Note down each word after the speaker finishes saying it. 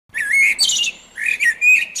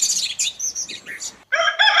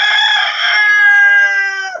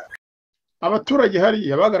abaturage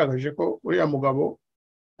hariya bagaragaje ko uriya mugabo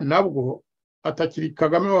nabwo atakiri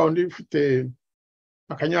Kagame wa wundi ufite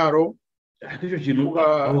akanyaro icyo kintu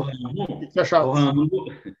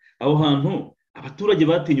aho hantu abaturage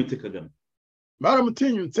batinyutse Kagame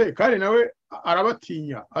baramutinyutse kandi nawe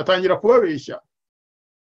arabatinya atangira kubabeshya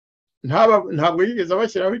ntabwo yigeze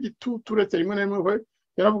abashyiraho igitutu uretse rimwe na rimwe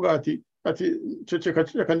yaravuga ati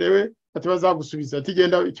ceceka ndebe ati bazagusubiza ati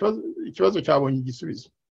genda ikibazo cyabonye igisubizo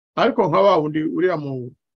ariko nka wa wundi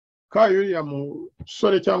uriya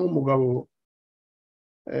musore cyangwa umugabo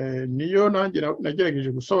niyo nanjye nagerageje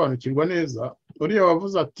gusobanukirwa neza uriya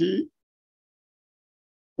wavuze ati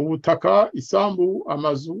ubutaka isambu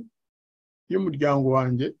amazu y'umuryango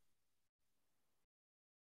wanjye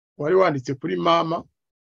wari wanditse kuri mama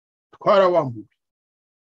twarawambuwe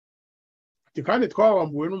kandi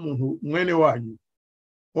twawambuwe n'umuntu mwene wanyu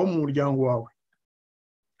wo mu muryango wawe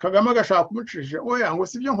Kagame agashaka kumucisha oya ngo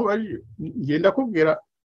sibyo nkubajije ngenda kubwira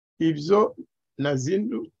ibyo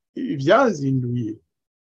ibyazinduye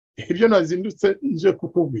ibyo nazindutse nje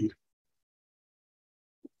kukubwira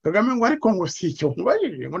Kagame ngo ariko ngo si icyo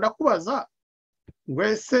nkubajije ngo ndakubaza ngo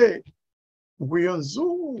ese ngo iyo nzu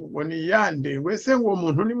ngo ni yande ngo ese ngo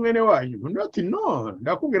umuntu ni mwene wanyu undi ati no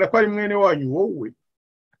ndakubwira ko ari mwene wanyu wowe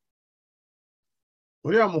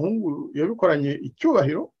uriya muhungu yabikoranye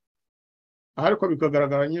icyubahiro ariko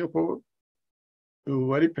bikagaragara nyine ko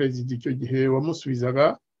wari perezida icyo gihe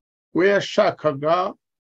wamusubizaga we yashakaga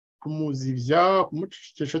kumuzivya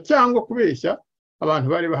kumucecekesha cyangwa kubeshya abantu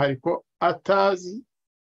bari bahari ko atazi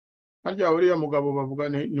harya uriya mugabo bavuga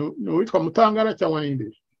ni witwa Mutangana cyangwa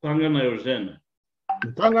ninde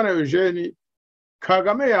Mutangana Eugene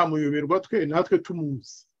Kagame yamuyoberwa twe natwe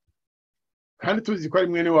tumuzi kandi tuzi ko ari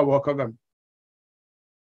mwene wabo wa Kagame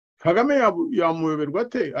Kagame yamuyoberwa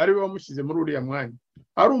te ari we wamushyize muri uriya mwanya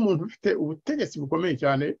ari umuntu ufite ubutegetsi bukomeye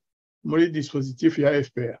cyane muri dispositif ya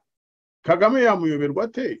FPR Kagame yamuyoberwa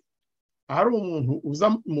te ari umuntu uza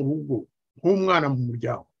mu rugo nk'umwana mu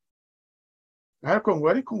muryango ariko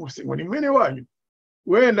ngo ni mwene wanyu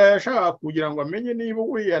wenda yashaka kugira ngo amenye niba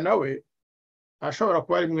uriya nawe ashobora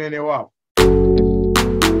kuba ari mwene wabo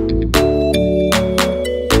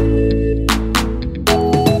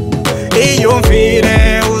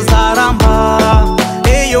iyumvire uzaramba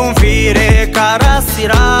iyumvire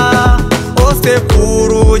Karasira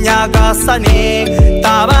osekuru nyagasani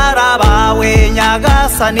tabara bawe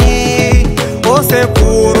nyagasani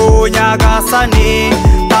osekuru nyagasani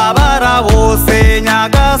tabara bose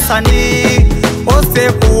nyagasani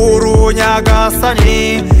osekuru nyagasani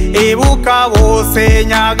ibuka bose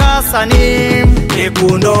nyagasani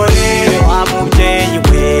ekundorere wa mubyeyi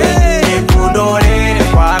we ekundorere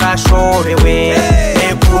twarashobewe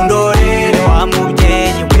ekundorere wa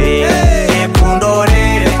mubyeyi we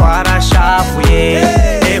ekundorere twarashafuye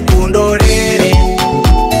ekundorere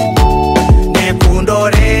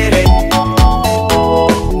nekundorere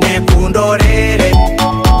nekundorere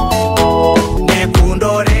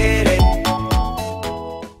nekundorere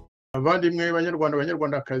abandimwe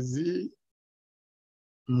banyarwandakazi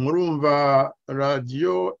murumva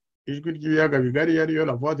radio ijwi ry'ibiyaga bigari yariyo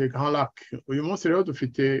la voix de Grand Lac uyu munsi rero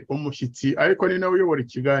dufite umushyitsi ariko ni nawe uyobora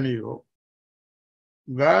ikiganiro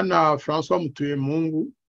bwana François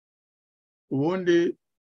Mutuyemungu ubundi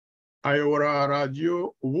ayobora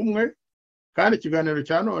radio ubumwe kandi ikiganiro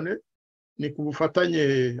cya none ni ku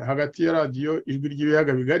bufatanye hagati ya radio ijwi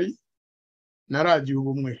ry'ibiyaga bigari na radio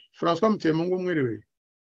ubumwe François Mutuyemungu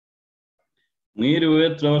mwiriwe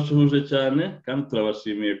turabashuje cyane kandi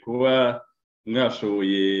turabashimiye kuba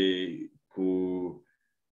mwashoboye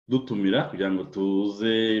kudutumira kugira ngo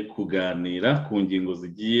tuze kuganira ku ngingo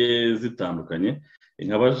zigiye zitandukanye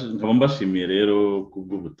nkaba mbashimiye rero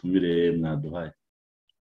kubw'ubutumire mwaduhaye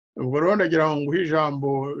ubwo rero ndagira ngo nguhe ijambo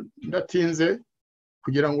ndatinze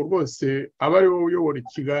kugira ngo rwose abe ari wowe uyobora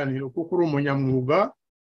ikiganiro kuko uri umunyamwuga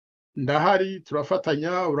ndahari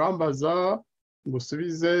turafatanya urambaza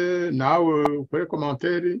ngusubize nawe ukore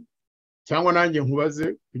commentaire cyangwa nanjye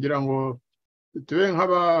nkubaze kugira ngo tube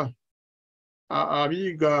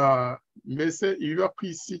abiga mbese ibiba ku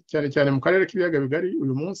isi cyane cyane mu karere k'ibiyaga bigari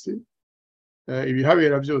uyu munsi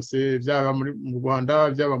ibihabera byose byaba mu Rwanda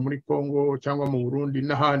byaba muri Congo cyangwa mu Burundi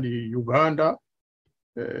n'ahandi Uganda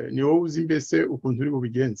ni wowe uzi mbese ukuntu uri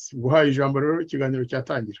bubigenze guhaye ijambo rero ikiganiro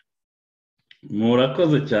cyatangira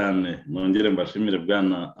murakoze cyane nongere mbashimire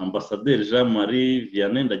bwana ambasaderi JMV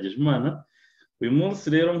Ndagijimana uyu munsi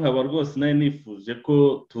rero nkaba rwose nayo nifuje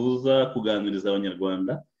ko tuza kuganiriza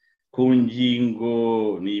abanyarwanda ku ngingo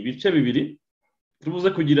ni ibice bibiri tubuze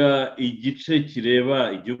kugira igice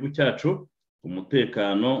kireba igihugu cyacu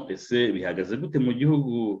umutekano ese bihagaze gute mu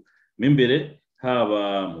gihugu m'imbere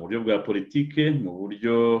haba mu buryo bwa politike mu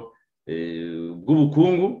buryo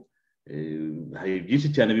bw'ubukungu hari byinshi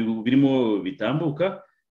cyane birimo bitambuka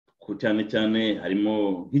cyane cyane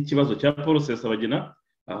harimo nk'ikibazo cya Rusesabagina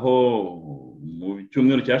aho mu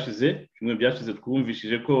cyumweru byashize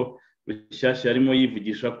twumvishije ko Rushyashya yarimo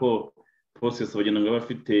yivugisha ko Rusesabagina ngo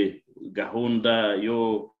bafite gahunda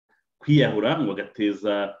yo kwiyahura ngo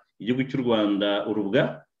agateza igihugu cy'u Rwanda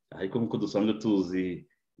urubwa ariko nk'uko dusanzwe tuzi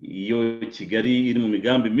iyo Kigali iri mu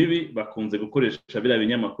migambi mibi bakunze gukoresha biriya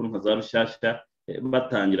binyamakuru nka za Rushyashya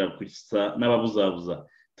batangira gusa n'ababuzabuza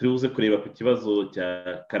turibuze kureba ku kibazo cya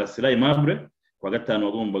Karasira Aimable kwa gatanu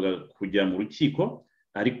wagombaga kujya mu rukiko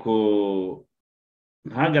ariko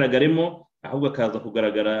ntagaragaremo ahubwo akaza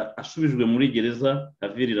kugaragara ashubijwe muri gereza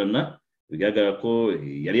avirirana bigaragara ko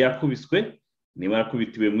yari yakubiswe niba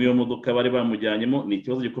yakubitiwe mu iyo modoka bari bamujyanyemo ni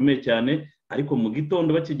ikibazo gikomeye cyane ariko mu gitondo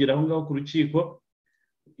bakigera aho ngaho ku rukiko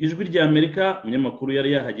ijwi rya Amerika umunyamakuru yari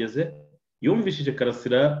yahageze yumvishije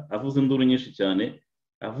Karasira avuze induru nyinshi cyane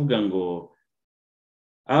avuga ngo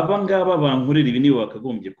aba ngaba bankorera ibi nibo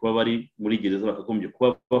bakagombye kuba bari muri gereza bakagombye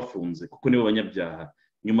kuba bafunze kuko nibo banyabyaha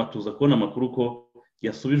nyuma tuza kubona amakuru ko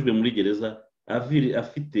yasubijwe muri gereza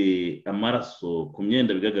afite amaraso ku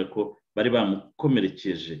myenda bigaragara ko bari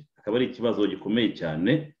bamukomerekeje akaba ari ikibazo gikomeye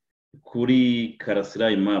cyane kuri Karasira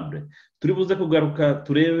Aimable turi buze kugaruka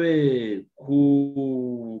turebe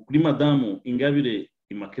kuri madamu Ingabire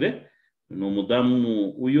Immaculée ni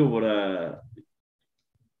umudamu uyobora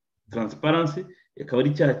Transparency akaba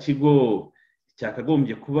ari cya kigo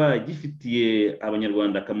cyakagombye kuba gifitiye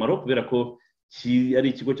abanyarwanda akamaro kubera ko ari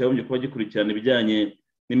ikigo cyagombye kuba gikurikirana ibijyanye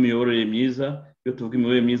n'imiyoborere myiza iyo tuvuga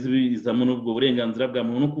imiyoborere myiza izamo n'ubwo burenganzira bwa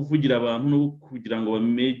muntu no kuvugira abantu no kugira ngo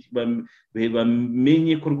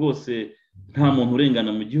bamenye ko rwose nta muntu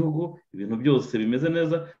urengana mu gihugu ibintu byose bimeze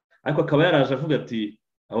neza ariko akaba yaraje avuga ati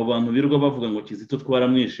abo bantu birirwa bavuga ngo Kizito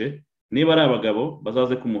twaramwishe niba ari abagabo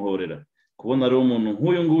bazaze kumuhorera kubona rero umuntu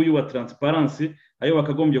nk'uyu nguyu wa Transparency ayo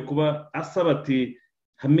bakagombye kuba asaba ati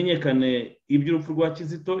hamenyekane iby'urupfu rwa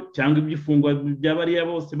Kizito cyangwa iby'ifungwa by'abariya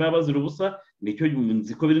bose baba bazira ubusa nicyo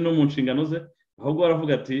nzi ko biri no mu nshingano ze ahubwo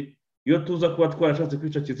baravuga ati iyo tuza kuba twarashatse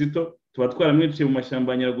kwica Kizito tuba twaramwiciye mu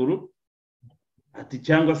mashyamba ya Nyaruguru ati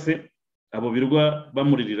cyangwa se abo birwa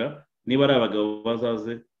bamuririra niba ari abagabo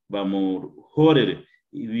bazaze bamuhorere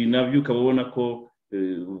ibi nabyo ukabona ko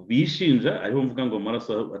bishinja ariho mvuga ngo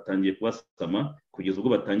amaraso atangiye kubasama kugeza ubwo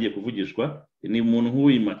batangiye kuvugishwa ni umuntu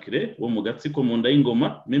nk'uyu Immaculée wo mu gatsiko mu nda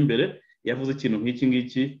y'ingoma n'imbere yavuze ikintu nk'iki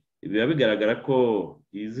ngiki biba bigaragara ko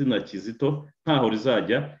izina Kizito ntaho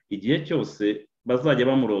rizajya igihe cyose bazajya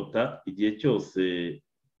bamurota igihe cyose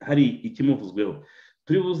hari ikimuvuzweho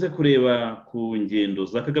turi buze kureba ku ngendo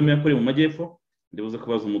za Kagame yakoreye mu majyepfo ndibuze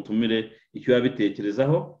kubaza umutumire icyo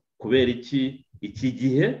yabitekerezaho kubera iki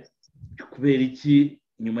gihe kubera iki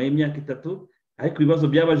nyuma y'imyaka 3 ariko ibibazo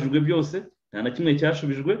byabajijwe byose nta na kimwe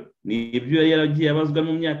cyashubijwe ni ibyo yari yaragiye abazwa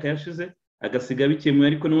mu myaka yashize agasiga bikemuye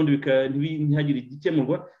ariko n'ubundi ntihagire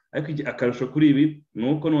igikemurwa ariko akarusho kuri ibi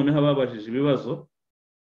nuko noneho ababajije ibibazo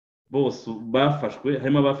bose bafashwe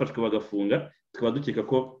harimo abafashwe bagafunga tukaba dukeka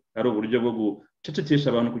ko ari uburyo bwo gucecekesha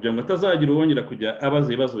abantu kugira ngo atazagira uwongera kujya abaza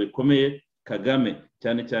ibibazo bikomeye Kagame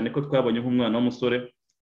cyane cyane ko twabonye nk'umwana w'umusore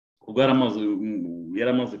ubwo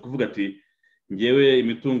yaramaze kuvuga ati ngewe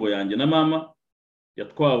imitungo yanjye na mama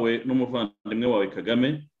yatwawe n'umuvandimwe wawe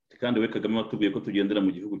Kagame kandi we Kagame watubwiye ko tugendera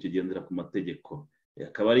mu gihugu kigendera ku mategeko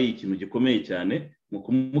akaba ari ikintu gikomeye cyane mu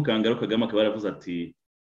kumukangara Kagame akaba yaravuze ati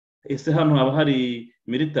ese hano haba hari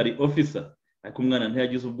military officer ariko umwana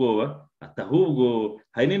ntiyagize ubwoba atahubwo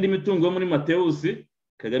hari n'indi mitungo yo muri Mateus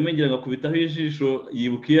Kagame ngira ngo akubitaho ijisho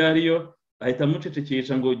yibuka iyo ariyo ahita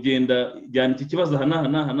amucecekesha ngo genda jyana iki kibazo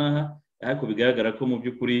hanaha ariko bigaragara ko mu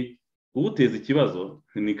by'ukuri ubuteza ikibazo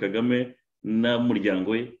ni Kagame na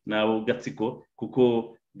muryango we nabo gatsiko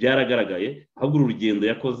kuko byaragaragaye ahubwo urugendo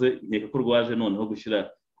yakoze nkeka ko rwaje noneho gushyira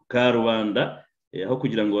ku karubanda aho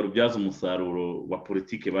kugira ngo barubyaze umusaruro wa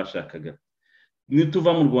politike bashakaga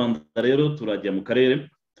nituva mu Rwanda rero turajya mu karere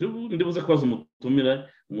ndibuze kubaza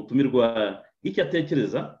umutumirwa icyo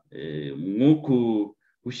atekereza nk'uku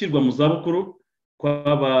gushyirwa mu zabukuru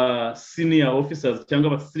kw'aba senior officers cyangwa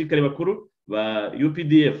abasirikare bakuru ba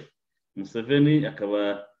UPDF Museveni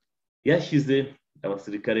akaba yashyize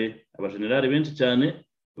abasirikare abajenerali benshi cyane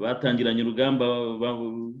batangiranye urugamba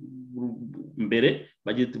mbere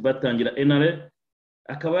batangira NRA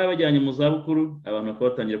akaba yabajyanye mu zabukuru abantu bakaba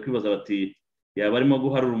batangira kwibaza bati yaba arimo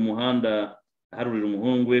guharura umuhanda aharurira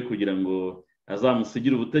umuhungu we kugira ngo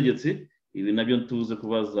azamusigire ubutegetsi ibi nabyo tuze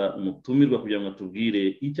kubaza umutumirwa kugira ngo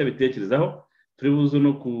atubwire icyo abitekerezaho turi buze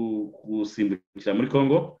no gusimbukira muri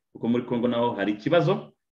Kongo kuko muri Kongo naho hari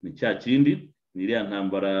ikibazo ni cya kindi ni iriya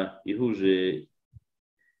ntambara ihuje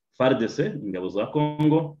FARDC ingabo za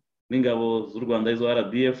Congo n'ingabo z'u Rwanda izo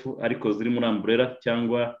RDF ariko ziri muri umbrella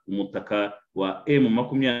cyangwa umutaka wa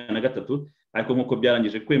M23 ariko nkuko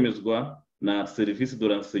byarangije kwemezwa na service de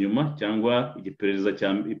renseignement cyangwa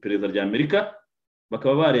iperereza rya Amerika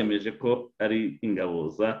bakaba baremeje ko ari ingabo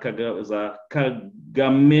za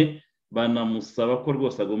Kagame banamusaba ko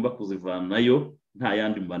rwose agomba kuzivanayo nta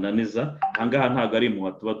yandi mbananiza ahangaha ntago ari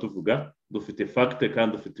impuha tuba tuvuga dufite fact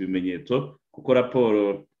kandi dufite ibimenyetso kuko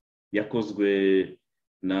raporo yakozwe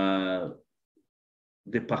na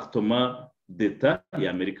Departement d'Etat ya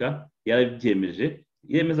Amerika yarabyemeje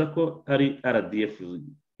yemeza ko ari RDF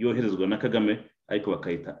yoherezwa na Kagame ariko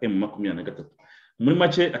bakayita M23 muri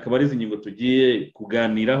make akaba ari izingingo tugiye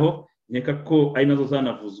kuganiraho nkeka ko ari nazo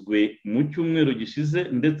zanavuzwe mu cyumweru gishize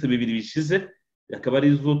ndetse bibiri bishize akaba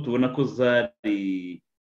ari zo tubona ko zari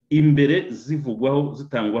imbere zivugwaho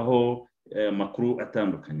zitangwaho makuru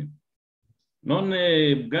atandukanye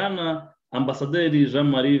none bwana ambasaderi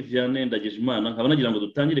Jean-Marie Ndagijimana nkaba nagira ngo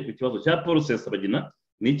dutangire ku kibazo cya Rusesabagina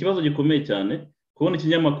ni ikibazo gikomeye cyane kubona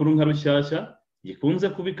ikinyamakuru nka Rushyashya gikunze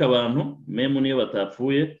kubika abantu meme niyo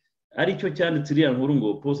batapfuye ari cyo cyanditse iriya nkuru ngo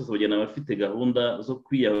Rusesabagina abafite gahunda zo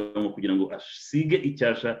kwiyahura kugira ngo asige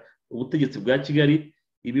icyasha ubutegetsi bwa Kigali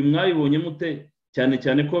ibi mwabibonye mute cyane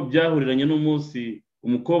cyane ko byahuriranye n'umunsi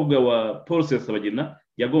umukobwa wa Rusesabagina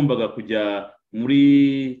yagombaga kujya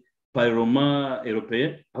muri Parlement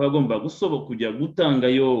européen aho agomba kujya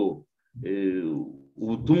gutangayo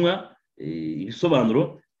ubutumwa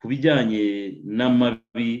ibisobanuro kubijyanye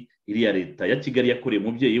n'amabi iriya leta ya Kigali yakoreye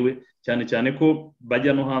umubyeyi we cyane cyane ko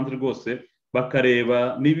bajya no hanze rwose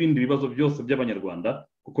bakareba n'ibindi bibazo byose by'abanyarwanda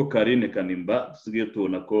kuko Karine Kanimba dusigaye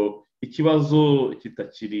tubona ko ikibazo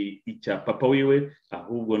kitakiri icya papa wiwe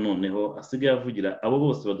ahubwo noneho asigaye avugira abo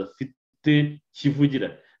bose badafite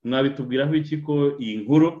kivugira mwabitubwiraho iki ko iyi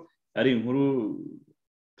nkuru ari inkuru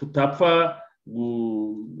tutapfa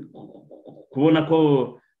kubona ko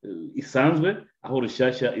isanzwe aho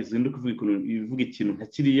Rushyashya izinduka ivuga ikintu nka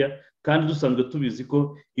kiriya kandi dusanzwe tubizi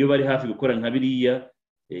ko iyo bari hafi gukora nka biriya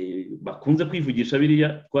bakunze kwivugisha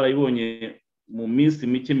biriya twarayibonye mu minsi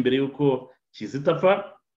mike mbere yuko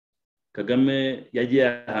kizitapfa Kagame yagiye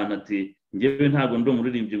ahantu ati ngewe ntago ndo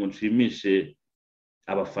muririmbyi ngo nshimishe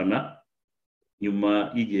abafana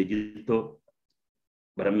nyuma y'igihe gito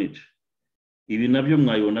baramwica ibi nabyo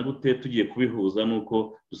mwayibona gute tugiye kubihuza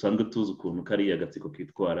nuko dusanzwe tuzi ukuntu kariya gatsiko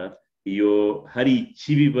kitwara iyo hari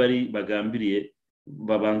ikibi bari bagambiriye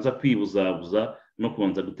babanza kwibuzabuza no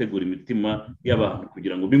kubanza gutegura imitima y'abantu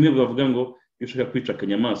kugira ngo bimwe bavuga ngo iyo ushaka kwica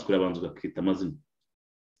akanyamaswa urabanza ugakita amazina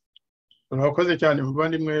urakoze cyane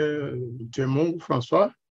muvandimwe Mutuyemungu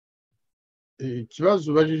François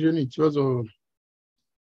ikibazo ubajije ni ikibazo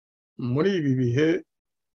muri ibi bihe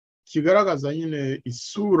kigaragaza nyine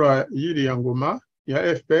isura y'iriya ngoma ya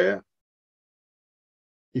FPR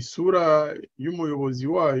isura y'umuyobozi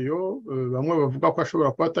wayo bamwe bavuga ko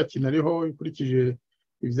ashobora kuba atakinariho ikurikije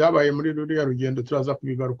ibyabaye muri ruriya rugendo turaza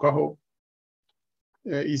kubigarukaho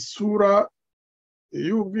isura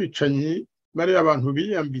y'ubwicanyi bari abantu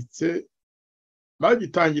biyambitse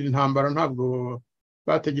bagitangira intambara ntabwo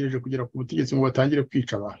bategereje kugera ku butegetsi ngo batangire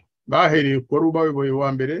kwica abantu bahereye ku wari ubayoboye wa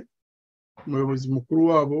mbere umuyobozi mukuru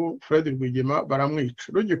wabo Fred Rwigema baramwica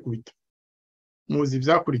rugikubita muzi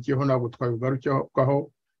byakurikiyeho ntabwo twabigarukaho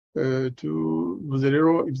tuvuze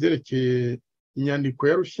rero ibyerekeye inyandiko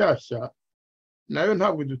ya Rushyashya nayo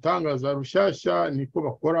ntabwo dutangaza Rushyashya niko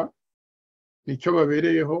bakora nicyo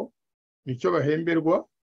babereyeho nicyo bahemberwa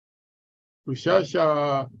Rushyashya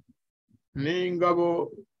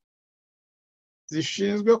n'ingabo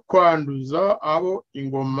zishinzwe kwanduza abo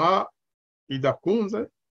ingoma idakunze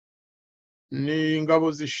ni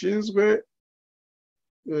ingabo zishinzwe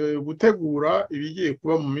gutegura ibigiye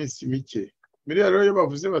kuba mu minsi mike biriya rero iyo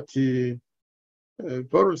bavuze bati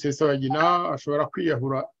Rusesabagina ashobora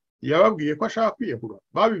kwiyahura yababwiye ko ashaka kwiyahura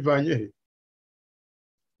babivanye he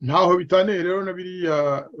ntaho bitaniye rero na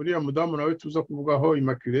uriya mudamu nawe tuza kuvugaho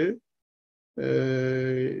Immaculée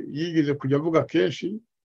yigeze kujya avuga kenshi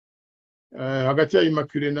hagati ya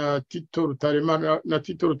Immaculée na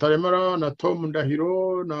Tito Rutaremara na Tom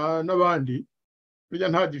Ndahiro n'abandi burya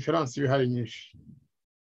nta difference bihari nyinshi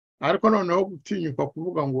ariko noneho gutinyuka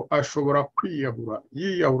kuvuga ngo ashobora kwiyahura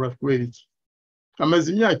yiyahura kubera iki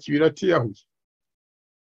amaze imyaka 2 atiyahuye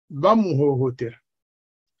bamuhohotera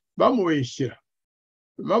bamubeshyira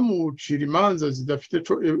bamucira imanza zidafite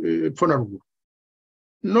epfo na ruguru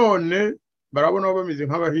none barabona bameze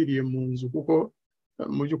nk'abahiriye mu nzu kuko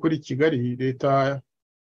mu by'ukuri Kigali leta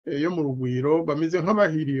yo mu rugwiro bameze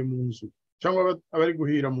nk'abahiriye mu nzu cyangwa abari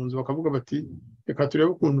guhira mu nzu bakavuga bati reka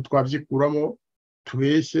turebe ukuntu twabyikuramo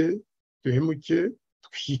tubeshye duhemuke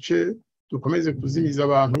twice dukomeze kuzimiza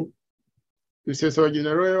abantu. Rusesabagina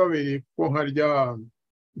rero yababereye ko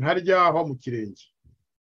nkaryaho mu kirenge.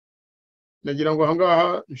 Nagira ngo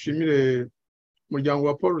ahangaha nshimire umuryango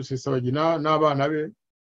wa Paul Rusesabagina n'abana be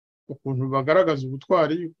ukuntu bagaragaza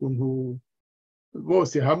ubutwari, ukuntu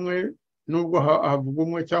bose hamwe nubwo havuga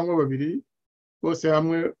umwe cyangwa babiri, bose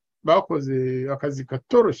hamwe bakoze akazi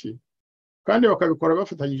katoroshye kandi bakabikora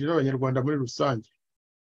bafatanyije n'abanyarwanda muri rusange.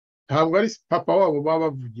 Ntabwo ari papa wabo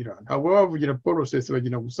babavugira, ntabwo babavugira Paul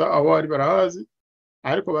Rusesabagina gusa, aho ari barahazi,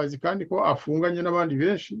 ariko bazi kandi ko afunganye n'abandi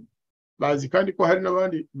benshi, bazi kandi ko hari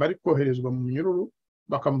n'abandi bari koherezwa mu minyururu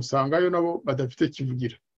bakamusangayo nabo badafite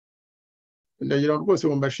kivugira. Ndagira rwose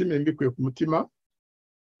ngo mbashimire mbikuye ku mutima,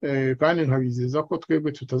 kandi nkabizeza ko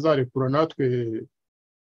twebwe tutazarekura natwe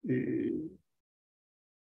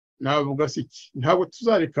navuga siki, ntabwo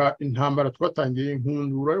tuzareka intambara twatangiye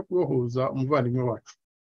inkundura yo kubohoza umuvandimwe wacu.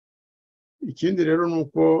 Ikindi rero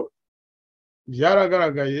nuko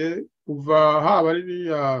byaragaragaye kuva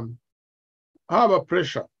haba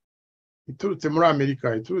pressure iturutse muri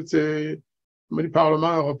Amerika, iturutse muri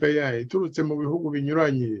Parlement Européen, iturutse mu bihugu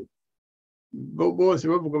binyuranye, bose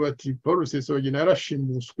bavuga bati Paul Rusesabagina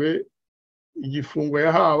yarashimuswe, igifungo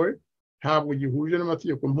yahawe ntabwo gihuje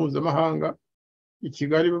n'amategeko mpuzamahanga. I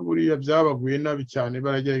Kigali buriya byabaguye nabi cyane,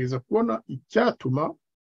 baragerageza kubona icyatuma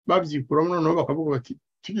babyikuramo, noneho bakavuga bati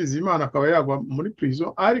tugize Imana akaba yagwa muri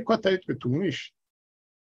prison, ariko atari twe tumwishe.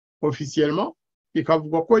 Officiellement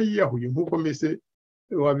ikavugwa ko yiyahuye, nk'uko mbese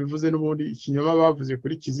wabivuze n'ubundi ikinyoma bavuze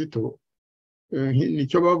kuri Kizito,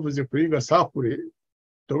 nicyo bavuze kuri Gasakure,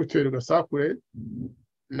 Dr. Gasakure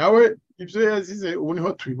nawe ibyo yazize ubu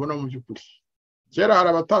niho tubibona mu by'ukuri. Kera hari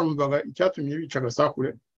abatarumvaga icyatumye bica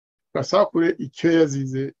Gasakure. Gasakure icyo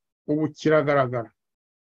yazize ubu kiragaragara.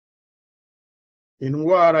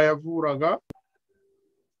 Indwara yavuraga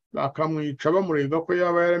bakamwica bamurega ko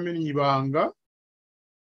yaba yaramenye ibanga,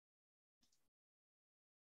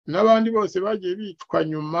 n'abandi bose bagiye bicwa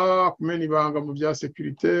nyuma kumena ibanga mu bya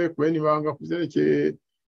security, kumena ibanga kuvyerekeye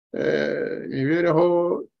imibereho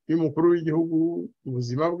y'umukuru w'igihugu,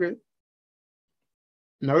 ubuzima bwe.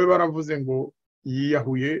 Nawe baravuze ngo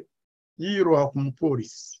yiyahuye yiroha ku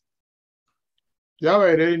mupolisi.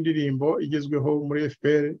 Byabaye rero indirimbo igezweho muri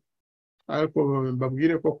FPR, ariko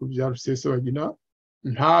mbabwire ko ku bya Rusesabagina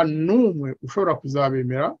nta numwe ushobora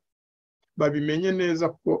kuzabemera, babimenye neza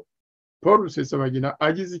ko Paul Rusesabagina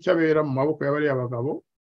agize icyo abera mu maboko y'abari abagabo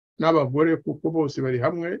n'abagore, kuko bose bari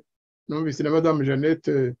hamwe. Numvise na Madame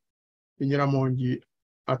Jeannette Nyiramongi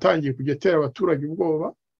atangiye kujya atera abaturage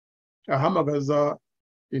ubwoba, ahamagaza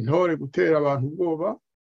intore gutera abantu ubwoba,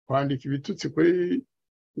 kwandika ibitutsi kuri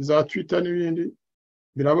za Twitter n'ibindi.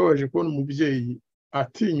 Birababaje kubona umubyeyi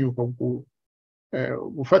atinyuka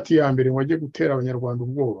gufata iya mbere ngo ajye gutera abanyarwanda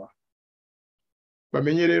ubwoba.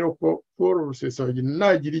 Bamenye rero ko Paul Rusesabagina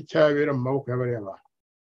nagira icyabera mu maboko y'abari abantu,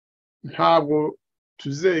 ntabwo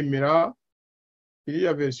tuzemera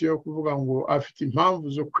iriya version yo kuvuga ngo afite impamvu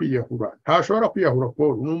zo kwiyahura. Ntashobora kwiyahura.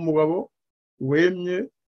 Paul ni umugabo wemye,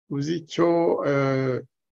 uzi icyo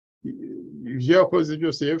ibyo yakoze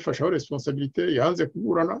byose yabifashaho responsabilité, yanze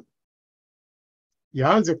kuburana,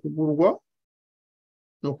 yanze kugurwa.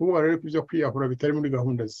 Ni ukuvuga rero ko ibyo kwiyahura bitari muri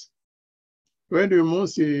gahunda ze. Wenda uyu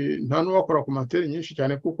munsi nta n'uwakora komantere nyinshi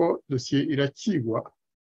cyane kuko dosiye irakigwa,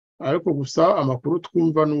 ariko gusa amakuru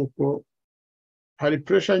twumva ni uko hari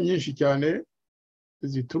pressure nyinshi cyane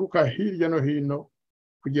zituruka hirya no hino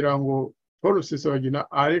kugira ngo Paul Rusesabagina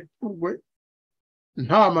arekurwe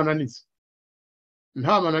nta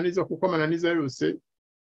mananiza, kuko amananiza yose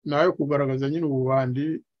nayo kugaragaza nyine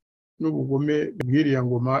ububandi n'ubugome bw'iriya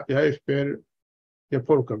ngoma ya FPR ya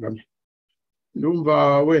Paul Kagame.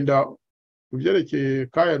 Ndumva wenda kubyerekeye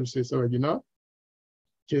kaya Rusesabagina,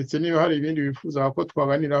 keretse niba hari ibindi bifuza ko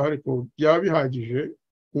twaganiraho, ariko byaba bihagije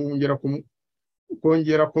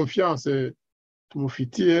kongera confiance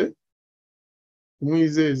tumufitiye,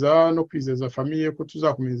 kumwizeza no kwizeza famiye ko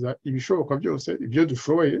tuzakomeza ibishoboka byose ibyo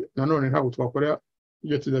dushoboye. Nanone ntabwo twakora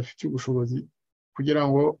ibyo tudafite ubushobozi, kugira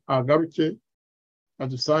ngo agaruke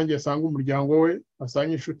adusange, asange umuryango we,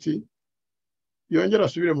 asange inshuti, yongera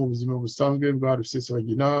asubire mu buzima busanzwe bwa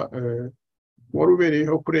Rusesabagina wari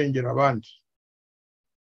ubereyeho kurengera abandi.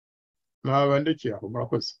 Mwabandekeye aho,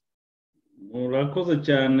 murakoze. Murakoze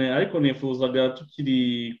cyane, ariko nifuzaga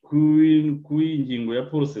tukiri ku ingingo ya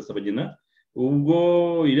Paul Rusesabagina, ubwo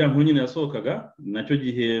iriya nkuru nyine yasohokaga, nacyo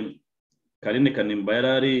gihe Karine Kanimba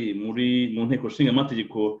yarari mu nteko nshinga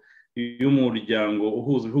amategeko y'umuryango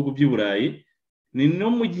uhuza ibihugu by'i Burayi, ni no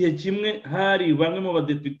mu gihe kimwe hari bamwe mu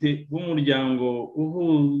badepite b'umuryango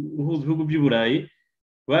uhuza ibihugu by'i Burayi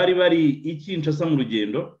bari i Kinshasa mu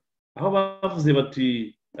rugendo, aho bavuze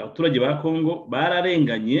bati abaturage ba Kongo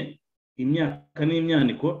bararenganye imyaka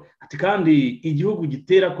n'imyaniko, ati kandi igihugu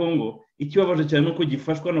gitera Kongo ikibabaje cyane nuko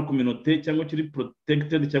gifashwa na communauté cyangwa kiri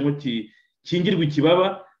protected cyangwa kingirwa ikibaba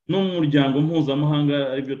n'umuryango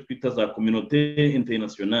mpuzamahanga aribyo twita za communauté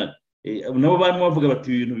internationale. Nabo barimo bavuga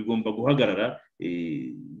bati ibintu bigomba guhagarara,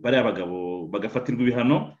 bari abagabo bagafatirwa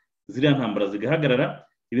ibihano, ziriya ntambara zigahagarara.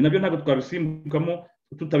 Ibi nabyo ntabwo twabisimbukamo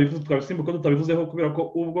tutabivuzeho kubera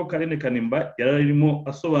ko ubwo Karene Kanimba yararimo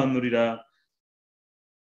asobanurira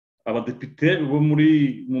abadepite bo mu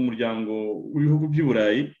muryango w'ibihugu by'i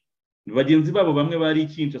Burayi, bagenzi babo bamwe bari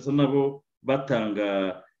Kinshasa nabo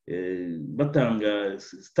batanga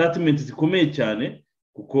statement zikomeye cyane,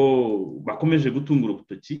 kuko bakomeje gutunga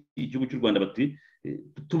urutoki igihugu cy'u Rwanda bati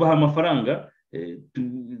tubaha amafaranga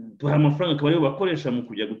akaba ariyo bakoresha mu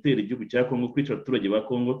kujya gutera igihugu cya Kongo, kwica abaturage ba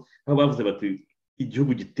Kongo. Aho bavuze bati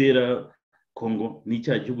igihugu gitera Kongo ni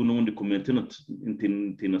icyaha gihugu n'ubundi communauté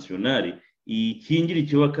internationale ikingira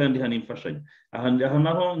ikiba kandi hano imfashanyo. Aha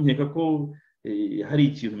naho nkeka ko hari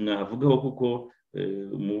ikintu mwahavugaho, kuko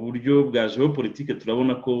mu buryo bwa geopolitique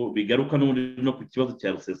turabona ko bigaruka no ku kibazo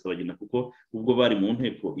cya Rusesabagina, kuko ubwo bari mu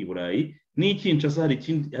nteko i Burayi ni Kinshasa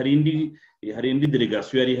hari indi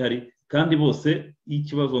delegation yari ihari, kandi bose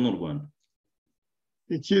ikibazo n'u Rwanda.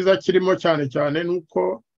 Ikiza kirimo cyane cyane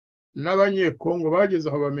nuko n'abanyekongo bageze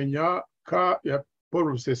aho bamenya ka ya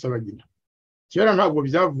Paul Rusesabagina. Kera ntabwo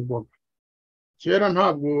byavugwaga, kera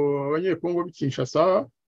ntabwo abanyekongo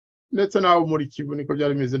b'Kinshasa ndetse n'abo muri Kivu niko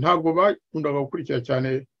byari bimeze, ntabwo bakundaga gukurikira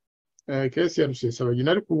cyane kesi ya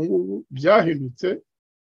Rusesabagina, ariko ubu ngubu byahindutse.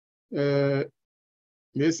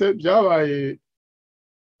 Mbese byabaye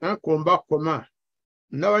un combat commun.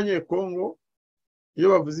 N'abanyekongo iyo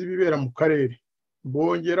bavuze ibibera mu karere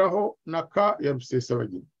bongeraho na ka ya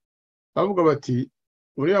Rusesabagina, bavuga bati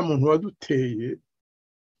uriya muntu waduteye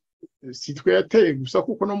si twe yateye gusa,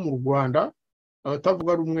 kuko no mu Rwanda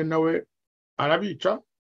abatavuga rumwe nawe arabica,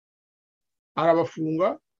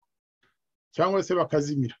 arabafunga cyangwa se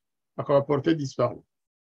bakazimira, akaba porté disparu,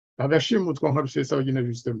 agashimutwa nka Rusesabagina.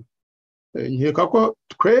 Justement nkeka ko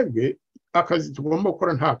twebwe akazi tugomba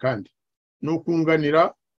gukora nta kandi ni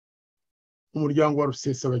ukunganira umuryango wa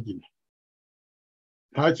Rusesabagina.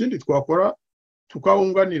 Nta kindi twakora,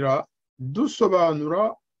 tukawunganira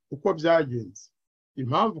dusobanura uko byagenze,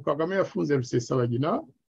 impamvu Kagame yafunze Rusesabagina,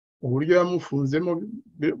 uburyo yamufunzemo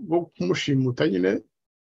bwo kumushimuta nyine,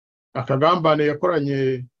 akagambane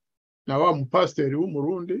yakoranye na wa mupasiteri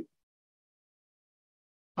w'umurundi,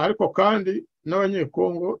 ariko kandi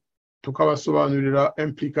n'abanyekongo tukabasobanurira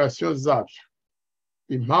implication zabyo,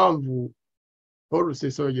 impamvu Paul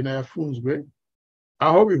Rusesabagina yafunzwe,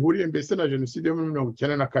 aho bihuriye mbese na jenoside yo muri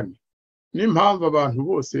 1994, n'impamvu abantu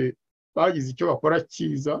bose bagize icyo bakora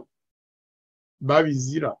cyiza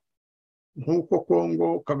babizira, nk'uko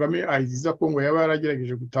Kongo Kagame ayiziza Kongo yaba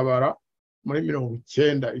yaragerageje gutabara muri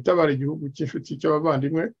 1990, itabara igihugu cy'inshuti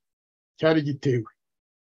cy'abavandimwe cyari gitewe.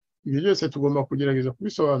 Ibyo byose tugomba kugerageza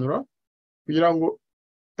kubisobanura kugira ngo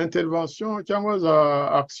intervention cyangwa za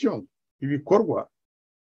action, ibikorwa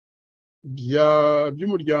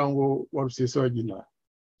by'umuryango wa Rusesabagina,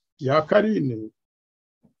 bya Karine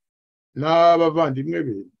n'abavandimwe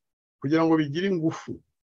be, kugira ngo bigire ingufu,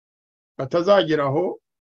 batazageraho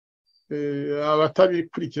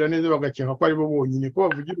abatabikurikira neza bagakeka ko ari bo bonyine ko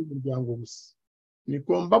bavugira umuryango gusa. Ni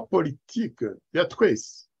combat politique ya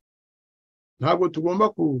twese, ntabwo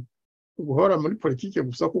tugomba guhora muri politike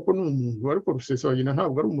gusa kuko ni umuntu, ariko Rusesabagina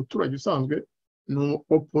ntabwo ari umuturage usanzwe, ni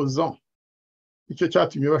opposant. Icyo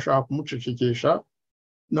cyatumye bashaka kumucecekesha,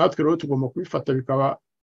 natwe rero tugomba kubifata bikaba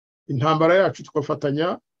intambara yacu,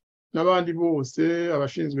 tugafatanya n'abandi bose,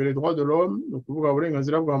 abashinzwe les droits de l'homme, no kuvuga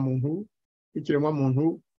uburenganzira bwa muntu, ikiremwa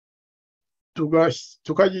muntu,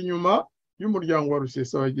 tukajya inyuma y'umuryango wa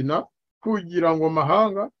Rusesabagina, kugira ngo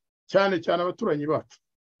amahanga cyane cyane abaturanyi bacu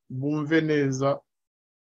bumve neza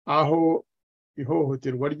aho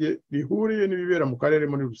ihohoterwa rye rihuriye n'ibibera mu karere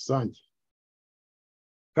muri rusange,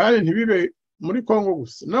 kandi ntibibe muri Kongo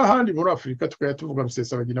gusa, n'ahandi muri Afurika tukajya tuvuga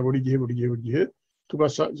Rusesabagina buri gihe,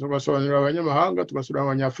 tugasobanurira abanyamahanga,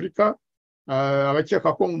 tugasobanurira abanyafurika,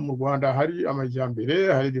 abakeka ko mu Rwanda hari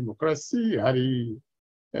amajyambere, hari demokarasi, hari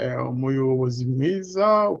umuyobozi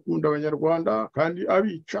mwiza ukunda abanyarwanda kandi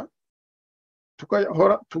abica,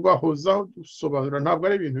 tugahozaho dusobanura. Ntabwo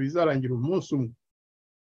ari ibintu bizarangira umunsi umwe,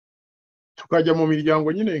 tukajya mu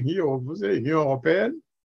miryango nyine nk'iyo wavuze, Union Européenne,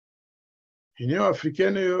 Union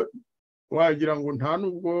Africaine, wagira ngo nta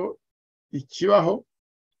nubwo ikibaho,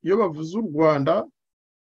 iyo bavuze u Rwanda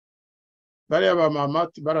bariya ba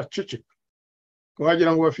mamati baraceceka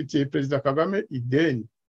wagira ngo bafitiye Perezida Kagame ideni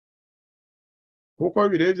kuko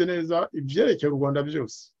birebye neza ibyerekeye u Rwanda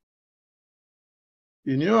byose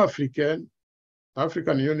Union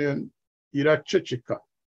African Union iraceceka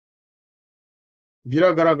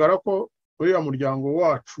biragaragara ko uriya muryango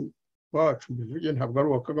wacu bivuge ntabwo ari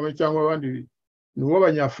uwa Kagame cyangwa abandi ni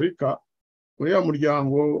uw'Abanyafurika uriya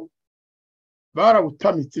muryango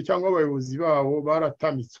barawutamitse cyangwa abayobozi bawo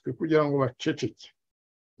baratamitswe kugira ngo baceceke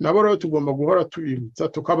nabo rero tugomba guhora tubibutsa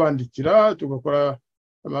tukabandikira tugakora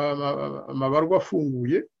amabarwa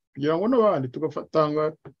afunguye kugira ngo n'abandi tugafatanga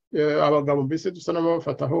abagabo mbese dusa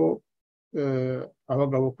n'abafataho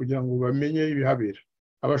abagabo kugira ngo bamenye ibihabera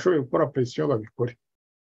abashoboye gukora presiyo babikore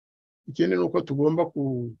ikindi nuko tugomba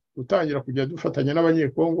gutangira kujya dufatanya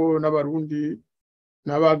n'abanyekongo n'abarundi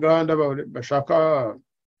n'abaganda bashaka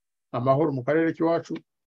amahoro mu karere k'iwacu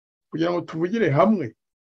kugira ngo tuvugire hamwe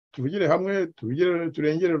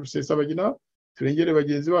turengere Rusesabagina turengere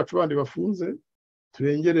bagenzi bacu bandi bafunze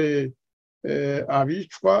turengere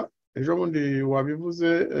abicwa ejo bundi wabivuze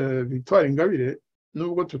Victoire Ingabire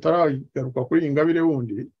nubwo tutaragaruka kuri Ingabire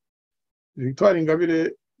wundi Victoire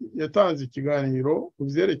Ingabire yatanze ikiganiro ku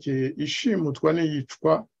byerekeye ishimutwa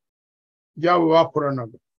n'iyicwa byabo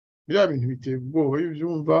bakoranaga bya bintu biteye ubwoba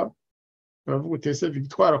byumva baravuga utese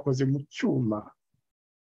Victoire akoze mu cyuma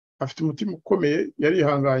afite umutima ukomeye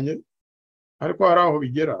yarihanganye ariko hari aho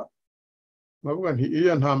bigera bavuga nti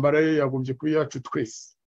iyo ntambara ye yagombye kuba yacu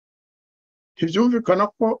twese ntibyumvikana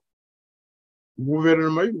ko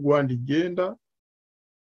guverinoma y'u Rwanda igenda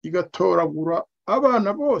igatoragura abana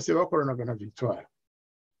bose bakoranaga na Victoire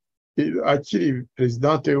akiri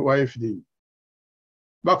presidente wa FDI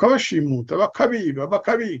bakabashimuta bakabiba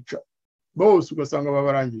bakabica bose ugasanga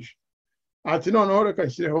babarangije ati noneho reka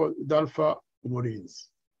nshyireho Dalfa umurinzi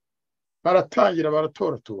baratangira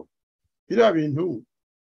baratoratora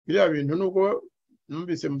biriya bintu nubwo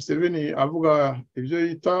numvise Museveni avuga ibyo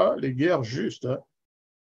yita les guerres justes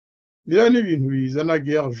biriya ni ibintu bizana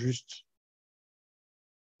guerre juste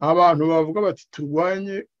abantu bavuga bati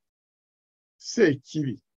turwanye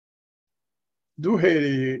sekibi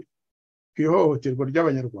duhereye ku ihohoterwa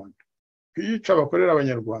ry'abanyarwanda kwica bakorera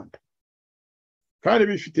abanyarwanda kandi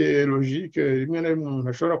bifite logique rimwe na rimwe umuntu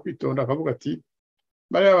ashobora kwitonda akavuga ati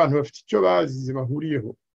bariya abantu bafite icyo bazize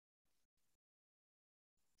bahuriyeho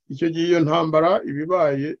icyo gihe iyo ntambara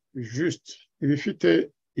ibibaye juste ibifite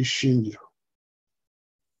ishingiro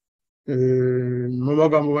mu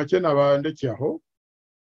magambo make nabandekeye aho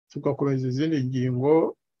tugakomeza izindi ngingo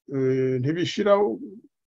ntibishiraho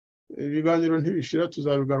ibiganiro ntibishira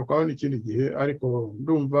tuzabigarukaho n'ikindi gihe ariko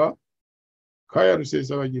ndumva kaya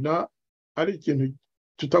Rusesabagina ari ikintu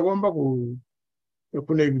tutagomba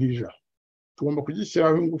kunegirija tugomba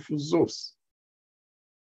kugishyiraho ingufu zose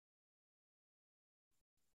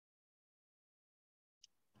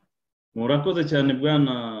murakoze cyane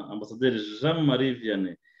bwana ambasaderi Jean Marie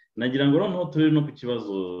Vianney nagira ngo noneho turi no ku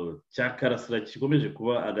kibazo cya Karasira kikomeje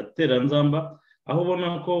kuba agateranzamba aho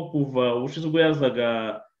ubona ko kuva ubushize ubwo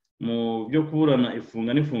yazaga mu byo kuburana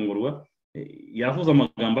ifunga n'ifungurwa yavuze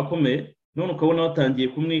amagambo akomeye none ukabona batangiye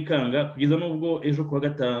kumwikanga kugeza n'ubwo ejo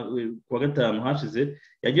kuwa gatanu hashize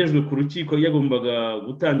yagejejwe ku rukiko yagombaga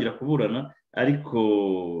gutangira kuburana ariko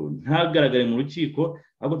ntagaragare mu rukiko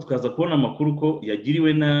ahubwo tukaza kubona amakuru ko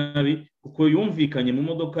yagiriwe nabi kuko yumvikanye mu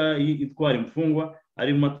modoka itwara imfungwa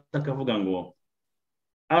arimo atakavuga ngo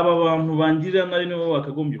aba bantu bangirira nari nibo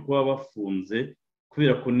bakagombye kuba bafunze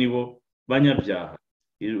kubera ko nibo banyabyaha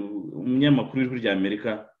umunyamakuru w'ijwi rya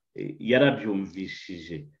Amerika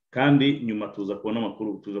yarabyumvishije kandi nyuma tuza kubona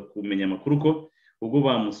amakuru tuza kumenya amakuru ko ubwo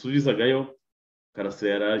bamusubizagayo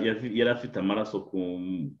Karasira yari afite amaraso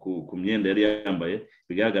ku myenda yari yambaye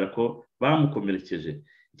bigaragara ko bamukomerekeje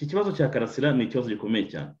iki kibazo cya Karasira ni ikibazo gikomeye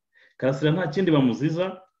cyane Karasira nta kindi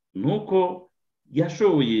bamuziza nuko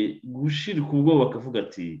yashoboye gushirika ubwoba akavuga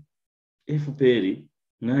ati FPR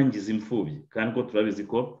mwangize imfubyi kandi ko turabizi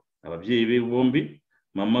ko ababyeyi be bombi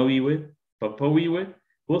mama wiwe papa wiwe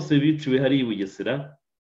bose biciwe hari i Bugesera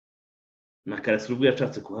na Karasira ubwo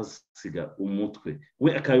yacatse kuhasiga umutwe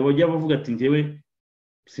we akabijya bavuga ati ngewe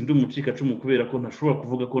sindi umucika cumu kubera ko ntashobora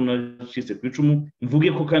kuvuga ko nacitse ku icumu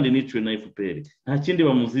mvuge ko kandi niciwe na FPR nta kindi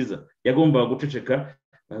bamuziza yagombaga guceceka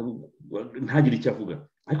ntagire icyo avuga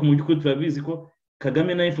ariko mu by'ukuri turabizi ko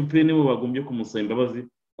Kagame na FPR nibo bagombye kumusaba imbabazi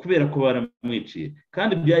kubera ko baramwiciye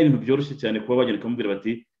kandi byari ibintu byoroshye cyane kuba bagenda kumubwira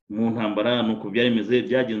bati mu ntambara nuko byaremeze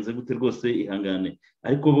byagenze gute rwose ihangane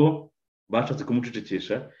ariko bo bashatse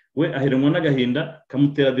kumucecekesha we aheranwa n'agahinda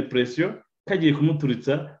kamutera depression kagiye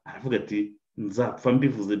kumuturitsa aravuga ati nzapfa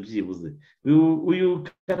mbivuze byibuze uyu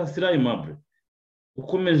Karasira Aimable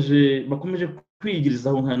bakomeje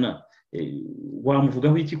kwigirizaho nkana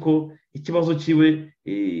wamuvugaho iki ko ikibazo kiwe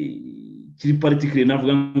kiri particular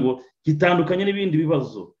navuga ngo gitandukanye n'ibindi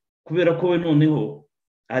bibazo kubera ko we noneho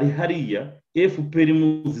ari hariya FPR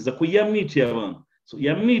muziza ko yamwiciye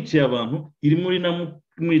abantu iri muri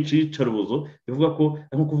namwici carubozo bivuga ko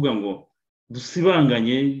nko kuvuga ngo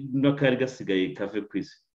dusibanganye n'akari gasigaye kave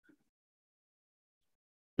kwisi.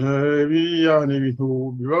 Biriya ni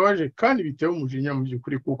ibintu bibabaje kandi biteye umujinya mu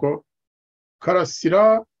by'ukuri kuko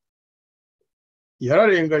Karasira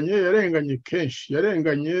yararenganye kenshi,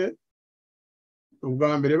 yarenganye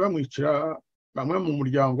ubwa mbere bamwicira bamwe mu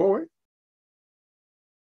muryango we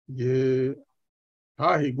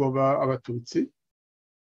hahigwaga abatutsi,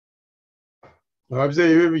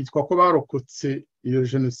 ababyeyi be bitwa ko barokotse iyo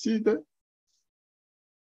jenoside,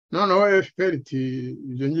 noneho FPR iti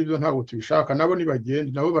ibyo ngibyo ntabwo tubishaka, nabo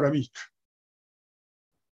nibagende nabo barabica,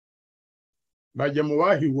 bajya mu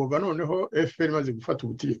bahigwaga, noneho FPR imaze gufata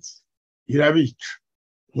ubutegetsi irabica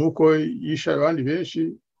nk'uko yishe abandi benshi,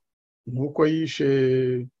 nk'uko yishe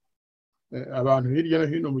abantu hirya no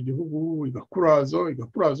hino mu gihugu.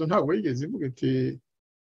 Igakurazo ntabwo yigeze ivuga iti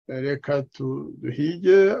reka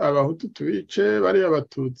duhige abahutu tubice, bariya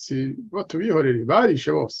abatutsi batubihorere,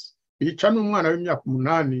 barishe bose, bica n'umwana w'imyaka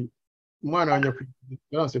 8, umwana wa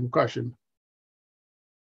nyakwigendera Mukashema.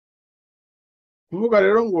 Kuvuga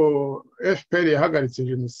rero ngo FPR yahagaritse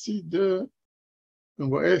jenoside,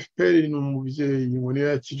 ngo FPR ni umubyeyi ngo niyo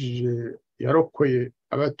yakijije yarokoye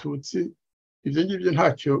abatutsi, ibyo ngibyo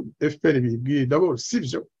ntacyo FPR bibwiye, d'abord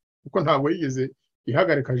sibyo kuko ntabwo yigeze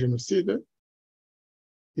ihagarika jenoside.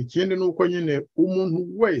 Ikindi nuko nyine umuntu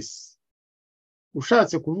wese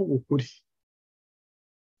ushatse kuvuga ukuri,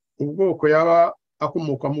 ubwoko yaba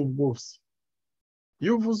akomokamo bwose,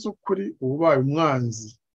 iyo uvuze ukuri ubaye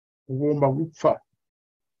umwanzi, ugomba gupfa.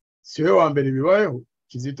 Si we wa mbere bibayeho.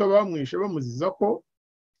 Kizito bamwishe bamuziza ko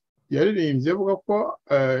yaririmbye avuga ko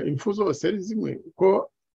impfu zose ari zimwe, ko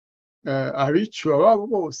abiciwe ababo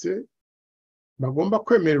bose bagomba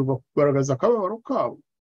kwemererwa kugaragaza akababaro kabo.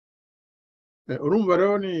 Urumva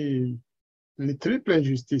rero ni triple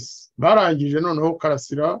injustice. Barangije noneho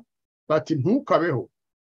Karasira bati ntukabeho,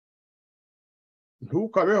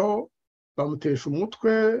 bamutesha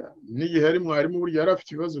umutwe. N'igihe yari mwarimu burya yari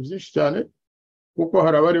afite ibibazo byinshi cyane, kuko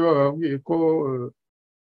hari abari bababwiye ko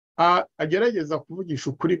agerageza kuvugisha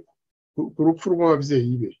ukuri ku rupfu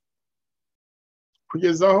rw'ababyeyi be,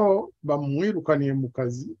 kugeza aho bamwirukaniye mu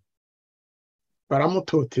kazi,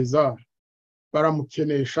 baramutoteza,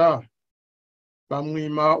 baramukenesha,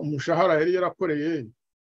 bamwima umushahara yari yarakoreye,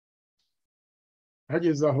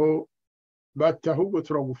 hageze aho bati ahubwo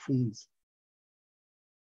turagufunze.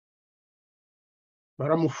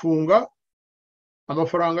 Baramufunga,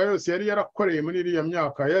 amafaranga yose yari yarakoreye muri iriya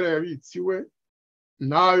myaka yarayabitsiwe,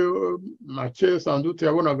 nayo make sandute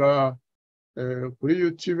yabonaga kuri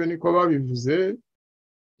YouTube niko babivuze,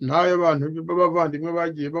 nayo abantu b'abavandimwe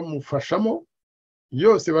bagiye bamufashamo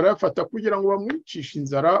yose barayafata kugira ngo bamwicishe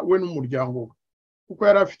inzara we n'umuryango we, kuko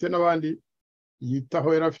yari afite n'abandi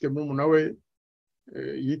yitaho. Yari afite murumuna we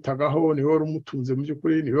yitagaho, niwe wari umutunze mu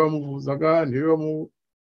by'ukuri, niwe wamuvuzaga, niwe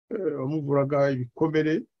wamuvuraga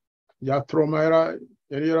ibikomere bya trauma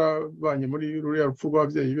yari yaravanye muri ruriya rupfu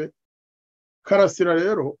rw'ababyeyi be. Karasira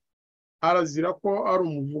rero arazira ko ari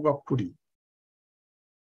umuvuga kuri,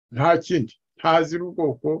 nta kindi, ntazira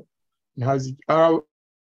ubwoko,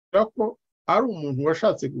 arazira ko ari umuntu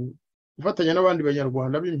washatse gufatanya n'abandi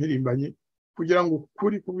banyarwanda b'impirimbanyi kugira ngo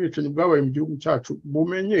ukuri k'ubwicanyi bwabaye mu gihugu cyacu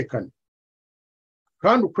bumenyekane,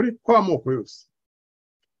 kandi ukuri kw'amoko yose.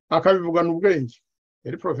 Akabivugana ubwenge,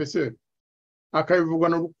 yari professeur,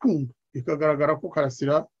 akabivugana urukundo, bikagaragara ko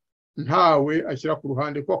Karasira ntawe ashyira ku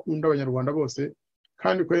ruhande, ko akunda abanyarwanda bose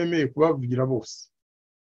kandi ko yemeye kubavugira bose.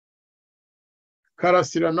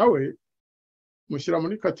 Karasira nawe mushyira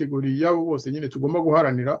muri kategori yabo bose nyine tugomba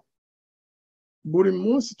guharanira. Buri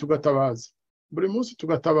munsi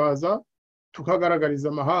tugatabaza, tukagaragariza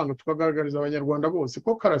amahanga, tukagaragariza abanyarwanda bose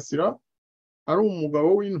ko Karasira ari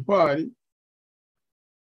umugabo w'intwari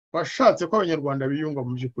washatse ko abanyarwanda biyunga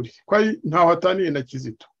mu by'ukuri, ko ntaho ataniye na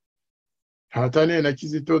Kizito.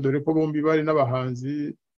 Dore ko bombi bari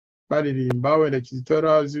n'abahanzi baririmba, wenda Kizito yari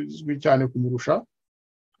azwi cyane kumurusha,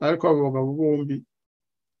 ariko abo bagabo bombi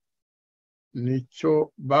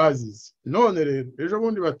nicyo bazize. None rero ejo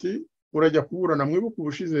bundi bati urajya kuburana, mwibuka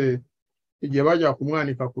ubushize igihe bajya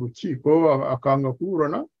kumwanika ku rukiko akanga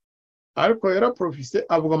kuburana, ariko yaraprofise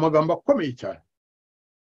avuga amagambo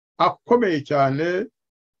akomeye cyane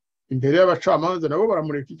imbere y'abacamanza, nabo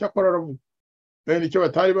baramureka icyo akora aravuga. Bene icyo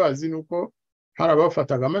batari bazi nuko hari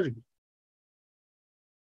abafataga amajwi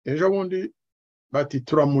ejo bundi bati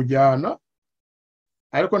turamujyana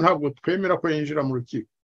ariko ntabwo twemera ko yinjira mu rukiko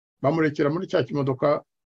bamurekera muri cya kimodoka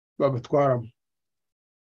babatwaramo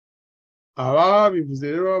bivuze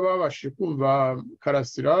rero babashije kumva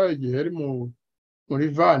Karasira igihe ari muri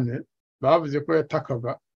vane bavuze ko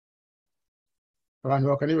yatakaga abantu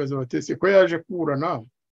bakanibaza batese ko yaje kuburana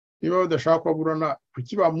niba badashaka kuburana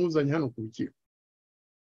kuki bamuzanye hano ku rukiko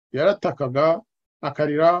yaratakaga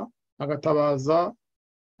akarira agatabaza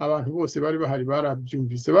abantu bose bari bahari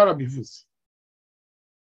barabyumvise barabivuze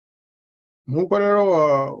nkuko rero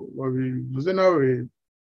wabivuze nawe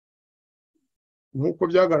nkuko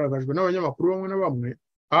byagaragajwe n'abanyamakuru bamwe na bamwe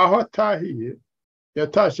aho atahiye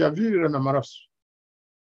yatashye avirirana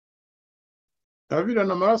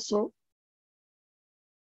amaraso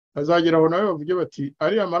azageraho nawe bavuge bati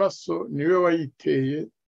ariya maraso niwe wayiteye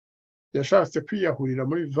yashatse kwiyahurira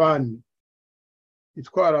muri vani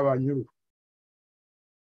itwara abanyuru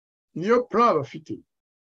niyo plan bafite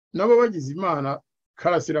nabo bagize imana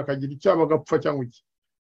Karasira akagira icyaba agapfa cyangwa iki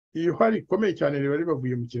iyo hari ikomeye cyane bari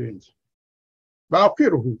bavuye mu kirenge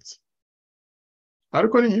bakwiruhutse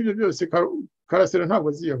ariko ni nk'ibyo byose Karasira ntabwo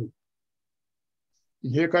aziyahuye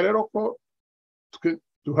nkeka rero ko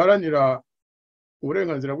duharanira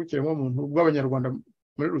uburenganzira bw'ikiremwamuntu bw'abanyarwanda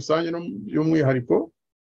muri rusange no by'umwihariko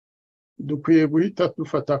dukwiye guhita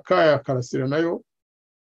dufata Karasira nayo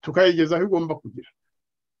tukayigeza aho igomba kugira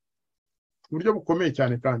uburyo bukomeye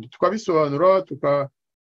cyane kandi tukabisobanura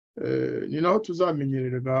ni naho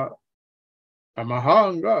tuzamenyerera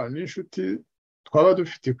amahanga n'inshuti twaba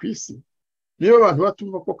dufite ku isi niyo abantu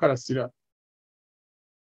batumva ko Karasira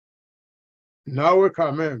nawe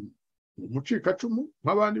kameme umucikacumu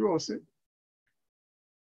nk'abandi bose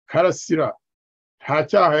Karasira nta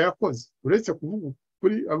cyaha yakoze uretse kuvuga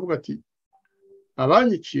kuri avuga ati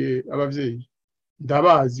abanyiciye ababyeyi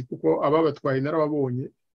ndabazi kuko ababatwaye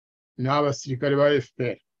narababonye ni abasirikare ba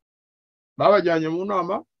FPR babajyanye mu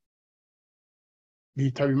nama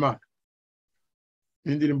bitaba Imana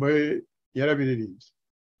n'indirimbo ye yarabiririmbye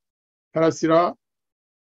Karasira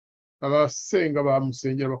abasenga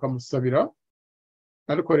bamusengera bakamusabira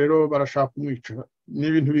ariko rero barashaka kumwica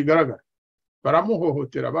n'ibintu bigaragara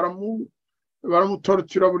baramuhohotera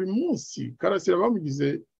baramutortura buri munsi Karasira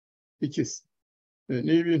bamugize ikisi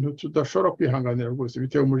ni ibintu tudashobora kwihanganira rwose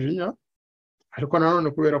bitewe umujinya ariko nanone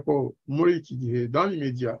kubera ko muri iki gihe dans les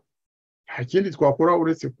médias nta kindi twakora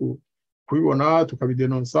uretse kubibona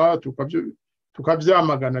tukabidenonsa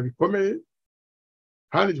tukabyamagana bikomeye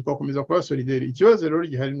kandi tugakomeza kuba solidaire ikibazo rero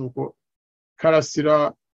gihari nuko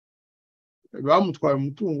Karasira bamutwaye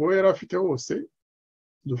umutungo we yarafite wose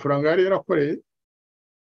udufaranga yari yarakoreye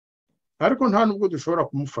ariko nta nubwo dushobora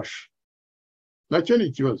kumufasha nacyo ni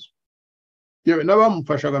ikibazo yewe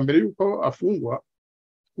n'abamufashaga mbere yuko afungwa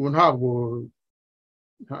ubu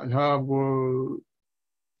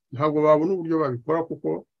ntabwo babona uburyo babikora kuko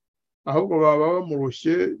ahubwo baba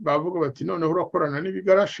bamuroshye bavuga bati noneho urakorana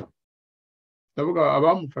n'ibigarasha ndavuga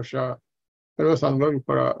abamufasha bari basanzwe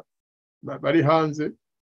babikora bari hanze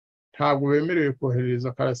ntabwo bemerewe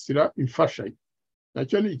kohereza Karasira imfashanyo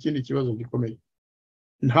nacyo ni ikindi kibazo gikomeye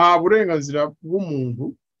nta burenganzira bw'umuntu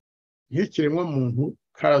nk'ikiremwa muntu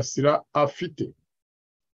Karasira afite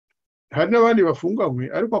hari n'abandi bafunganywe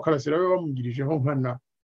ariko Karasira we bamugirijeho nkana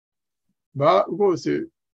rwose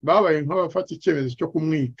babaye nk'abafata icyemezo cyo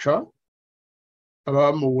kumwica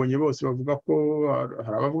abamubonye bose bavuga ko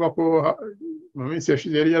hari abavuga ko mu minsi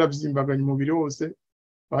yashize yari yaravyimbaganye umubiri wose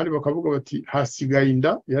abandi bakavuga bati hasigaye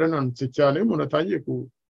inda yarananutse cyane iyo umuntu atangiye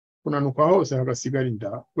kunanuka hose hagasigara inda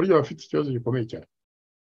buryo bafite ikibazo gikomeye cyane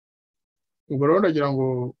ubwo rero ndagira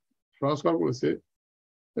ngo François rwose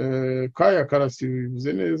Karasira bivuze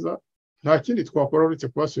neza nta kindi twakora uretse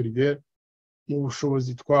kuba solidaire mu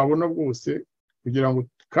bushobozi twabona bwose kugira ngo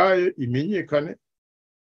imenyekane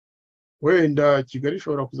wenda Kigali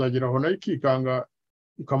ishobora kuzagera aho nayo ikikanga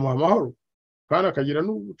ikamuha amahoro kandi akagira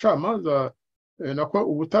n'ubucamanza nako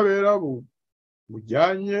ubutabera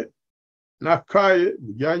bujyanye na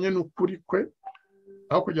bujyanye n'ukuri kwe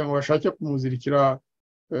aho kugira ngo bashake kumuzirikira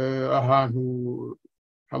ahantu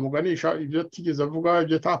hamuganisha ibyo atigeze avuga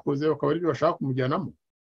ibyo atakoze bakaba ari byo bashaka kumujyanamo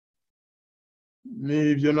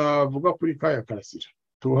nibyo navuga kuri Karasira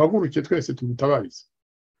tuhaguruke twese tumutabarize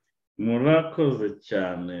murakoze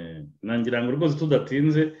cyane nangira ngo rwose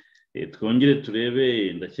tudatinze twongere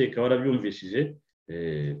turebe ndakeka warabyumvishije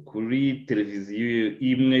kuri televiziyo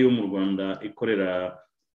imwe yo mu Rwanda ikorera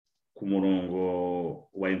ku murongo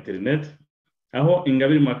wa internet aho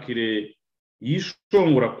Ingabire Makire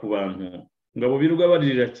yishongora ku bantu ngabo biruga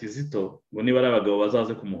baririra Kizito ngo niba ari abagabo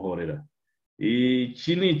bazaze kumuhorera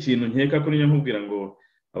iki ni ikintu nkeka ko niyo nkubwira ngo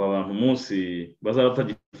aba bantu umunsi bazaba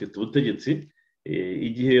batagifite ubutegetsi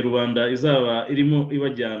igihe Rwanda izaba irimo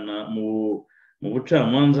ibajyana mu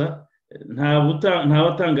bucamanza nta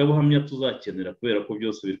batangabuhamya tuzakenera kubera ko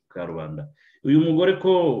byose biri ku karubanda. Uyu mugore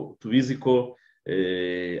ko tubizi ko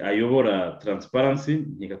ayobora transparency,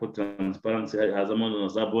 nkeka ko transparency hazamo na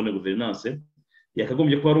za bonne gouvernance,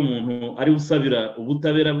 yakagombye ko ari umuntu ari usabira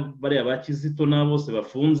ubutabera bariya bakizito na bose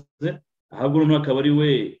bafunze, ahubwo noneho akaba ari we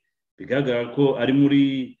bigaragara ko ari muri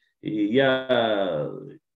ya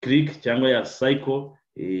clique cyangwa ya cycle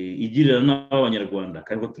igirira n'abanyarwanda,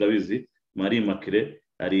 kandi ko turabizi Marie Makere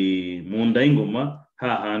ari mu nda y'ingoma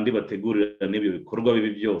hahandi bategurira n'ibyo bikorwa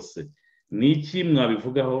bibi byose. Niki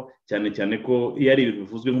mwabivugaho cyane cyane ko iyo ari ibintu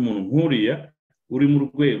bivuzwe nk'umuntu nkuriya uri mu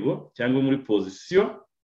rwego cyangwa muri position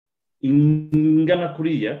ingana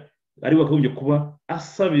kuriya ari bakagombye kuba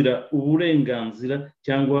asabira uburenganzira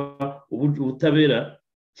cyangwa ubutabera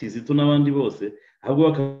Kizito n'abandi bose, ahubwo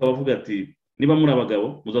bakaba bavuga ati niba muri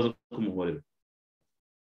abagabo muzaza kumuhorera.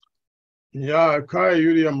 Ya Kaye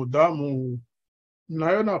yuriya mudamu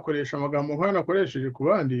nayo nakoresha amagambo nk'ayo nakoresheje ku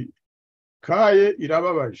bandi. Kaye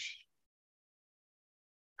irababaje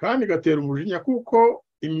kandi gatera umujinya kuko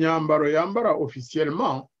imyambaro yambara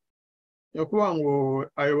officiellement yo kuba ngo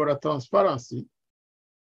ayobora transparency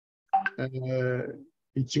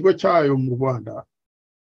ikigo cyayo mu Rwanda,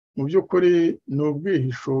 mu by'ukuri ni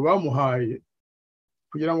ubwihisho bamuhaye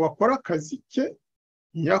kugira ngo akore akazi ke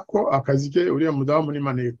nyako. Akazi ke uriya mudamu ni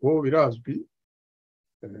maneko, birazwi,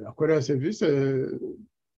 akorera serivisi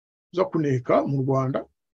zo kuneka mu Rwanda.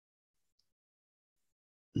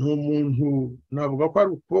 Ni umuntu navuga ko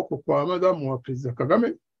ari ukuboko kwa madamu wa Perezida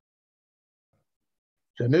Kagame.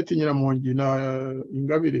 Jeannette Nyiramongi na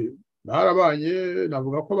Ingabire barabanye,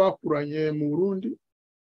 navuga ko bakuranye mu Burundi,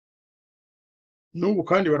 n'ubu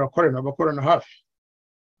kandi bakorana hafi.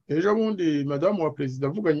 Ejo bundi madamu wa Perezida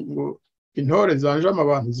avuga ngo intore zanjama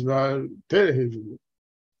abantu zibatere hejuru.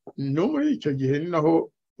 No muri icyo gihe ni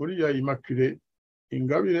naho uriya Immaculée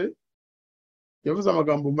Ingabire yavuze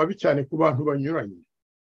amagambo mabi cyane ku bantu banyuranye,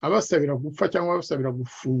 abasabira gupfa cyangwa abasabira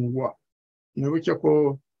gufungwa. Nibuke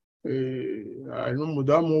ko ari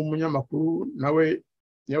n'umudamu w'umunyamakuru nawe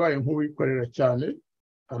yabaye nk'uwikorera cyane,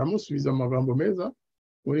 aramusubiza amagambo meza.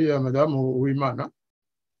 Uriya madamu w'Imana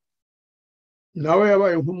nawe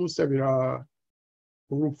yabaye nk'umusabira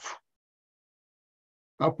urupfu,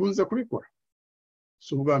 akunze kubikora,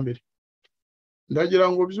 si ubwa mbere. Ndagira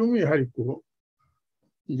ngo by'umwihariko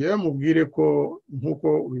ngewe mubwire ko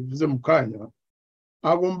nk'uko bivuze mu kanya,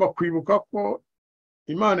 agomba kwibuka ko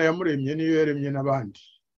Imana yamuremye niyo yaremye n'abandi.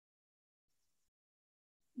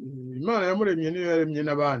 Imana yamuremye niyo yaremye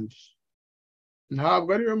n'abandi. Ntabwo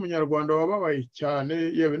ari we munyarwanda wababaye cyane,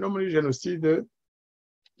 yewe no muri jenoside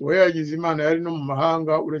we yagize Imana yari no mu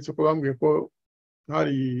mahanga, uretse ko bambwiye ko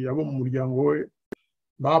hari abo mu muryango we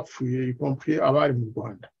bapfuye, ikompri abari mu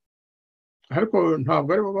Rwanda. Ariko ntabwo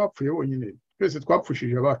ari bo bapfuye bonyine, twese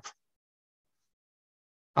twapfushije abacu.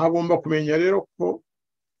 Agomba kumenya rero ko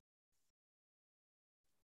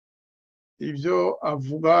ibyo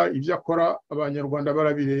avuga, ibyo akora, abanyarwanda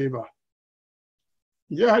barabireba.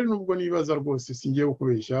 Njye hari nubwo nibaza rwose, singiye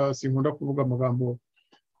kubeshya, sinkunda kuvuga amagambo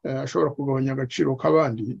ashobora kugabanya agaciro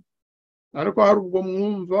k'abandi, ariko hari ubwo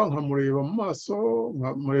mwumva nkamureba mu maso,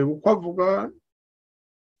 nkamureba uko avuga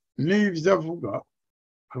n'ibyo avuga,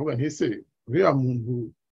 avuga ntise uriya muntu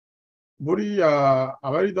buriya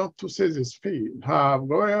aba ari dans tous ses esprits,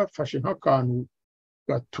 ntabwo aba yafashe nk'akantu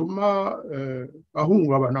gatuma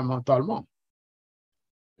ahungabana mentalement.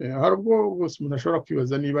 Hari ubwo rwose umuntu ashobora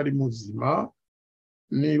kwibaza niba ari muzima,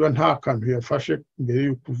 niba nta kantu yafashe mbere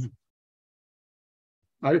y'uko uvuga.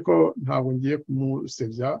 Ariko ntabwo ngiye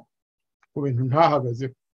kumusebya ku bintu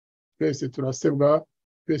ntahagaze. Twese turasebwa,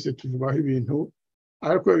 twese tuvugaho ibintu,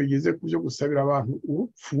 ariko iyo bigeze ku byo gusabira abantu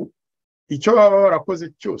urupfu, icyo baba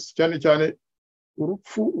barakoze cyose, cyane cyane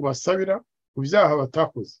urupfu ubasabira ku byaha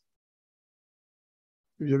batakoze,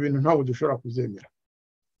 ibyo bintu ntabwo dushobora kubyemera.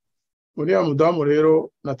 Uriya mudamu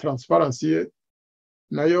rero na transparency ye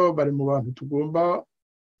nayo bari mu bantu tugomba,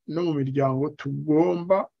 no mu miryango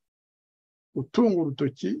tugomba gutunga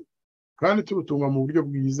urutoki, kandi turutunga mu buryo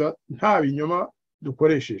bwiza, nta binyoma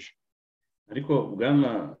dukoresheje. Ariko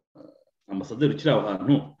bwana ambasaderi ukiri aho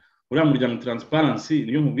hantu, uriya muryango transparency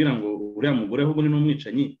niyo nkubwira ngo uriya mugore ahubwo ni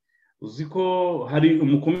n'umwicanyi. Uzi ko hari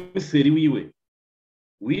umukomiseri wiwe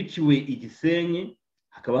wiciwe i Gisenyi,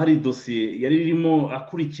 hakaba hari dosiye yari irimo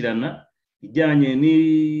akurikirana ijyanye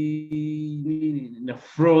na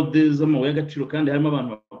fraude z'amabuye y'agaciro, kandi harimo abantu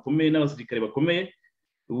bakomeye n'abasirikare bakomeye.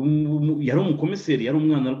 Yari umukomiseri, yari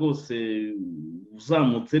umwana rwose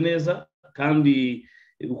uzamutse neza, kandi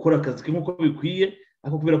gukora akazi ke nk'uko bikwiye,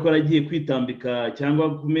 ariko kubera ko yaragiye kwitambika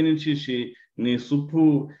cyangwa kumena inshishi mu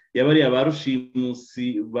isupu y'abariya ba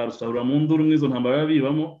rushimusi barusahura mu nduru mw'izo ntambara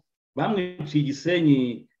bibamo, bamwiciye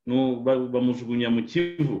Gisenyi bamujugunya mu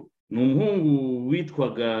Kivu. Ni umuhungu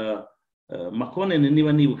witwaga Makonene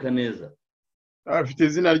niba nibuka neza, afite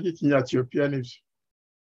izina ry'ikinyatiyopiya n'ibyo.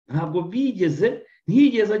 ntabwo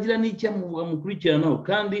ntiyigeze agira n'icyo amukurikiranaho,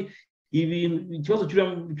 kandi ikibazo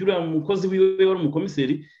cy'uriya mukozi wiwe wari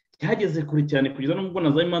umukomiseri cyageze kure cyane kugeza n'ubwo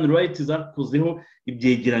na za human rights zakuzeho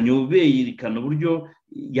ibyegeranyo beyerekana uburyo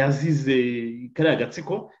yazize kariya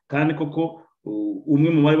gatsiko, kandi koko umwe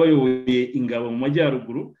mu bari bayoboye ingabo mu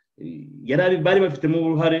majyaruguru bari bafitemo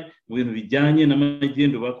uruhare mu bintu bijyanye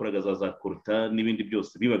n'amagendo bakoraga za koruta n'ibindi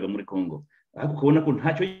byose bibaga muri Congo. Ariko ukabona ko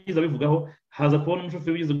ntacyo yize abivugaho, haza kubona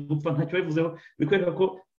umushoferi wize gupfa ntacyo abivuzeho, bikwereka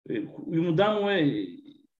ko uyu mudamu we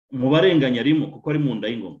mu barenganya arimo kuko ari mu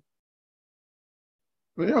nda y'ingoma.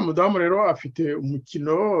 Uriya mudamu rero afite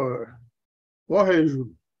umukino wo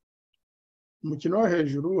hejuru. Umukino wo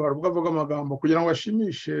hejuru hari ubwo avuga amagambo kugira ngo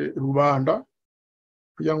ashimishe rubanda,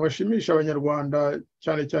 kugira ngo ashimishe abanyarwanda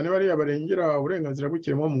cyane cyane bariya barengera uburenganzira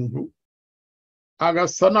bw'ikiremwamuntu,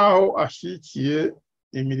 agasa naho ashyigikiye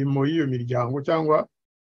imirimo y'iyo miryango cyangwa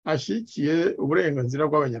ashyigikiye uburenganzira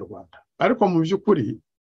bw'abanyarwanda. Ariko mu by'ukuri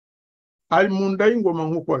ari mu nda y'ingoma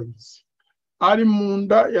nk'uko wabivuze, ari mu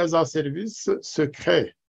nda ya za serivisi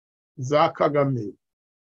secret za Kagame,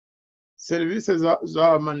 serivisi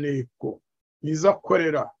za maneko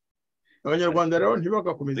nizakorera abanyarwanda. Rero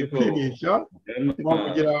ntibagakomeze kwibeshya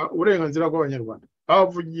bavugira uburenganzira bw'abanyarwanda,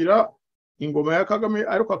 avugira ingoma ya Kagame,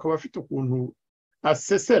 ariko akaba afite ukuntu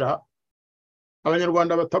asesera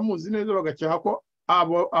abanyarwanda batamuzi neza bagacyaha ko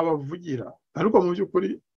abavugira, ariko mu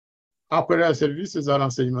by'ukuri akorera serivisi za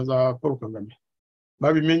renseignement za Paul Kagame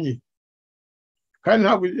babimenye. Kandi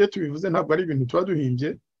ntabwo iyo tubivuze ntabwo ari ibintu tuba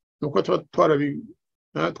duhimbye, nuko tuba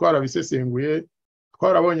twarabisesenguye,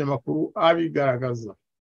 twarabonye amakuru abigaragaza.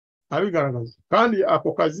 Kandi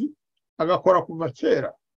ako kazi agakora kuva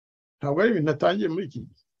kera, ntabwo ari ibintu atangiye muri iki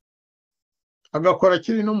gihe, agakora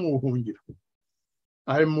kiri no mu buhungiro.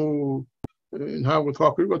 Ari mu ntabwo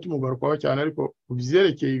twakwirirwa tumugarukaho cyane, ariko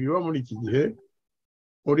kubyerekeye ibiba muri iki gihe,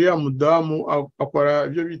 uriya mudamu akora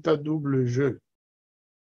ibyo bita double jeu,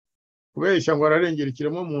 kubeshya ngo ararengera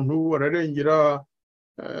ikiremwamuntu, ararengera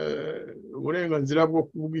uburenganzira bwo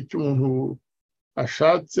kuvuga icyo umuntu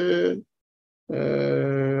ashatse,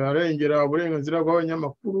 arengera uburenganzira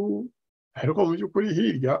bw'abanyamakuru, ariko mu by'ukuri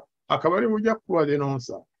hirya akaba ari bujya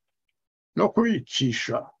kubadenonsa no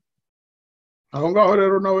kubicisha. Aho ngaho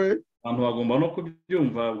rero nawe abantu bagomba no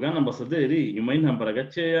kubyumva, bwana ambasaderi. Nyuma y'intambara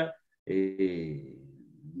gakeya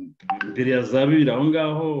mbere ya za bibiri aho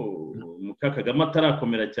ngaho Kagame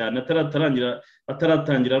atarakomera cyane,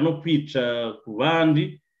 ataratangira no kwica ku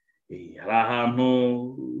bandi, hari ahantu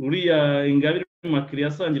uriya Ingabire Makiri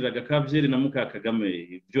yasangiriraga Kabyeri na Kagame.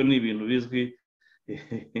 Ibyo ni ibintu bizwi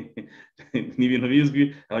ni ibintu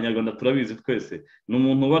bizwi, abanyarwanda turabizi twese. Ni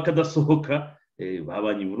umuntu w'akadasohoka,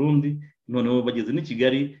 babanye i Burundi, noneho bageze n'i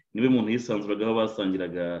Kigali niwe muntu yisanzuragaho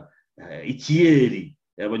basangiraga ikiyeri.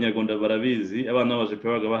 Abanyarwanda barabizi, abana b'abajepe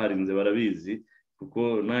babaga baharinze barabizi,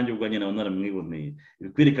 kuko nanjye ubwanjye nawe naramwiboneye.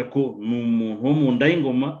 Bikwereka ko ni umuntu wo mu nda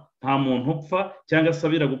y'ingoma, nta muntu upfa cyangwa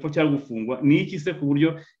asabira gupfa cyangwa gufungwa. Ni iki se ku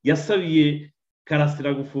buryo yasabiye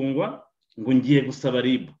Karasira gufungwa ngo ngiye gusaba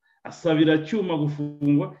RIB, asabira Cyuma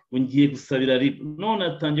gufungwa ngo ngiye gusabira RIB, none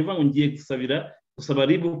atangiye vuga ngo ngiye gusaba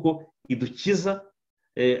RIB uko idukiza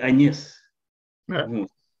Agnes.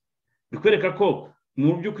 Bikwereka ko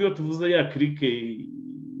mu by'ukuri iyo tuvuze ya clique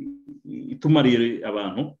itumariye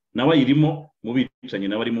abantu, nawe ayirimo mu bicanyi,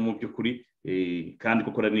 nawe arimo mu by'ukuri, kandi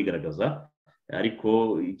koko aranigaragaza.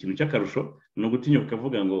 Ariko ikintu cy'akarusho ni ugutinyuka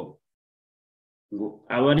ukavuga ngo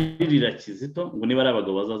abaririra Kizito ngo niba ari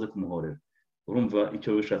abagabo bazaze kumuhorera. Urumva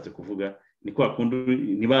icyo bishatse kuvuga? Ni kwa kundi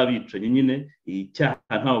niba bicanyi nyine icyaha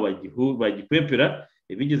ntaho bagikwepera.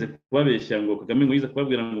 Bigeze kubabeshya ngo Kagame ngo yize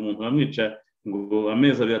kubabwira ngo umuntu bamwica ngo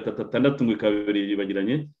amezi 2-6 ngo ikabiri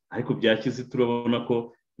bagiranye, ariko bya Kizito turabona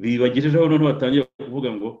ko bibagejejeho none batangiye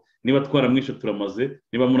kuvuga ngo niba twaramwishe turamaze,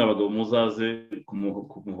 niba muri abagabo muzaze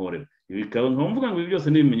kumuhorera. Bikaba nkamvuga ngo ibi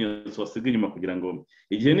byose ni ibimenyetso wasiga inyuma kugira ngo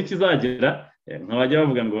igihe nikizagera nkabajya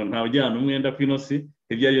bavuga ngo nta ujyana umwenda kw'inosi.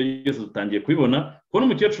 Ibyo ari byo byose dutangiye kubibona, ko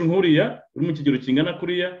n'umukecuru nkuriya uri mu kigero kingana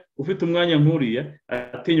kuriya, ufite umwanya nkuriya,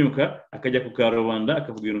 atinyuka akajya ku karubanda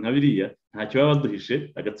akavuga ibintu nka biriya, ntacyo baba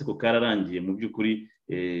baduhishe. Agatsiko kararangiye mu by'ukuri.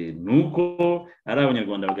 Nuko ari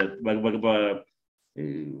abanyarwanda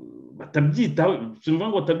batabyitaho, simvuga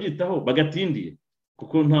ngo batabyitaho, bagatindiye,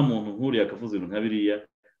 kuko nta muntu nkuriya akavuza ibintu nka biriya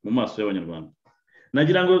mu maso y'abanyarwanda.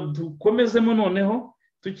 nagira ngo dukomezemo noneho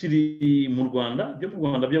tukiri mu Rwanda byo mu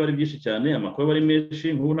Rwanda by'abari byinshi cyane amakuru bari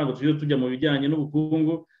menshi nk'ubu ntabwo tujya mu bijyanye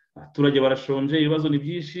n'ubukungu abaturage barashonje ibibazo ni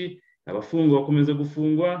byinshi abafungwa bakomeza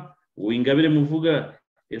gufungwa Ingabire muvuga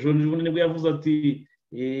ejo nibwo yavuze ati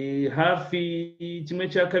hafi kimwe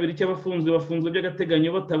cya kabiri bafunzwe by'agateganyo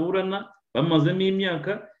bataburana bamazemo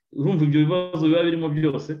imyaka urumva ibyo bibazo biba birimo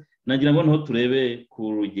byose nagira ngo naho turebe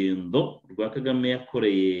ku rugendo rwa Kagame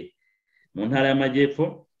yakoreye mu ntara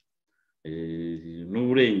y'Amajyepfo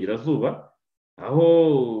n'uburengerazuba aho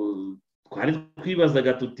twari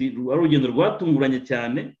twibazaga tuti ari urugendo rwatunguranye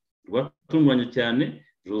cyane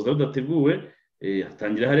ruza rudateguwe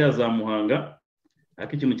hatangira hariya za Muhanga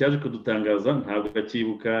ariko ikintu cyaje kudutangaza ntabwo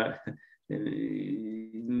gakibuka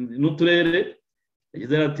n'uturere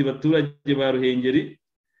yagize ati baturage ba Ruhengeri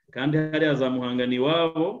kandi hariya za Muhanga ni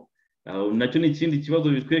wabo nacyo ni ikindi kibazo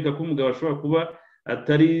bitwereka ko umugabo ashobora kuba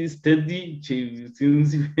atari steady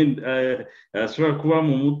sinzi ashobora kuba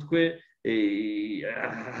mu mutwe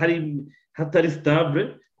hatari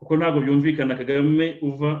stable kuko ntabwo byumvikana Kagame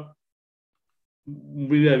uva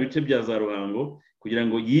muri bya bice bya za Ruhango kugira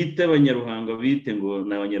ngo yite abanyaruhango bite ngo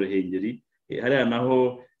ni abanyaruhengeri hariya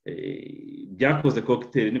naho byakoze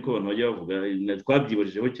cocktail niko abantu bajya bavuga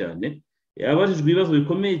twabyibarijeho cyane abajijwe ibibazo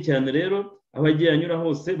bikomeye cyane rero abagiye anyura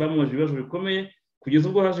hose bamubajije ibibazo bikomeye kugeza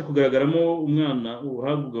ubwo haje kugaragaramo umwana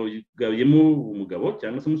uhagabiyemo umugabo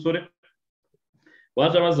cyangwa se umusore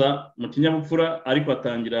waje abaza mu kinyabupfura ariko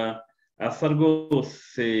atangira asa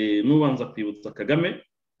rwose n'ubanza kwibutsa Kagame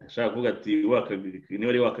ashaka kuvuga ati niba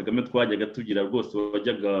ari wa Kagame twajyaga tugira rwose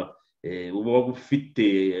wajyaga uba ufite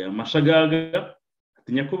amashagaga ati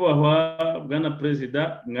nyakubahwa bwana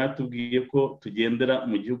perezida mwatubwiye ko tugendera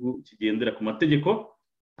mu gihugu kigendera ku mategeko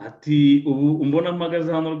ati ubu umbona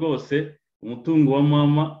mpagaze hano rwose umutungo wa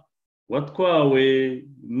mama watwawe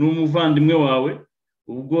n'umuvandimwe wawe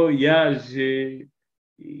ubwo yaje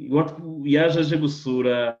aje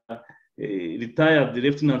gusura retired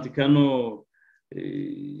lieutenant Kano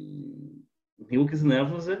ntibuka izina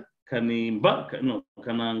yavuze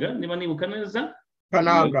Kananga niba nibuka neza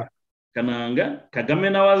Kananga Kagame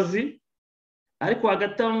nawazi ariko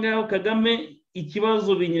hagati aho ngaho Kagame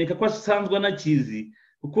ikibazo binyereka ko asanzwe anakizi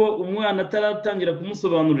kuko umwana ataratangira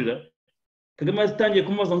kumusobanurira Kagame yatangiye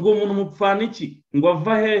kumubaza ngo umuntu mupfana iki ngo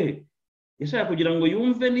ava hehe yashaka kugira ngo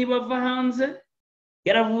yumve niba ava hanze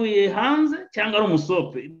yaravuye hanze cyangwa ari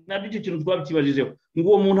umusope nabyo icyo kintu twabikibajijeho ngo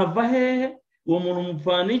uwo muntu ava hehe uwo muntu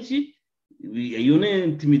mupfana iki iyo ni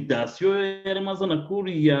intimidation yarimo azana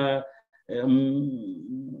kuriya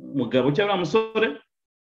mugabo cyangwa umusore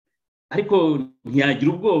ariko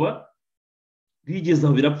ntiyagira ubwoba bigeze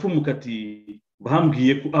aho birapfumuka ati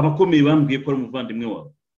bambwiye ko abakomeye bambwiye ko ari umuvandimwe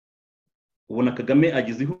wawe ubona Kagame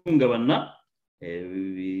agize ihungabana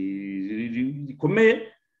rikomeye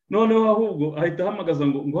noneho ahubwo ahita ahamagaza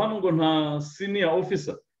ngo hano ngo nta senior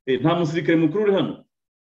officer nta musirikare mukuru uri hano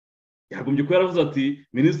yagombye ko yaravuze ati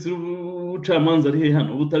minisitiri w'ubucamanza ari he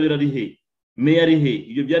hano ubutabera ari he meya ari he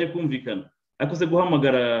ibyo byari kumvikana akoze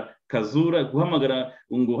guhamagara Kazura guhamagara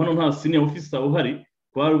ngo hano nta senior officer uhari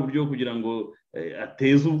kwari uburyo kugira ngo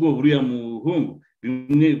ateze ubwo buriya muhungu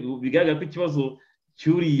bigaragara ko ikibazo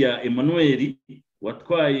cyuriya Emmanuel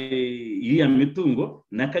watwaye iriya mitungo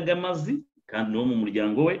na Kagamazi kandi no mu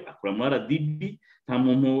muryango we akora mu RDB nta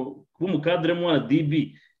muntu w'umukadre mu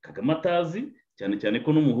RDB Kagame atazi cyane cyane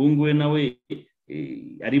ko n'umuhungu we nawe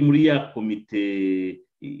ari muri ya komite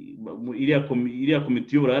iriya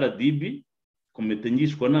komite y'ubura RDB komite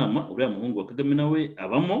ngishwa nama uriya muhungu wa Kagame nawe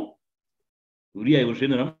abamo uriya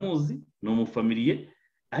Eugene Ramuzi ni umufamiliye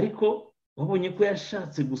ariko wabonye ko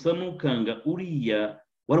yashatse gusa n'ukanga uriya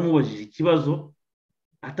waramubajije ikibazo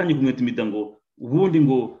atangiye kumwitimida ngo ubundi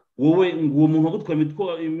ngo wowe ngo uwo muntu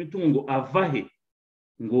wagutwaye imitungo avahe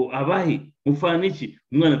ngo abahe mufana iki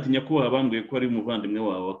umwana atinya ko bambwiye ko ari umuvandimwe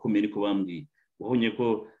wawe wakomeye niko bambwiye wabonye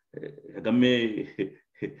ko Kagame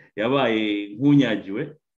yabaye nk'unyagiwe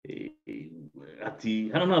ati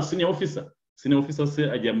hano nta senior officer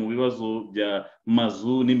se ajya mu bibazo bya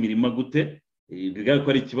mazu n'imirima gute bigaragara ko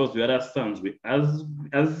ari ikibazo yari asanzwe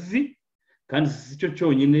azi kandi si cyo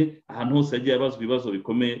cyonyine ahantu hose yagiye abazwa ibibazo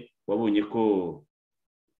bikomeye wabonye ko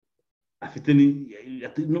afite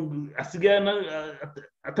asigaye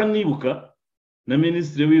atanibuka na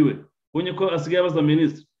minisitiri wiwe wabonye ko asigaye abaza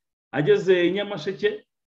minisitiri ageze i Nyamasheke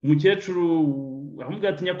umukecuru aramubwira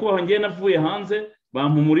ati nyakubahwa ngiye navuye hanze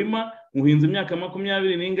bampa umurima muhinze imyaka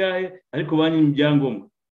 20 n'ingahe ariko banyimye ibyangombwa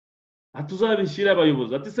atuzabishyira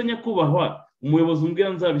abayobozi ati se nyakubahwa umuyobozi umbwira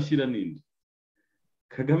nzabishyira ninde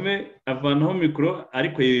Kagame avanaho mikoro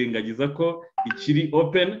ariko yirengagiza ko ikiri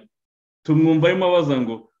open tumwumva arimo abaza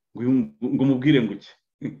ngo ngo mubwire ngo iki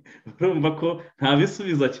urumva ko nta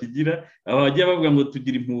bisubizo akigira abajya bavuga ngo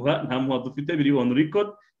tugira impuha nta mpuha dufite biri on record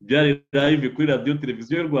byari live kuri radio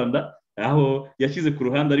televiziyo y'u Rwanda aho yashyize ku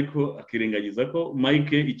ruhande ariko akirengagiza ko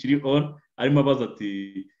Mike ikiri on arimo abaza ati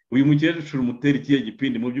uyu mukecuru mutera ikihe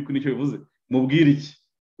gipindi mu by'ukuri nicyo bivuze mubwire iki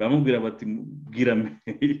bamubwira bati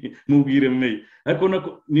mubwire meya ariko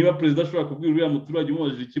niba perezida ashobora kubwira uriya muturage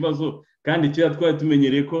umubajije ikibazo kandi kiriya twari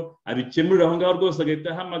tumenyereye ko abikemurira aho ngaho rwose agahita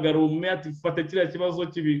ahamagara umumeya ati fata kiriya kibazo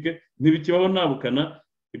kibike ntibikibaho ntabukana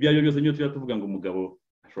ibyo ari byo byose niyo tujya tuvuga ngo umugabo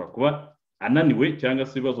ashobora kuba ananiwe cyangwa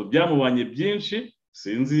se ibibazo byamubanye byinshi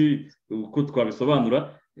sinzi uko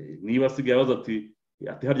twabisobanura niba asigaye abaza ati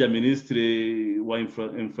harya minisitiri wa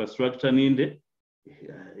infrastructure ninde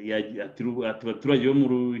ati abaturage bo mu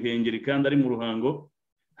Ruhengeri kandi ari mu Ruhango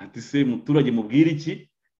ati se muturage mubwire iki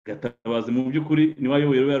Gatabazi mu by'ukuri niwe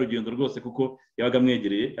ayoboye ya rugendo rwose kuko yabaga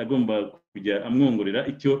amwegereye agomba kujya amwongorera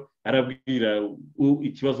icyo arabwira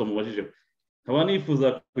ikibazo mubajije nkaba nifuza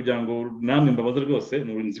kugira ngo namwe mbabaze rwose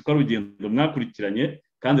nzi ko urugendo mwakurikiranye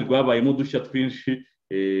kandi rwabayemo udushya twinshi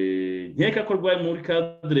nkeka ko rwaye muri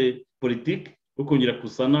cadre politique ukongera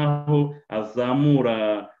gusa naho azamura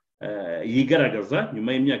yigaragaza nyuma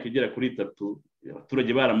y'imyaka igera kuri 3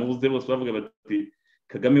 abaturage baramubuze bose bavuga bati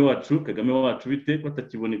Kagame wacu bite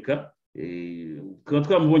batakiboneka tukaba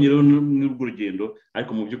twamubonye rero n'urwo rugendo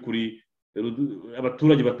ariko mu by'ukuri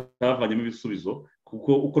abaturage batavanyemo ibisubizo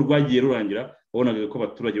kuko uko rwagiye rurangira wabonaga ko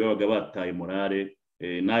abaturage babaga bataye morale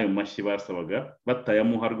n'ayo mashyi basabaga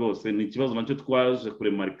batayamuha rwose ni ikibazo nacyo twaje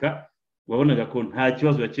kuremarika wabonaga ko nta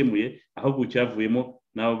kibazo yakemuye ahubwo cyavuyemo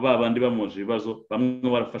na babandi bamoje ibibazo bamwe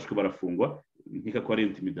barafashwe barafungwa nkika ko ari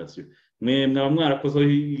intimidation mwaba mwarakozeho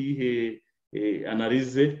ihe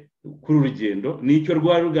analize kuri urugendo nicyo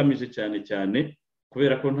rwari rugamije cyane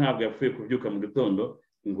kubera ko ntabwo yapfuye kubyuka mu gitondo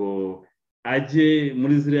ngo ajye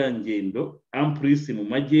muri ziriya ngendo ampulisi mu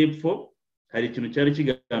majyepfo hari ikintu cyari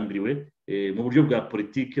kigambiriwe mu buryo bwa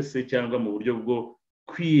politike se cyangwa mu buryo bwo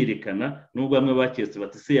kwiyerekana nubwo bamwe baketse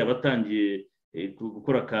bati se yabatangiye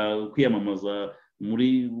gukora kwiyamamaza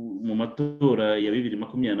mu matora ya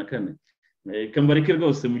 2024 kambarike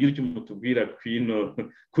rwose mugira icyo mutubwira kuri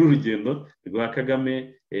urugendo rwa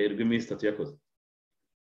Kagame rw'iminsi 3 yakoze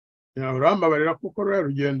urambabarira kuko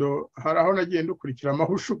rugendo hari aho nagiye ndukurikira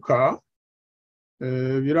amahushuka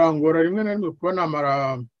birangora rimwe na rimwe kuba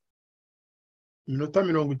namara minota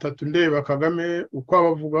 30 ndeba Kagame uko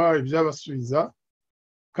abavuga ibyabasubiza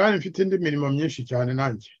kandi mfite indi mirimo myinshi cyane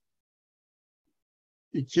nanjye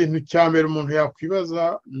ikintu cya mbere umuntu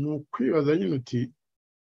yakwibaza ni ukwibaza nyine uti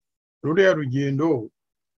ruriya rugendo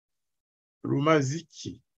rumaze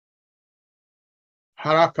iki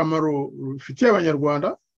hari akamaro rufitiye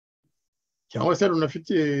abanyarwanda cyangwa se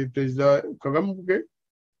runafitiye perezida Kagame ubwe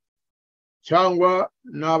cyangwa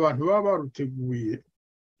n'abantu baba baruteguye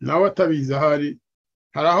nawe atabizi hari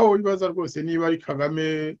aho wibaza rwose niba ari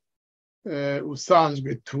Kagame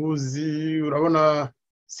usanzwe tuzi urabona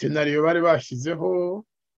scenario bari bashyizeho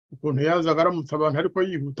ukuntu yazaga aramutse abantu ariko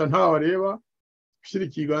yihuta ntawe areba gushyira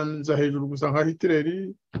ikiganza hejuru gusa nka Hitler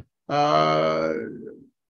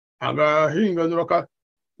agahinganura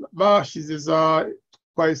bashyize za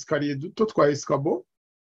twa escalier duto twa escabo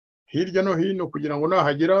hirya no hino kugira ngo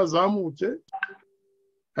nahagera azamuke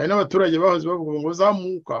hari n'abaturage bahoze bavuga ngo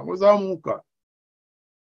zamuka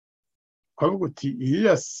kavuga uti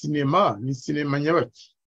iya sinema ni sinema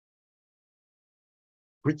nyabaki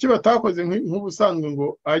kuki batakoze nk'ubusanzwe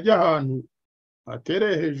ngo ajya ahantu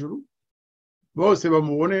atereye hejuru bose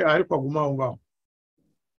bamubone ariko aguma aho ngaho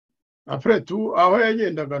après tout aho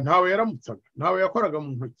yagendaga ntawe yaramutsaga ntawe yakoraga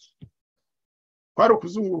mu ntoki kwari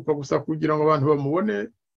kuzunguruka gusa kugira ngo abantu bamubone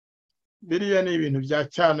biriya ni ibintu bya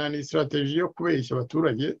cyana ni strategy yo kubeshya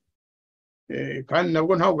abaturage kandi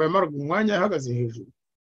nabwo ntabwo yamaraga umwanya yahagaze hejuru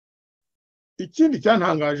ikindi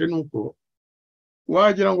cyantangaje nuko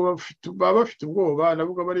wagira ngo baba bafite ubwoba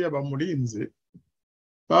navuga bariya bamurinze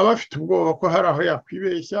baba bafite ubwoba ko hari aho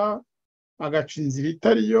yakwibeshya agaca inzira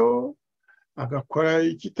itariyo agakora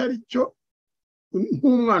ikitari cyo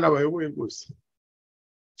nk'umwana bayoboye rwose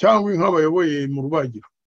cyangwa inka bayoboye mu rubagiro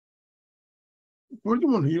ku buryo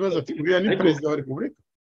umuntu yibaza ati uriya ni perezida wa repubulika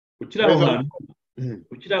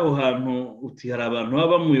ukiri aho hantu uti hari abantu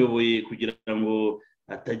baba bamuyoboye kugira ngo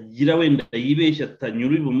atagira wenda yibeshya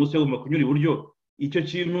atanyura ibumoso agomba kunyura iburyo icyo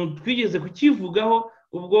kintu twigeze kukivugaho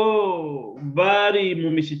ubwo bari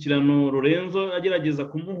mu mishyikirano Lorenzo agerageza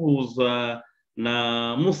kumuhuza na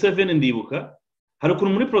Museveni ndibuka hari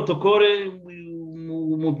ukuntu muri protocole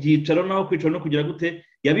mu byicaro naho kwicara no kugira gute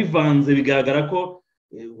yabivanze bigaragara ko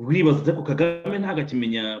wibaza ko Kagame ntago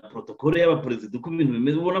akimenya protokole y'abaperezida uko ibintu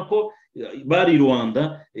bimeze ubona ko bari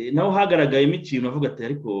Rwanda naho hagaragayemo ikintu avuga ati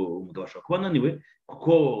ariko umugabo ashobora kuba ananiwe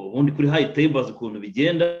kuko ubundi kuri high tables ukuntu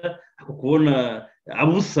bigenda ako kubona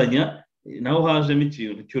abusanya naho hajemo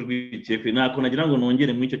ikintu cy'urwikekwe nako nagira ngo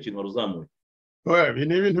nongere mu icyo kintu waruzamuye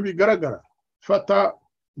ni ibintu bigaragara fata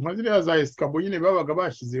mazina za escabo nyine babaga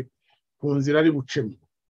bashyize ku nzira ari bucemo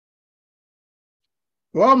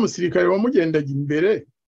wa musirikare wamugendaga imbere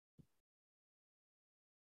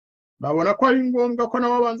babona ko ari ngombwa ko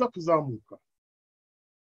nawe abanza kuzamuka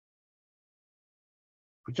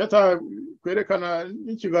kucyata kwerekana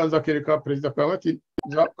n'ikiganza kereka perezida Kagame ati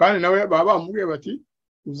kandi nawe baba bamubwiye bati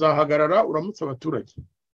uzahagarara uramutse abaturage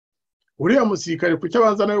uriya musirikare kucyo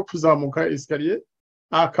abanza nawe kuzamuka escalier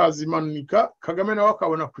akazimanika Kagame nawe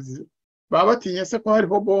akabona kuziza baba batinye se ko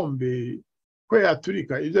hariho bombe ko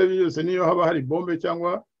yaturika ibyo byose niyo haba hari bombe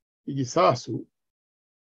cyangwa igisasu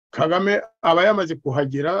Kagame aba yamaze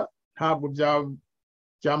kuhagera ntabwo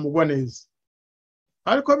byamugwa neza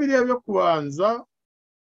ariko biriya byo kubanza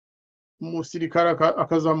umusirikare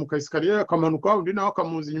akazamuka escalier akamanuka undi nawe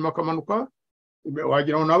akamuza inyuma akamanuka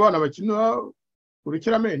wagira ngo n'abana bakina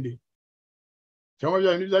urukiramende cyangwa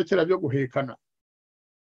bya bintu bya kera byo guhekana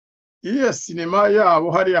iya sinema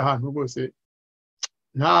yabo hari ahantu rwose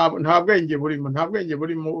nta bwenge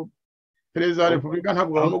burimo perezida wa repubulika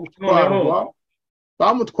ntabwo barimo gutwarwa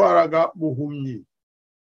bamutwaraga buhumyi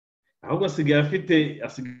ahubwo asigaye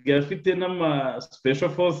afite n'ama special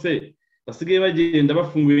force basigaye bagenda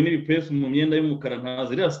bafunguye n'ibipesu mu myenda y'umukara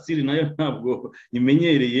ntazi iriya style nayo ntabwo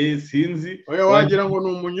imenyereye sinzi oya wagira ngo ni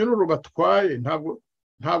umunyururu batwaye ntabwo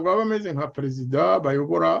baba bameze nka perezida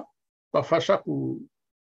bayobora bafasha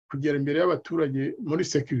kugera imbere y'abaturage muri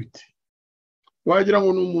security wagira ngo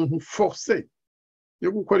ni umuntu force yo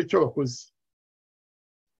gukora icyo bakoze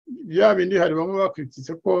bya bindi hari bamwe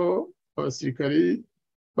bakwitse ko abasirikari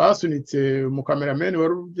basunitse umukamerameni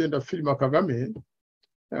wari ugenda filima Kagame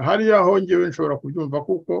hari yahongewe nshobora kubyumva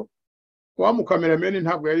kuko wa mukamerameni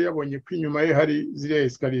ntabwo yari yabonye ko inyuma ye hari ziriya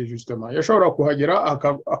escalier justement yashobora kuhagera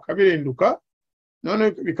akabirenduka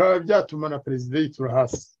none bikaba byatuma na perezida yitura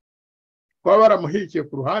hasi kuba baramuhikiye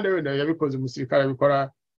ku ruhande wenda yabikoze umusirikare abikora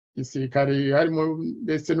igisirikare harimo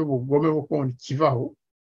ndetse n'ubugome bukundi kivaho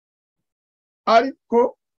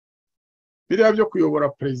ariko biriya byo kuyobora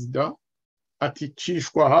perezida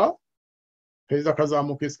aticishwa aha perezida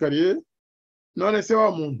akazamuka escalier none se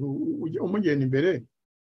wa muntu umugenda imbere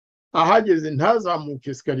ahageze ntazamuke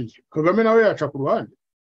escalier Kagame nawe yaca ku ruhande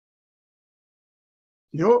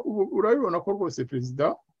niho urabibona ko rwose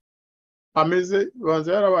perezida ameze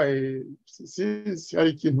banza yarabaye sinzi hari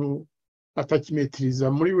ikintu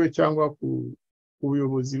atakimetiriza muri we cyangwa ku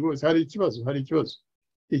buyobozi rwose hari ikibazo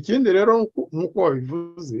ikindi rero nk'uko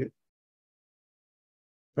wabivuze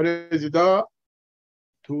perezida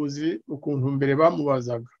tuzi ukuntu mbere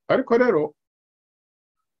bamubazaga ariko rero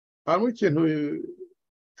harimo ikintu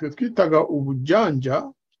twitaga ubujanja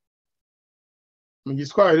mu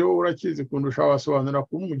giswahili wowe urakizi kundusha wasobanura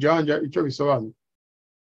kuba umujanja icyo bisobanura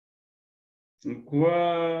kuba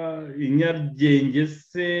inyargenge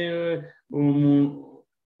se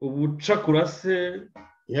ubucakura se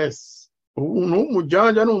yes umuntu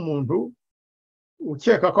w'umujanja ni umuntu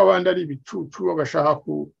ukeka ko abandi ari ibicucu bagashaka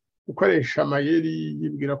gukoresha amayeri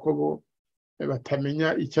yibwira ko bo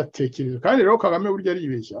batamenya icyo atekereza kandi rero Kagame burya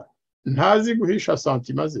aribeshya ntazi guhisha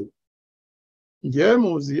santima ze ngewe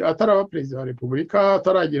muzi ataraba perezida wa repubulika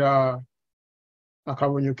ataragira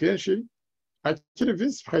akabonyo kenshi akiri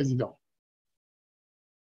vice president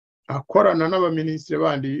akorana n'abaminisitiri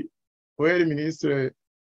bandi weri minisitiri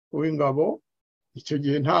w'ingabo icyo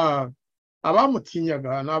gihe nta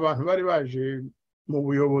abamutinyaga n'abantu bari baje mu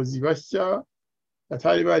buyobozi bashya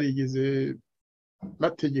atari barigeze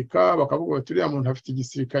bategeka bakavuga bati uriya muntu afite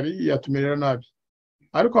igisirikari yatumerera nabi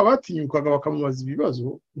ariko abatinyukaga bakamubaza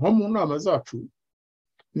ibibazo nko mu nama zacu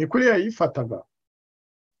ni kuri yayifataga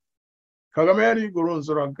Kagame yari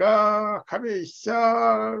goronzoraga akabeshya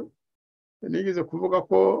nigeze kuvuga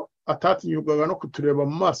ko atatinyukaga no kutureba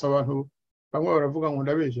mu maso abantu bamwe baravuga ngo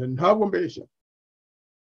ndabeshya ntabwo mbeshya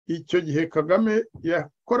icyo gihe Kagame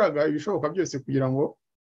yakoraga ibishoboka byose kugira ngo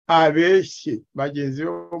abeshye bagenzi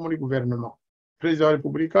bo muri guverinoma perezida wa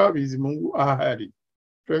repubulika Bizimungu ahari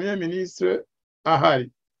premier ministre ahari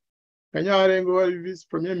Kanyarengo wari vice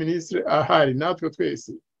premier ministre ahari natwe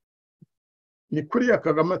twese ni kuri ya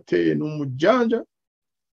Kagame ateye ni umujanja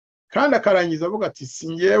kandi akarangiza avuga ati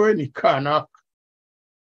singewe ni kanaka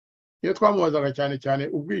iyo twamubazaga cyane cyane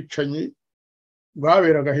ubwicanyi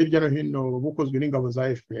bwaberaga hirya no hino bukozwe n'ingabo za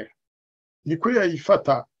FPR ni kuri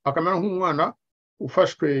yayifata akamera nk'umwana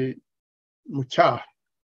ufashwe mu cyaha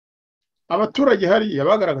abaturage hariya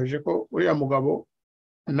bagaragaje ko uriya mugabo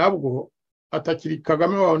nabwo atakiri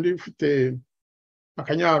Kagame wa wundi ufite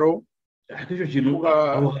akanyaro icyo kintu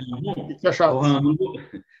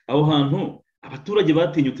aho hantu abaturage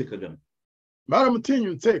batinyutse Kagame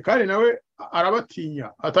baramutinyutse kandi nawe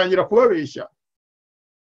arabatinya atangira kubabeshya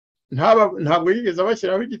ntabwo yigeze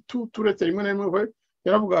abashyiraho igitutu uretse rimwe na rimwe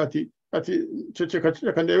yaravuga ati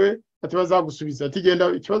ceceka ndebe ati bazagusubiza ati genda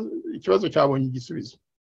ikibazo cyabonye igisubizo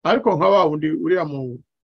ariko nka wa wundi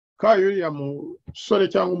uriya musore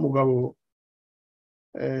cyangwa umugabo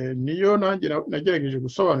niyo nanjye nagerageje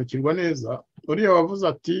gusobanukirwa neza uriya wavuze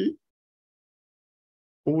ati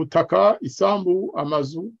ubutaka isambu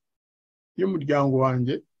amazu y'umuryango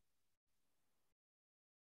wanjye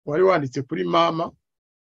wari wanditse kuri mama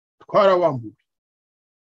twarawambuwe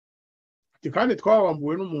kandi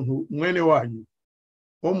twawambuwe n'umuntu mwene wanyu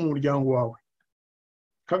wo mu muryango wawe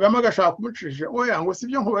Kagame agashaka kumucisha oya ngo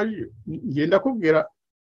sibyo nkubajije ngenda kubwira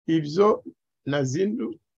ibyo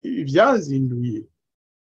ibyazinduye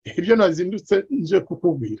ibyo nazindutse nje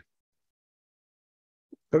kukubwira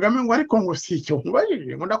Kagame ngo ariko ngo si icyo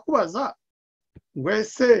nkubajije ngo ndakubaza ngo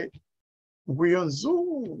ese ngo iyo nzu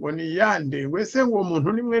ngo ni yande ngo ese ngo umuntu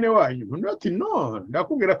ni mwene wanyu undi ati no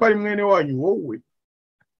ndakubwira ko ari mwene wanyu wowe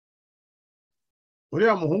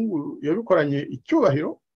uriya muhungu yabikoranye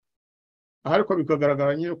icyubahiro ariko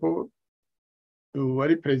bikagaragara nyine ko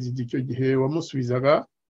wari perezida icyo gihe wamusubizaga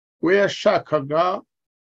we yashakaga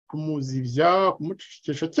kumuzibya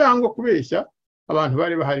kumucecekesha cyangwa kubeshya abantu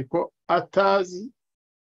bari bahari ko atazi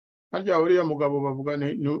harya uriya mugabo bavuga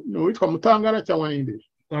ni uwitwa Mutangana cyangwa ninde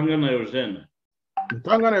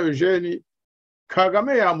Mutangana Eugene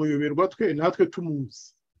Kagame yamuyoberwa twe natwe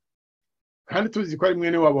tumuzi kandi tuzi ko ari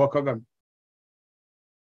mwene wabo wa Kagame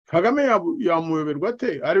Kagame yamuyoberwa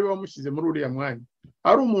te ari we wamushyize muri uriya mwanya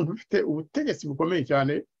ari umuntu ufite ubutegetsi bukomeye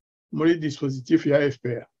cyane muri dispositif ya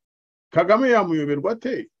FPR Kagame yamuyoberwa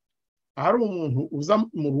te ari umuntu uza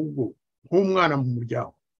mu rugo nk'umwana mu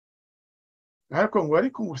muryango ariko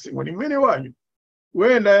ngo ni mwene wanyu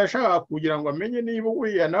wenda yashaka kugira ngo amenye niba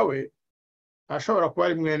uriya nawe ashobora kuba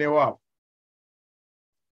ari mwene wabo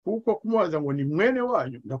kuko kumubaza ngo ni mwene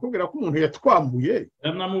wanyu ndakubwira ko umuntu yatwambuye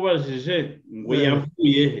namubajije ngo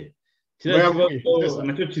yavuye he kiriya kibazo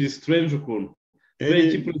nacyo kiri strange ukuntu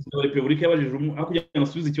iki perezida wa repubulika yabajije aho kugira ngo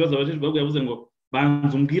asubize ikibazo abajijwe ahubwo yavuze ngo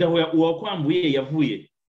banza umbwira aho uwakwambuye yavuye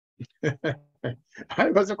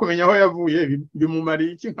ariko se kumenya aho yavuye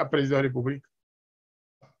bimumariye iki nka perezida wa repubulika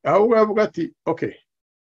ahubwo yavuga ati okay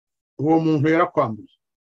uwo muntu yarakwambuye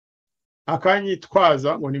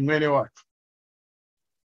akanyitwaza ngo ni mwene wacu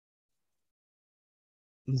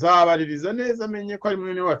nzabaririza neza amenye ko ari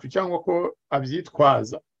mwene wacu cyangwa ko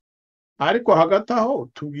abyitwaza ariko hagati aho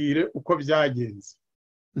tubwire uko byagenze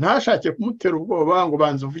ntashake kumutera ubwoba ngo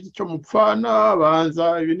banza uvuge icyo mupfana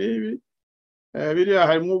banza ibi n'ibi biriya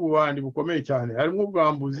harimo ububandi bukomeye cyane harimo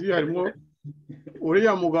ubwambuzi harimo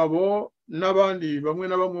uriya mugabo n'abandi bamwe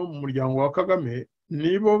na bamwe mu muryango wa Kagame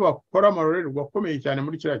nibo bakora amarorerwa akomeye cyane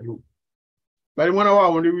muri kiriya gihugu barimo na wa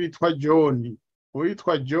wundi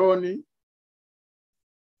witwa John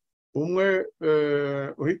umwe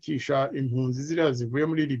uhitisha impunzi ziriya zivuye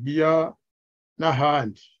muri Libya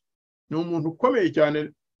n'ahandi ni umuntu ukomeye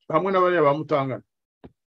cyane hamwe n'abariya bamutangana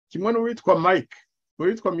kimwe n'uwitwa Mike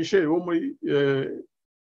uwitwa Michel wo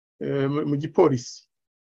mu gipolisi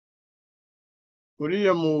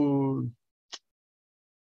uriya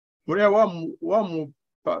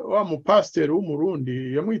wa mupasiteri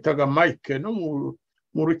w'umurundi yamwitaga Mike no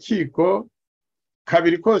mu rukiko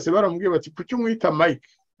kabiri kose baramubwiye bati kuki umwita Mike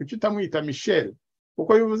kuki utamwita Michel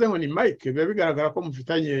kuko bivuze ngo ni Mike biba bigaragara ko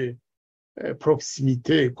mufitanye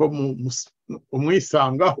proximité ko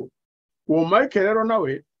umwisangaho uwo Mike rero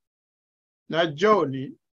nawe na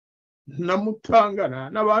John na Mutangana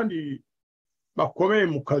n'abandi bakomeye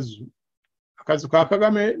mu akazu ka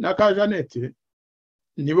Kagame na ka Jeannette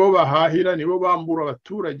nibo bahahira nibo bambura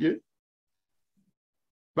abaturage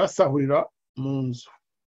basahurira mu nzu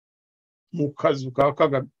mu kazu ka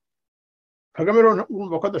Kagame rero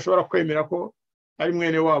urumva ko adashobora kwemera ko ari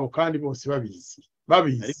mwene wabo kandi bose babizi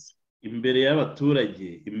imbere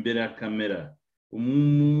y'abaturage imbere ya kamera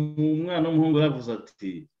umwana w'umuhungu yavuze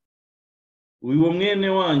ati uyu mwene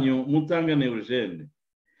wanyu Mutangana Eugene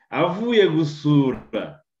avuye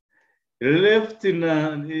gusura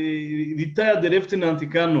retired Lieutenant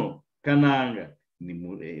Kano Kananga ni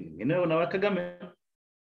mwene wa Kagame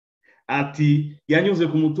ati yanyuze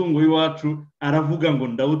ku mutungo w'iwacu aravuga ngo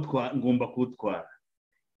ngomba kuwutwara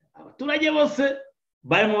abaturage bose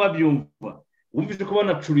barimo babyumva wumvise ko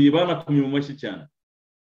banacuriye banakomye mu mashyi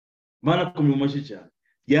cyane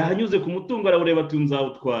yahanyuze ku mutungo arawureba ati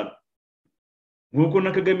nzawutwara nk'uko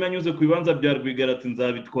na Kagame yanyuze ku bibanza bya Rwigara ati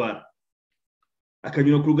nzabitwara,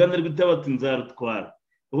 akanyura ku ruganda rw'itabi ati nzarutwara.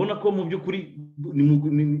 ubona ko mu by'ukuri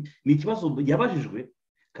ni ikibazo yabajijwe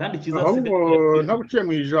kandi ahubwo ntabuciye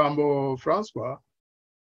mu ijambo François,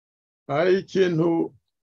 hari ikintu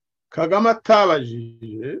Kagame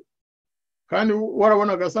atabajije kandi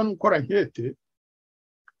warabonaga asa n'ukora nkete,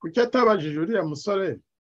 kuki atabajije uriya musore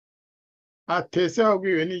atese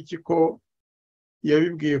wabwiwe n'iki ko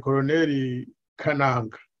yabibwiye Koloneli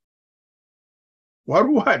Kananga? Wari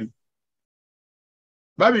uhari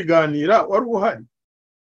babiganira, wari uhari.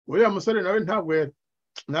 Uriya musore nawe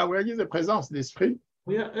ntabwo yagize présence d'esprit.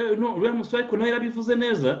 Uriya musore ko nawe yarabivuze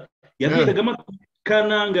neza, yabwiye Kagame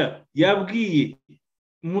Kananga yabwiye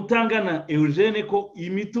Mutangana Eugene ko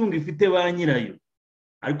imitungo ifite ba nyirayo,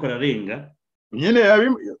 ariko ararenga nyine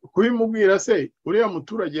kubimubwira. Se uriya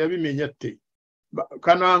muturage yabimenye ate?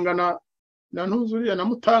 Kananga na ntuzuriya na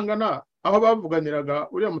Mutangana aho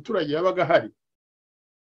bavuganiraga uriya muturage yabaga hari.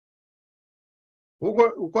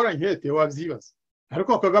 Ubwo ukora nkete wabyibaza,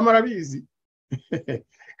 ariko Kagame arabizi.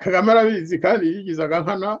 Kagame arabizi kandi yigizaga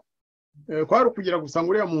nkana, kwari kugira gusa ngo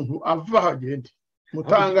uriya muntu ava hagende.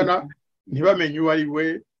 Mutangana ntibamenye uwo ari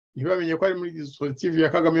we, ntibamenye ko ari muri dispositif ya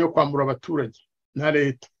Kagame yo kwambura abaturage na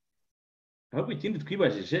leta. Ahubwo ikindi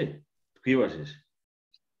twibajije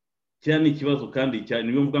cyane ikibazo kandi cyane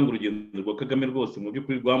niyo mvuga ngo urugendo rwa Kagame rwose mu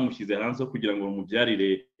by'ukuri rwamushyize hanze kugira ngo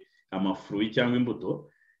bamubyarire amafuru cyangwa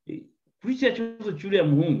imbuto. Kuri cya kibazo cy'uriya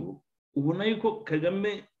muhungu ubona yuko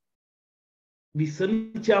Kagame bisa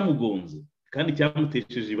n'icyamugonze kandi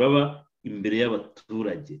cyamutesheje ibaba imbere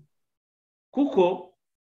y'abaturage, kuko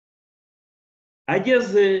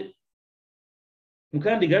ageze mu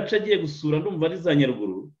kandi gace agiye gusura ndumva ari za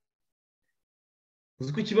Nyaruguru,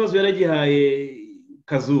 uzi ko ikibazo yaragihaye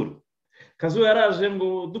Kazura yaraje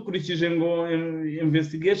ngo dukurikije ngo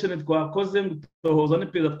investigation twakoze, ngo tohoza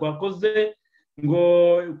n'iperereza twakoze, ngo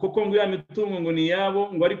koko ngo ya mitungo ngo ni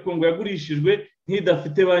yabo, ngo ariko ngo yagurishijwe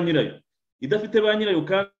nk'idafite ba nyirayo. Idafite ba nyirayo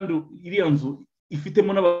kandi iriya nzu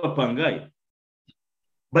ifitemo n'abapangayi,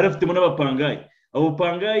 barafitemo n'abapangayi. Abo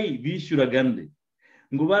pangayi bishyuraga nde?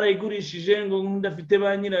 Ngo barayigurishije ngo ndafite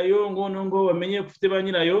ba nyirayo, ngo bamenye ko ufite ba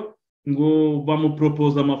nyirayo, ngo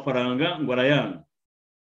bamupropose amafaranga ngo arayanga.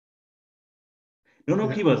 None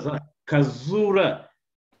ukibaza Kazura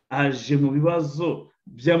aje mu bibazo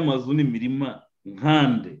by'amazu n'imirima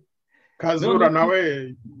nkande. Kazura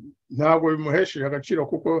nawe ntabwo bimuhesheje agaciro,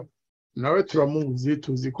 kuko nawe turamuzi,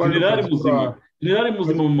 tuzi ko Generali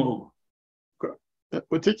muzima mu mahugu.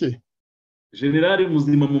 Utiki Generali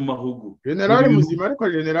muzima mu mahugu. Generali muzima, ariko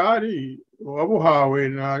generali wabuhawe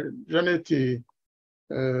na Jeannette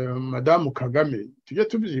Madamu Kagame. Tujye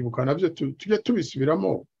tubyibuka nabyo, tujye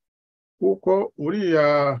tubisubiramo, kuko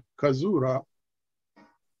uriya Kazura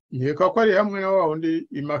nkeka ko ari hamwe na wa wundi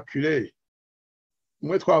Immaculée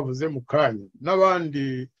umwe twavuze mu kanya,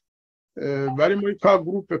 n'abandi bari muri ka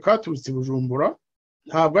groupe katurutse Bujumbura.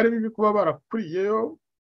 Ntabwo ari bibi kuba barakuriyeyo,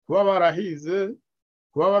 kuba barahize,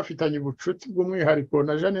 kuba bafitanye ubucuti bw'umwihariko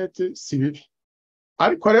na Jeannette, si bibi.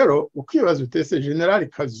 Ariko rero ukibaza utese General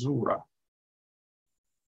Kazura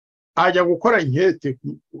ajya gukora inkete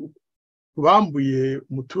bambuye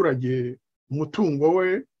umuturage umutungo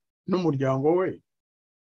we n'umuryango we,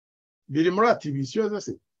 biri muri attribution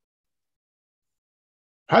zose.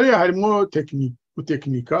 Hariya harimo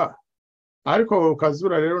tekinika, ariko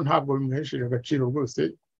Kazura rero ntabwo bimuhesheje agaciro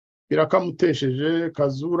rwose, birakamutesheje.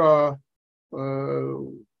 Kazura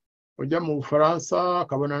ujya mu Bufaransa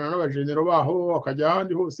akabonana n'abajenero baho, akajya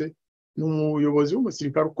ahandi hose, ni umuyobozi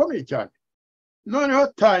w'umusirikare ukomeye cyane. Noneho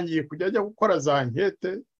atangiye kujya ajya gukora za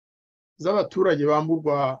nkete z'abaturage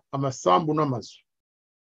bamburwa amasambu n'amazu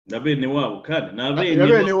na bene wabo, kandi na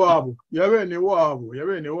bene wabo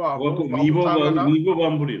nibo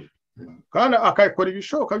bamburira, kandi akayikora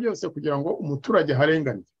ibishoboka byose kugira ngo umuturage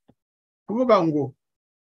harengane. Kuvuga ngo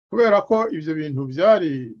kubera ko ibyo bintu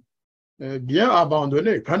byari bien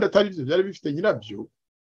abandonné kandi atari byo byari bifite nyirabyo,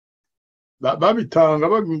 babitanga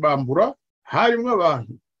babambura. Harimo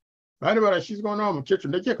abantu bari barashyizweho n'aba mukecuru,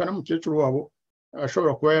 ndakeka na mukecuru wabo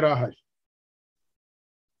ashobora kuba yari ahari.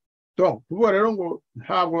 Donc kuvuga rero ngo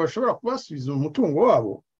ntabwo bashobora kubasubiza umutungo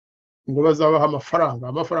wabo, ngo bazabaha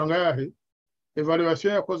amafaranga yahe?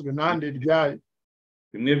 Evaluation yakozwe nande ryari?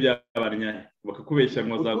 Bimwe byabarnya bakakubeshya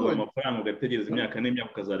ngo azaguha amafaranga ugategereza imyaka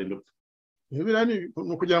n'imyaka ukazarinda upfa. Ibira ni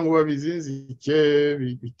kugira ngo babizinzike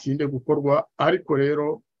bitinde gukorwa. Ariko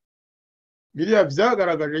rero biriya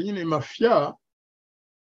byagaragaje nyine mafia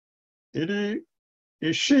iri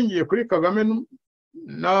ishingiye kuri Kagame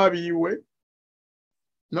n'abiwe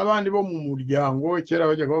n'abandi bo mu muryango. Kera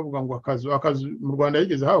bajyaga bavuga ngo akazu mu Rwanda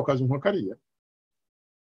yigeze hawo akazu nka kariya,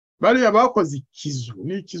 bariya bakoze ikizu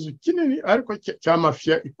ni ikizu kinini ariko cya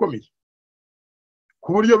mafia ikomeye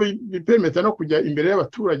ku buryo bipemeta no kujya imbere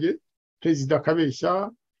y'abaturage perezida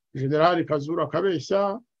akabeshya generali Kazura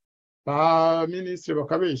akabeshya ba ministre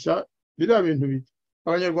bakabeshya biriya bintu bita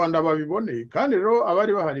abanyarwanda babiboneye kandi rero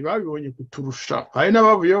abari bahari babibonye kuturusha hari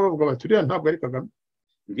n'abavuye bavuga baturiya ntabwo ari Kagame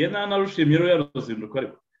nge narushimye rero yaruzinduko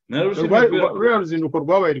ariko ruriya ruzinduko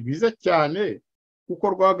rwabaye rwiza cyane kuko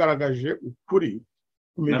rwagaragaje ukuri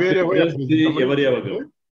ku mibereho ya perezida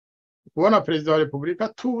kubona perezida wa repubulika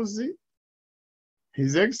tuzi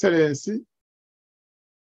his excellency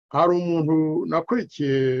hari umuntu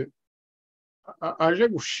nakurikiye aje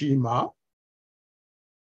gushima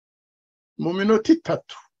mu minota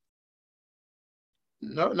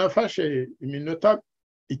 3 nafashe iminota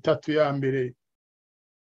 3 ya mbere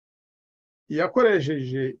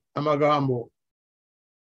yakoresheje amagambo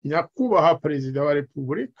nyakubaha perezida wa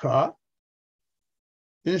repubulika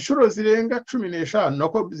inshuro zirenga 15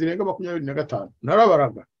 nako zirenga 25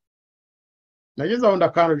 narabaraga nageze aho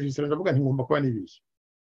ndakanjisira ndavuga nti ngomba kuba nibishye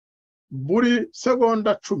buri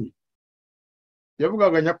segonda 10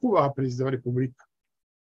 yavugaga nyakubaha perezida wa repubulika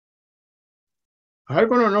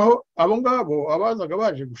ariko noneho abo ngabo abazaga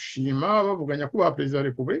baje gushima bavuga nyakubaha perezida wa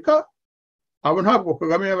repubulika abo ntabwo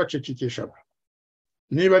Kagame yabacecekeshaga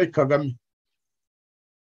niba ari Kagame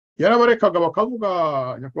yarabarekaga bakavuga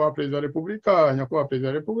nyakubahwa perezida wa repubulika nyakubahwa perezida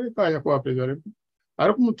wa repubulika nyakubahwa perezida wa repubulika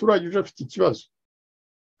ariko umuturage uje afite ikibazo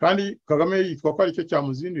kandi Kagame yitwa ko ari cyo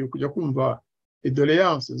cyamuzinduye kujya kumva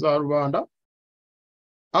idoléance za rubanda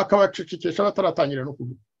akabacecekesha bataratangira no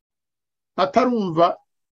kuvuga atarumva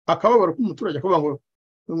akababara k'umuturage akavuga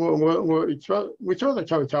ngo ikibazo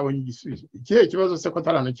cyawe cyabonye igisubizo ikihe kibazo se ko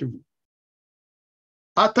ataranakivuga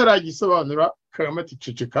ataragisobanura Kagame ati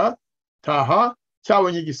ceceka taha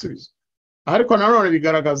cyabonye igisubizo ariko nanone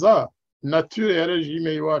bigaragaza nature ya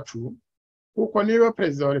regime y'iwacu kuko niba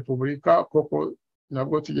perezida wa repubulika koko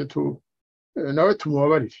nabwo tujye nawe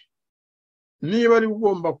tumubabarire niba ari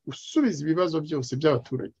ugomba gusubiza ibibazo byose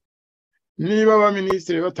by'abaturage niba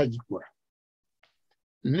abaminisitiri batagikora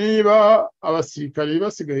niba abasirikari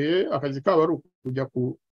basigaye akazi kabo ari kujya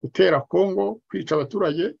gutera Kongo kwica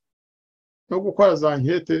abaturage no gukora za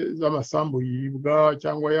nkete z'amasambu yibwa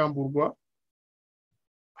cyangwa yamburwa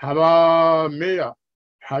haba meya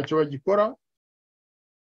ntacyo bagikora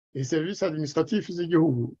service administrative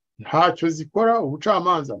z'igihugu ntacyo zikora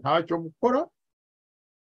ubucamanza ntacyo gukora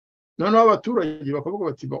noneho abaturage bakavuga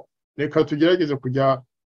bati reka tugerageze kujya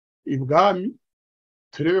ibwami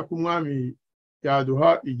turebe ko umwami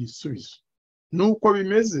yaduha igisubizo nuko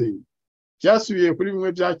bimeze byasubiye kuri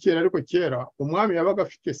bimwe bya kera ariko kera umwami yabaga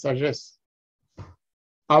afite sagesse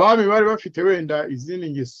abami bari bafite wenda izindi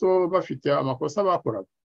ngeso bafite amakosa bakoraga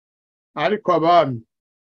ariko abami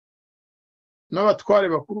n'abatware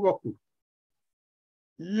bakuru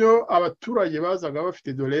iyo abaturage bazaga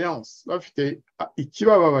bafite doléance bafite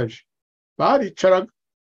ikibababaje baricaraga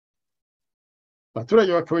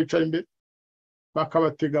abaturage bakabicara imbere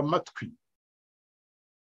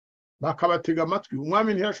bakabatega amatwi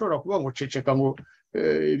umwami ntiyashobora kuvuga ngo ceceka ngo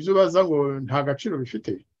ibyo baza ngo nta gaciro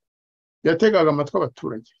bifite yategaga amatwi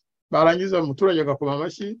abaturage barangiza umuturage agakoma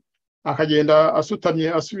amashyi akagenda asutamye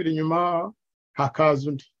asubira inyuma hakaza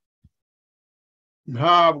undi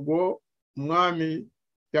ntabwo umwami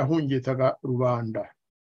yahungitaga rubanda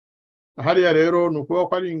hariya rero ni ukuvuga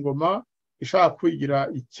ko ari ingoma ishaka kwigira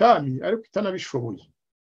icyami ariko itanabishoboye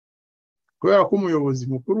kubera ko umuyobozi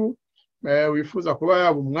mukuru wifuza kuba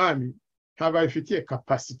yaba umwami ntabwo abifitiye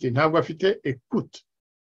capacité ntabwo afite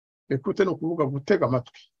écoute ni ukuvuga gutega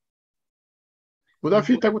amatwi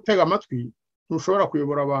udafite gutega amatwi ntushobora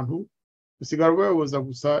kuyobora abantu usigara ubayoboza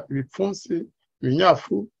gusa ibipfunsi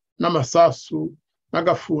ibinyafu n'amasasu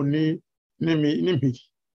n'agafuni n'impiri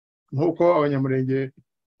nk'uko abanyamurenge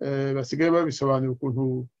basigaye babisobanura ukuntu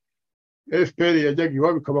FPR yajyaga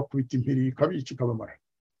iwabo ikabakubita impiri ikabica ikabamara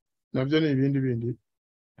nabyo ni ibindi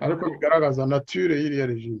ariko bigaragaza nature y'iriya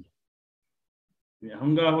regime aho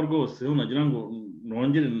ngaho rwose unagira ngo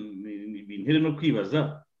nongere ibintere no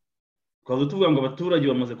kwibaza twaza tuvuga ngo abaturage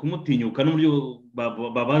bamaze kumutinyuka n'uburyo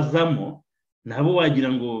babazamo nabo wagira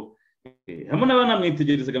ngo hamwe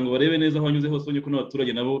n'abanamwitegerezaga ngo barebe neza aho anyuze hose ko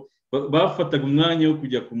n'abaturage nabo bafataga umwanya wo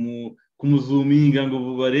kujya kumuzuminga ngo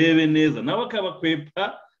barebe neza nabo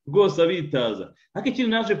akabakwepa rwose abitaza ariko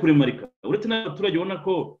ikindi naje kuremarika uretse n'abaturage ubona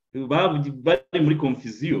ko bari muri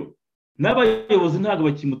confusion n'abayobozi ntabwo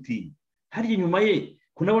bakimutiye hari inyuma ye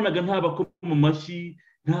kunabonaga nta bakoma mu mashyi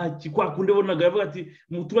nta kikwakunde bonaga yavuga ati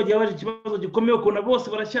umuturage yabaje ikibazo gikomeye ko na bose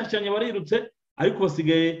barashyashyanya barirutse ariko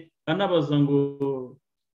basigaye anabaza ngo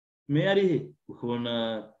meya ari he ukabona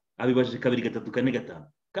abibaje 2 3 4 5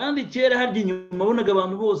 kandi kera harya inyuma abonaga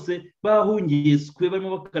abantu bose bahungiswe barimo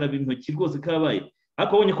bakaraba intoki rwose kabaye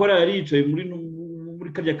ariko abonye ko yari yicaye muri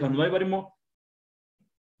karya kantu bari barimo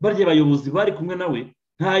barya abayobozi bari kumwe nawe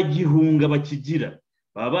nta gihunga bakigira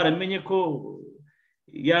baba baramenye ko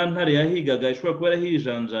ya ntare yahigaga ishobora kuba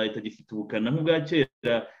yarahijanja itagifite ubukana nk'ubwa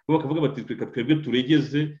kera bo bakavuga bati twebwe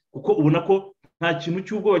turegeze kuko ubona ko nta kintu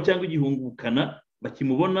cy'ubwoba cyangwa igihungukana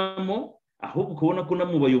bakimubonamo ahubwo ukabona ko no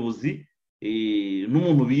mu bayobozi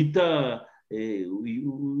n'umuntu bita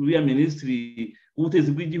uriya minisitiri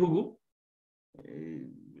w'ubutegetsi bw'igihugu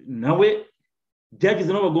nawe byageze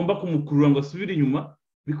n'aho bagomba kumukurura ngo asubire inyuma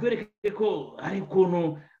bikwereke ko hari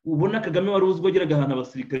ukuntu ubona Kagame wari uzwi wageraga ahantu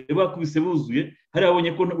abasirikare bakubise buzuye hari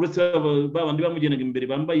abonye ko uretse babandi bamugenaga imbere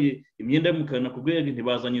bambaye imyenda y'umukara na kubwego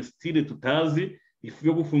ntibazanye style tutazi ifu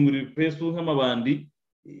yo gufungura ipesu nk'amabandi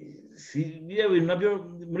si bintu nabyo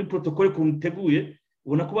muri protocole kunteguye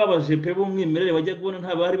ubona ko babaje pe b'umwimerere bajya kubona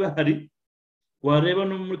nta bari bahari wareba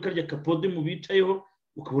no muri karya kapode mu bicayeho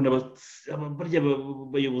ukabona barya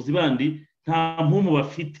abayobozi bandi nta mpumu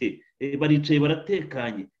bafite baricaye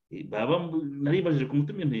baratekanye baba naribajije ku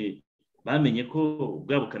mutima bamenye ko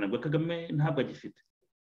bwabukana bwa Kagame ntabwo agifite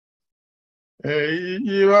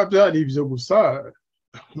niba byari ibyo gusa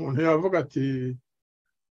umuntu yavuga ati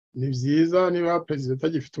ni byiza niba perezida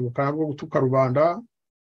atagifite ubukana bwo gutuka rubanda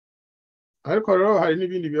ariko rero hari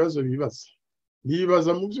n'ibindi bibazo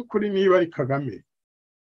bibaza mu by'ukuri niba ari Kagame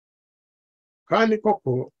kandi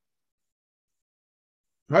koko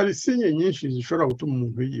hari sinye nyinshi zishobora gutuma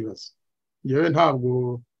umuntu yibaza yewe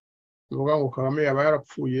ntabwo uvuga ngo Kagame yaba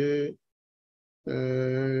yarapfuye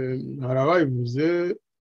hari ababivuze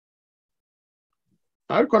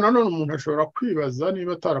ariko nanone umuntu ashobora kwibaza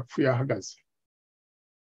niba atarapfuye ahagaze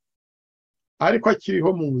ariko akiriho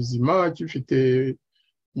mu buzima akifite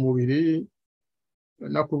umubiri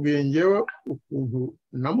nakubwiye ngewe ukuntu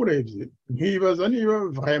namurebye nkibaza niba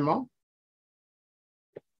vraiment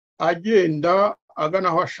agenda agana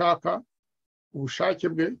aho ashaka ubushake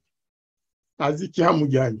bwe azi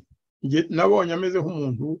ikihamujyanye nabonye ameze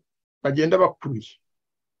nk'umuntu bagenda bakuruye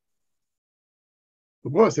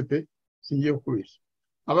rwose pe singiye kubeshya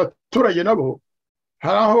abaturage nabo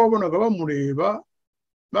hari aho babonaga bamureba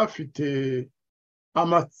bafite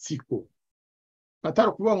amatsiko atari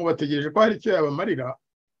ukuvuga ngo bategereje ko hari icyo yabamarira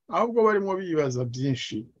ahubwo barimo bibaza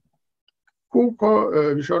byinshi kuko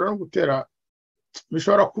bishobora no gutera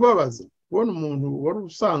bishobora kubabaza kubona umuntu wari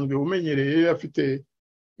usanzwe umenyereye afite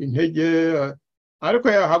intege ariko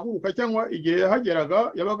yahaguruka cyangwa igihe yahageraga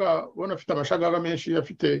yabaga ubona afite amashagaga menshi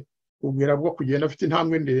afite ubwira bwo kugenda afite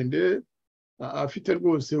intambwe ndende afite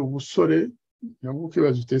rwose ubusore nabwo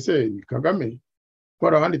ukibaza utese Kagame ko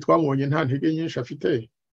hari ahandi twamubonye nta ntege nyinshi afite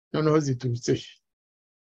noneho ziturutse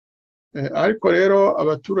ariko rero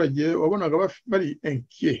abaturage wabonaga bari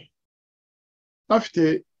inquiet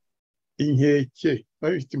bafite inkeke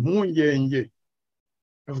bafite impungenge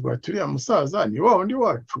bavuga turiya musaza ni wa wundi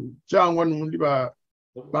wacu cyangwa n'undi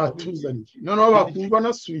batuzaniye noneho bakumva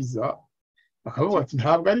nasubiza bakavuga ati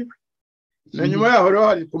ntabwo ari we na nyuma yaho rero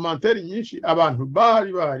hari commentaire nyinshi abantu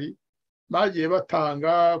bahari bagiye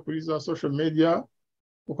batanga kuri za social media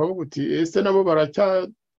ukavuga uti ese nabo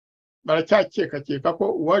baracyakeka ko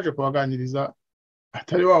uwaje kubaganiriza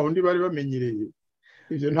atari wa wundi bari bamenyereye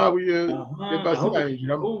ibyo ntabwo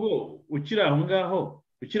ubwo ukiri aho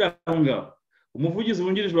ngaho umuvugizi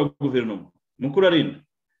wungirije wa guverinoma mukuru arinda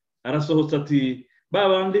arasohotse ati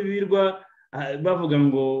babandi birwa bavuga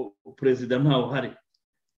ngo perezida ntawe uhari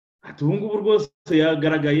ati ubu ngubu rwose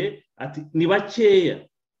yagaragaye ati ni bakeya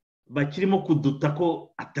bakirimo kuduta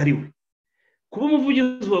ko atari we kuba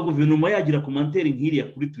umuvugizi wa guverinoma yagira commentaire nk'iriya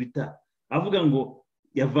kuri Twitter avuga ngo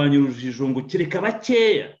yavanye urujijo ngo kereka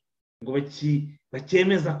bakeya ngo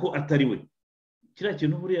bakemeza ko atari we kiriya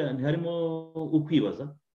kintu buriya ntiharimo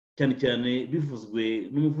ukwibaza cyane cyane bivuzwe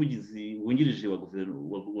n'umuvugizi wungirije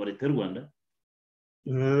wa leta y'u Rwanda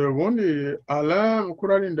ubundi Alain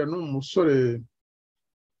mukuru arinda ni umusore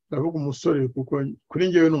ndavuga umusore kuko kuri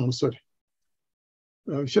njyewe ni umusore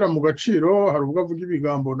ushyira mu gaciro hari ubwo avuga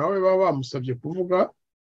ibigambo nawe baba bamusabye kuvuga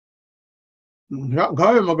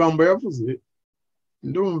nk'ayo magambo yavuze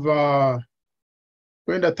ndumva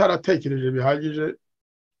wenda ataratekereje bihagije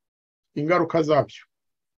ingaruka zabyo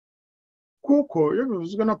kuko iyo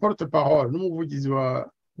bivuzwe na porte parole n'umuvugizi wa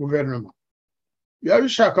guverinoma biba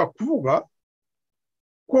bishaka kuvuga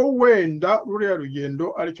ko wenda ruriya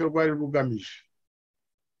rugendo aricyo rwari rugamije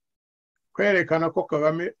kwerekana ko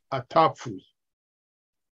Kagame atapfuye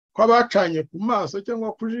ko abacanye ku maso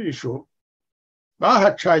cyangwa ku jisho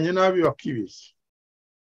bahacanye nabi bakibeshya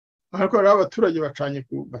ariko rero abaturage bacanye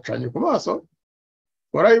ku maso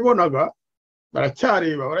barayibonaga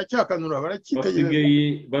baracyareba baracyakanura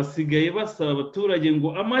baracyitegereza basigaye basaba abaturage ngo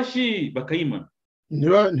amashyi bakayimana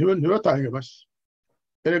ntibatange amashyi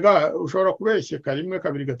erega ushobora kubeshyeka rimwe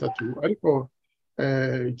kabiri gatatu ariko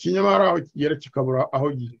ikinyamara aho kigera kikabura aho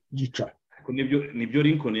gica nibyo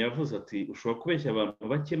Lincoln yavuze ati ushobora kubeshya abantu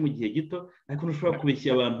bake mu gihe gito ariko ntushobora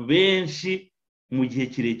kubeshya abantu benshi mu gihe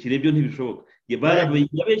kirekire byo ntibishoboka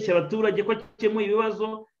yabeshya abaturage ko akemuye ibibazo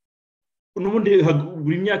n'ubundi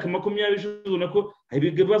buri myaka 20 ishize nako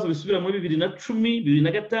ibibazo bisubira muri 2010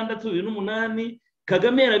 2006 2008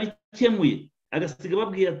 Kagame yarabikemuye agasiga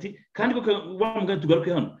babwiye ati kandi bamugana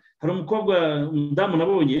tugaruke hano hari umukobwa ndamu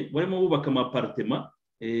nabonye barimo bubaka amapartema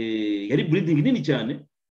yari building nini cyane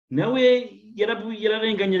nawe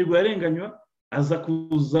yararenganywa aza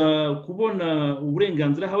kuza kubona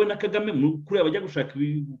uburenganzira hawe na Kagame kuri abajya gushaka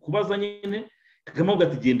kubaza nyine Kagame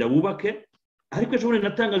ati genda wubake ariko ejo bundi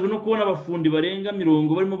natangajwe no kubona abafundi barenga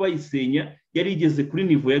 40 barimo bayisenya yari igeze kuri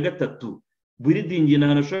nivo ya 3 building na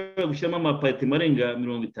hanashaka gushyiramo amapartema arenga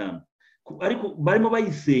 50 ariko barimo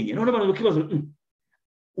bayisenya none abantu bakibaza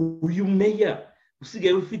uyu meya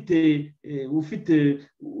usigaye ufite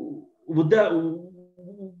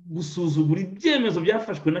gusuzugura ibyemezo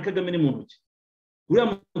byafashwe na Kagame mu ntoki uriya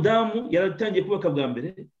mudamu yaratangiye kubaka bwa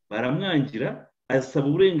mbere baramwangira asaba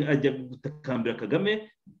ajya gutakambira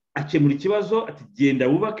Kagame akemura ikibazo ati genda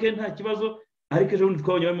wubake nta kibazo ariko ejo bundi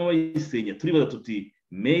twabonye barimo bayisenya turibaza tuti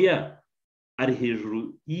meya ari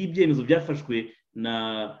hejuru y'ibyemezo byafashwe na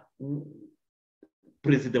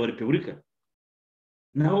perezida wa repubulika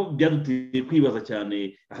naho byaduteye kwibaza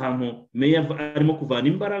cyane ahantu meya arimo kuvana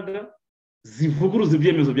imbaraga zivuguruza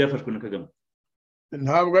ibyemezo byafashwe na Kagame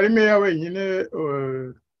ntabwo ari meya wenyine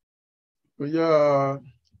ujya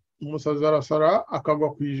umusazi arasara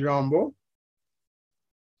akagwa ku ijambo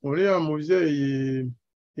uriya mubyeyi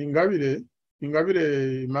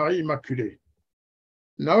Ingabire Marie Immaculée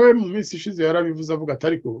nawe mu minsi ishize yarabivuze avuga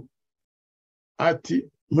atariko ati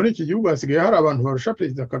muri iki gihugu hasigaye hari abantu barusha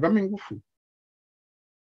perezida Kagame ingufu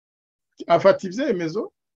afata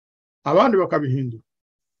ibyemezo abandi bakabihindura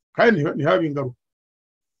kandi ntihabe ingaruka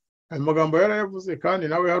ayo magambo yarayavuze kandi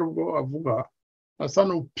nawe hari ubwo avuga asa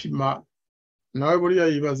n'upima nawe buriya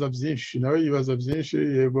yibaza byinshi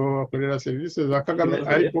yego akorera serivisi za Kagame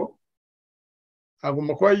ariko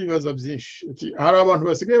agomba kuba yibaza byinshi hari abantu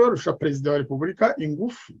basigaye barusha perezida wa repubulika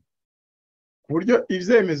ingufu ku buryo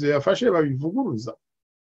ibyemezo yafashe babivuguruza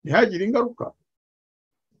ntihagire ingaruka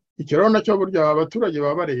icyo rero nacyo burya abaturage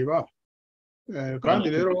baba bareba kandi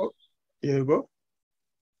rero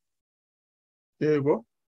yego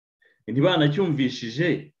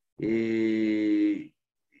ntibanacyumvishije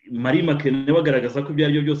Marie Makene bagaragaza ko ibyo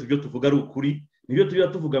ari byo byose byo tuvuga ari ukuri nibyo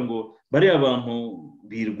tujya tuvuga ngo bari abantu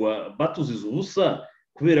birwa batuziza ubusa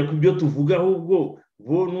kubera ko ibyo tuvuga ahubwo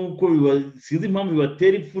bo nuko sinzi impamvu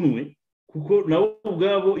bibatera ipfunwe kuko nabo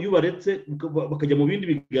ubwabo iyo baretse bakajya mu bindi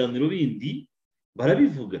biganiro bindi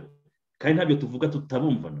barabivuga kandi ntabyo tuvuga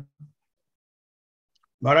tutabumvana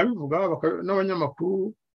barabivuga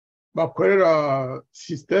n'abanyamakuru bakorera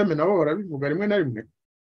systeme nabo barabivuga rimwe na rimwe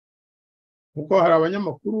kuko hari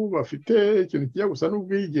abanyamakuru bafite ikintu kijya gusa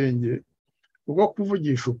n'ubwigenge bwo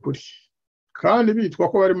kuvugisha ukuri kandi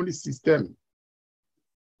bitwa ko bari muri systeme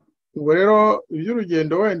ubwo rero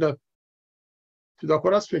iby'urugendo wenda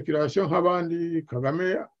tudakora speculation nk'abandi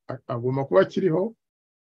Kagame agomba kuba akiriho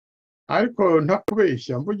ariko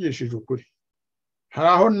ntakubeshya mvugishije ukuri hari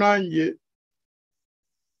aho nanjye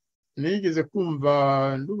nigeze kumva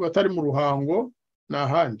nduba atari mu ruhango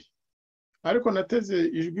n'ahandi ariko nateze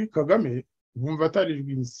ijwi Kagame nkumva atari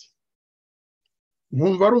ijwi nzi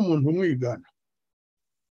nkumva ari umuntu umwigana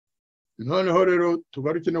noneho rero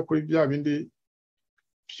tugaruke no kuri bya bindi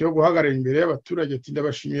cyo guhagarara imbere y'abaturage ati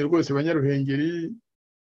ndabashimiye rwose banyaruhengeri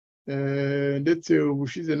ndetse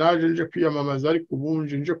ubushize naje nje kwiyamamaza ariko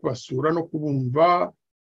ubunje nje kubasura no kubumva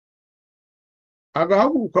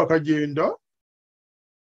agahaguruka akagenda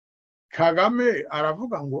Kagame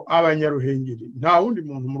aravuga ngo abanyaruhengeri nta wundi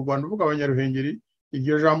muntu mu Rwanda uvuga abanyaruhengeri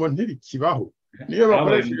iryo jambo ntirikibaho niyo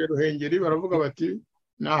bakoresheje ruhengeri baravuga bati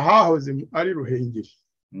nahahoze ari ruhengeri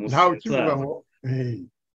ntawe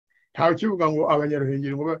kivuga ngo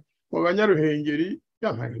abanyaruhengeri ngo abanyaruhengeri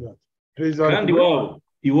yamahirwa kandi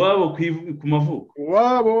iwabo ku mavuko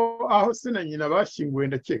iwabo aho se na nyina bashyinguwe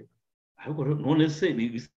ndakeka ariko none se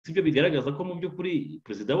sibyo bigaragaza ko mu by'ukuri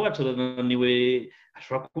perezida wacu arananiwe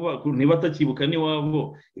ashobora kuba niba atakibuka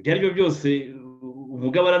n'iwabo ibyo ari byo byose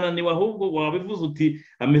umugabo arananiwe ahubwo wabivuze uti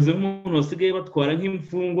ameze nk'umuntu wasigaye batwara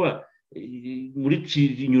nk'imfungwa muri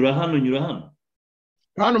nyura hano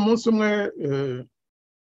kandi umunsi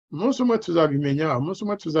umwe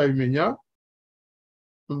tuzabimenya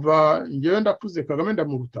mva ngewe ndakuze Kagame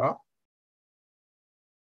ndamuruta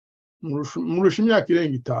murusha imyaka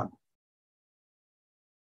irenga 5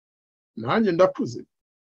 nanjye ndakuze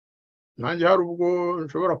nanjye hari ubwo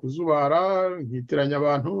nshobora kuzubara nkitiranya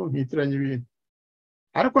abantu nkitiranya ibintu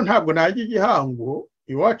ariko ntabwo najya igihango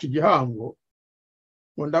iwacu igihango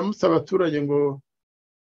ngo ndamutse abaturage ngo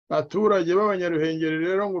abaturage b'abanyaruhengeri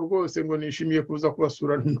rero ngo rwose ngo nishimiye kuza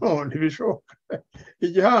kubasura none bishoboka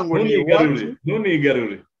igihango ni iwacu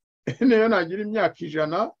ntunigarure niyo nagira imyaka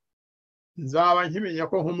 100 nzaba nkimenya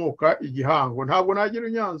ko nkomoka igihango ntabwo nagira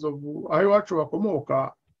Nyanzovu aho iwacu bakomoka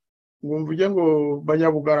ngo mvuge ngo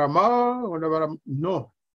Banyabugarama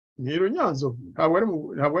no ni Nyanzovu ntabwo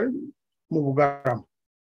ari mu Bugarama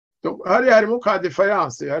harimo ka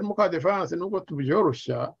defiance nubwo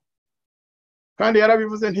tubyoroshya kandi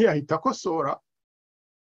yarabivuze ntiyahita akosora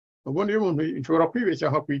ubundi umuntu nshobora kwibeshya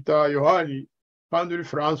nka Kwita Yohani kandi uri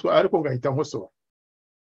François ariko ngahita nkosora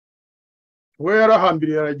we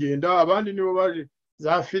yarahambiriye aragenda abandi nibo baje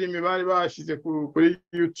za filime bari bashize kuri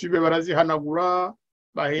YouTube barazihanagura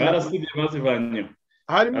barasibye bazivanye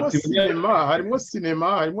harimo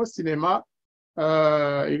sinema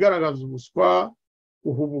igaragaza ubuswa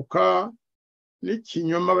uhubuka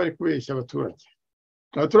n'ikinyoma bari kubeshya abaturage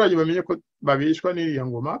bamenye ko babishwa n'iriya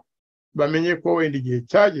ngoma bamenye ko wenda igihe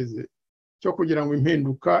cyageze cyo kugira ngo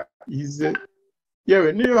impinduka ize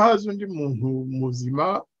yewe niyo haza undi muntu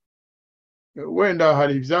muzima wenda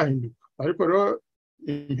hari ibyahinduka ariko rero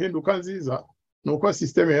impinduka nziza nuko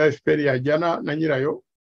systeme ya FPR yajyana na nyirayo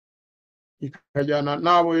ikajyana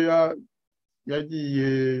nabo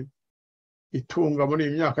yagiye itunga muri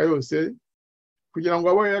iyi myaka yose kugira ngo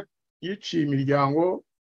abo yiciye imiryango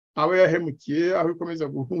abo yahemukiye aho ikomeza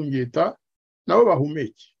guhungeta nabo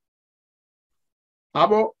bahumeke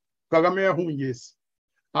abo Kagame yahungese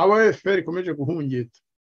abo FPR ikomeje guhungeta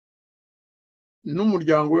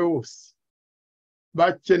n'umuryango we wose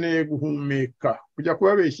bakeneye guhumeka kujya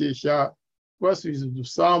kubabeshyeshya basubiza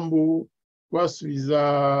udusambu basubiza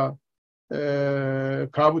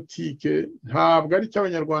kabutike ntabwo ari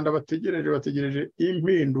cy'abanyarwanda bategereje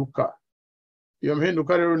impinduka iyo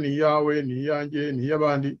mpinduka rero ni yawe ni yanjye ni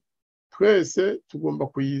y'abandi twese tugomba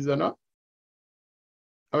kuyizana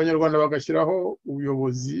abanyarwanda bagashyiraho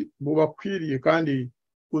ubuyobozi bubakwiriye kandi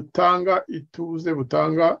butanga ituze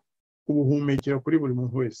butanga ubuhumekero kuri buri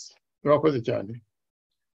muntu wese urakoze cyane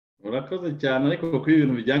ariko kuri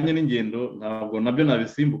ibintu bijyanye n'ingendo ntabwo nabyo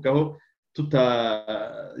nabisimbukaho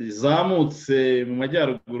tutazamutse mu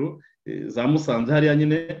majyaruguru za Musanze hariya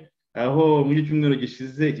nyine aho mu cyumweru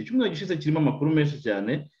gishize kirimo amakuru menshi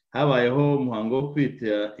cyane habayeho umuhango wo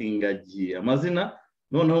kwita ingagi amazina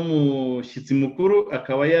noneho umushyitsi mukuru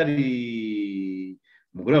akaba yari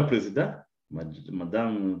umugore wa perezida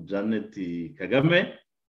Madame Jeannette Kagame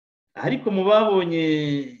ariko mu babonye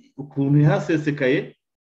ukuntu yahasesekaye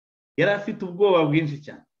yari afite ubwoba bwinshi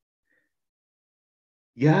cyane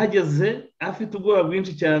yahageze afite ubwoba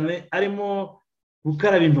bwinshi cyane arimo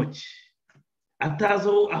gukaraba intoki atazi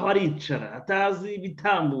aho aricara atazi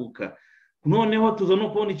ibitambuka noneho tuza no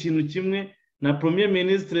kubona ikintu kimwe na Premier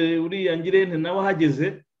Ministre uriya Ngirente nawe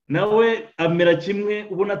ahageze nawe amera kimwe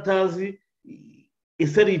ubona atazi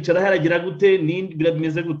ese aricara haragira gute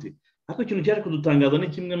birameze gute ariko ikintu cyari kudutangaza ni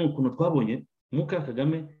kimwe n'ukuntu twabonye Muka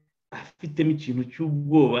Kagame afitemo ikintu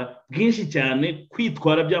cy'ubwoba bwinshi cyane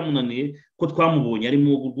kwitwara byamunaniye ko twamubonye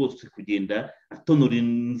arimo rwose kugenda atonora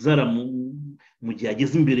inzara mu gihe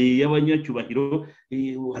ageze imbere y'abanyacyubahiro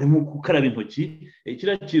arimo gukaraba intoki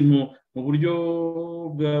kiriya kintu mu buryo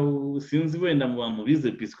bwa sinzi wenda mu bantu bize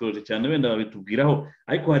psychology cyane wenda babitubwiraho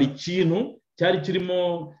ariko hari ikintu cyari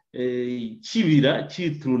kirimo kibira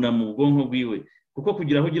cyituruna mu bwonko bwiwe kuko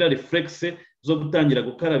kugira aho ugira reflexe zo gutangira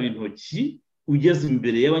gukaraba intoki ugeze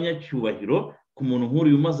imbere y'abanyacyubahiro ku muntu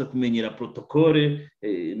nk'uriya umaze kumenyera protokole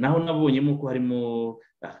naho nabonyemo ko harimo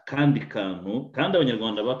akandi kantu kandi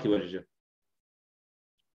abanyarwanda bakibajije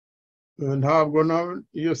ntabwo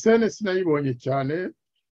iyo sene sinayibonye cyane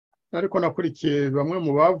ariko nakurikiye bamwe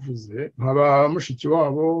mu bavuze nkaba mushiki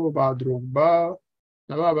wabo ba Drogba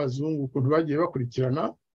n'abazungu ukuntu bagiye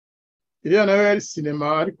bakurikirana iriya nayo yari sinema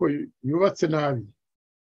ariko yubatse nabi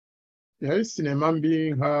yari sinema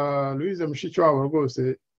mbi nka Louise mushiki wabo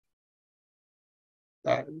rwose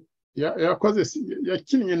yakoze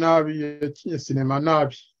yakinnye nabi yakinnye sinema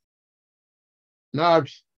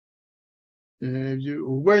nabi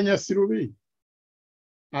urwenya si rubi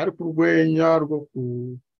ariko urwenya rwo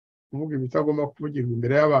kuvuga ibitagomba kuvugirwa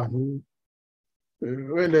imbere y'abantu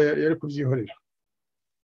wenda yari kubyihorera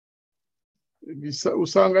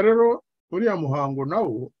usanga rero uriya muhango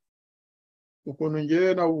nawo ukuntu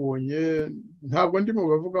ngewe nawubonye ntabwo ndi mu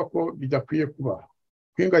bavuga ko bidakwiye kuba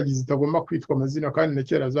ko ingagi zitagomba kwitwa amazina kandi na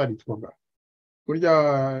kera zaritwaga. Burya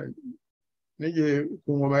n'igihe ku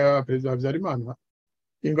ngoma ya perezida Habyarimana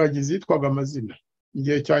ingagi zitwaga amazina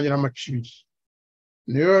igihe cya Nyiramacibiri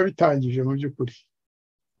niyo yabitangije mu by'ukuri.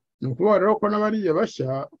 Ni ukuvuga rero ko n'abariya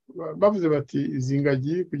bashya bavuze bati izi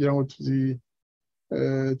ngagi kugira ngo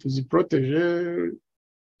tuziproteje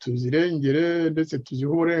tuzirengere ndetse tuzihe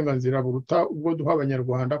uburenganzira buruta ubwo duha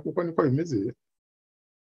abanyarwanda kuko niko bimeze.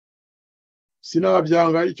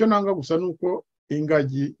 Sinabyanga, icyo nanga gusa nuko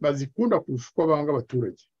ingagi bazikunda kurusha uko banga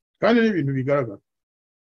abaturage kandi n'ibintu bigaragara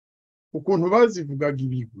ukuntu bazivugaga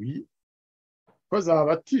ibigwi ko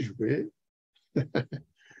zabatijwe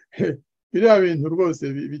biriya bintu rwose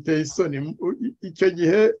biteye isoni. Icyo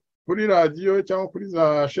gihe kuri radiyo cyangwa kuri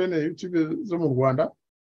za chaîne YouTube zo mu Rwanda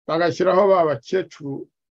bagashyiraho ba bakecuru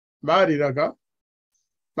bariraga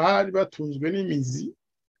bari batunzwe n'imizi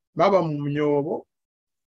baba mu myobo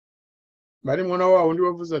barimo na wa wundi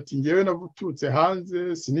wavuze ati ngewe navututse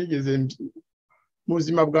hanze sinigeze mu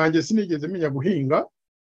buzima bwanjye sinigeze menya guhinga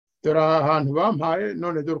dore ahantu bampaye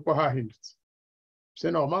none dore uko hahindutse.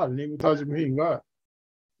 C'est normal, niba utazi guhinga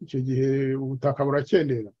icyo gihe ubutaka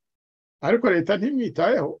burakendera, ariko leta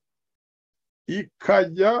ntimwitayeho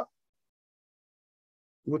ikajya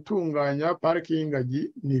gutunganya pariki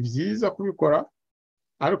y'ingagi. Ni byiza kubikora,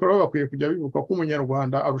 ariko rero bakwiye kujya bibuka ko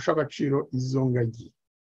umunyarwanda arusha agaciro izo ngagi.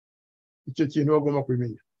 Icyo kintu bagomba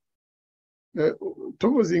kubimenya.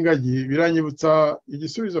 Tuvuze ingagi biranyibutsa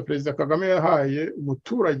igisubizo perezida Kagame yahaye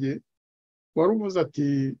umuturage wari uvuze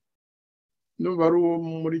ati numva ari uwo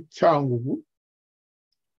muri Cyangugu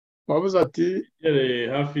wavuze ati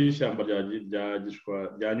hafi y'ishyamba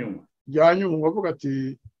rya Nyungwe wavuga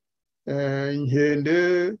ati inkende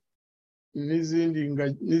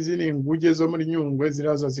n'izindi nguge zo muri Nyungwe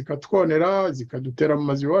ziraza zikatwonera zikadutera mu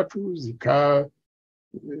mazu iwacu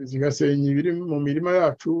zigasenya ibiri mu mirima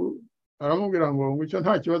yacu. Aramubwira ngo icyo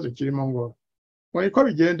nta kibazo kirimo, ngo niko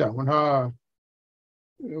bigenda, ngo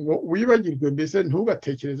ngo wibagirwe mbese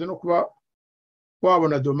ntugatekereze no kuba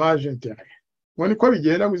wabona dommage intérêt. Ngo niko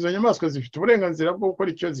bigenda, ngo izo nyamaswa zifite uburenganzira bwo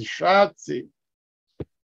gukora icyo zishatse.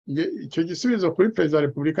 Icyo gisubizo kuri perezida wa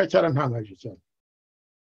repubulika cyarantangaje cyane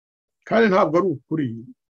kandi ntabwo ari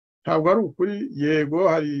ukuri. Yego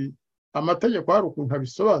hari amategeko, hari ukuntu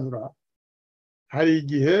abisobanura. Hari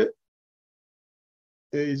igihe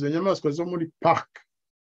izo nyamaswa zo muri park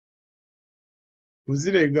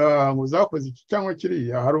uzirega ngo zakoze iki cyangwa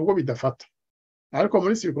kiriya, hari ubwo bidafata, ariko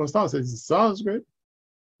muri circonstances zisanzwe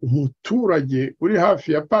umuturage uri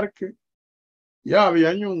hafi ya park, yaba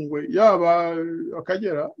iya Nyungwe yaba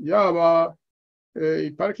Akagera yaba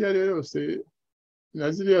pariki iyo ari yo yose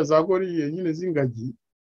na ziriya za Goriye nyine z'ingagi,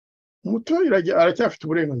 umuturage aracyafite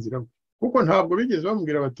uburenganzira bwe kuko ntabwo bigeze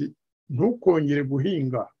bamubwira bati ntukongere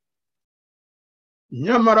guhinga.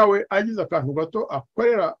 Nyamara we agize akantu gato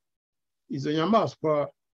akorera izo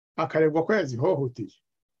nyamaswa akaregwa ko yazihohoteye,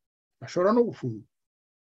 ashobora no gufunga.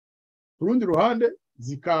 Ku rundi ruhande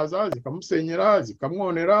zikaza zikamusenyera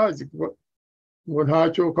zikamwonera ngo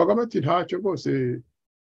ntacyo. Kagame ati ntacyo rwose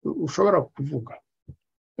ushobora kuvuga.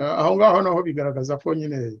 Aho ngaho naho bigaragaza ko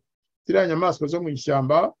nyine ziriya nyamaswa zo mu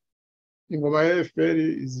ishyamba ingoma ya FPR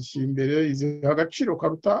izishyira imbere, iziha agaciro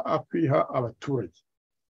karuta akwiha abaturage.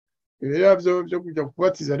 Ibyo byo kujya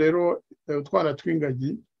kubatiza rero utwana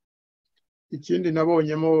tw'ingagi, ikindi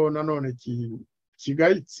nabonyemo nanone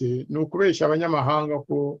kigayitse ni ukubeshya abanyamahanga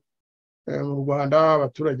ko mu Rwanda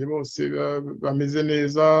abaturage bose bameze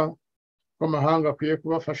neza, ko amahanga akwiye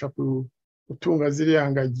kubafasha gutunga ziriya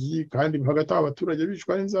ngagi kandi hagati abaturage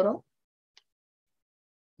bicwa n'inzara.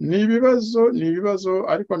 Ni ibibazo,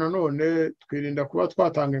 ariko nanone twirinda kuba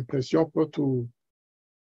twatanga impression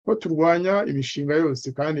ko turwanya imishinga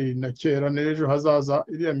yose, kandi na kera n'ejo hazaza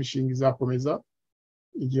iriya mishinga izakomeza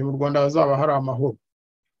igihe mu Rwanda hazaba hari amahoro.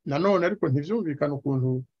 Nanone ariko ntibyumvikana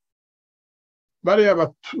ukuntu bariya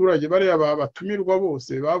abaturage bariya batumirwa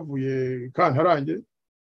bose bavuye Kantarange,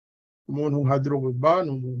 umuntu nka Drogba ni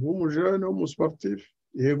umuntu w'umujene w'umusportif.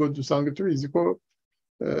 Yego dusanzwe tubizi ko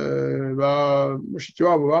mushiki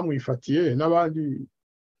wabo bamwifatiye n'abandi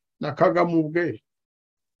na Kagame ubwe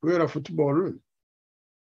kubera football,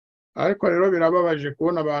 ariko rero birababaje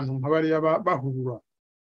kubona abantu nk'abariya bahurura.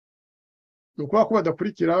 Ni ukuvuga ko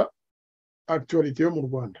badakurikira actualité yo mu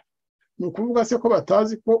Rwanda. Ni ukuvuga se ko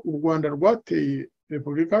batazi ko u Rwanda rwateye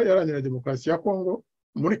Repubulika Iharanira Demokarasi ya Kongo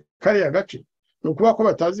muri kariya gace. Ni ukuvuga ko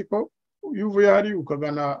batazi ko iyo uvuye hari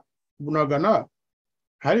ukagana Bunagana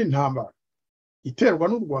hari intambara iterwa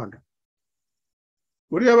n'u Rwanda.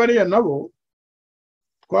 Buriya bariya nabo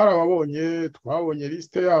twabonye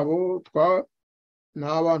liste yabo, ni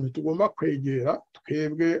abantu tugomba kwegera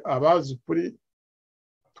twebwe abazi ukuri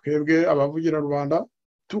twebwe abavugira Rwanda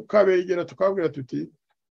tukabegera tukabwira tuti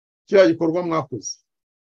kiriya gikorwa mwakoze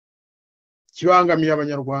kibangamiye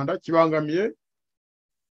abanyarwanda, kibangamiye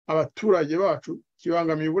abaturage bacu,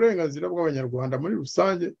 kibangamiye uburenganzira bw'abanyarwanda muri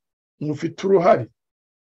rusange, mufite uruhare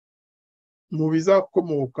mu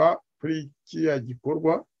bizakomoka kuri kiriya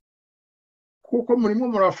gikorwa kuko murimo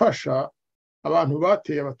murafasha abantu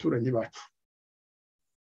bateye abaturanyi bacu.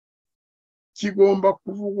 Kigomba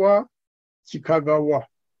kuvugwa kikagawa.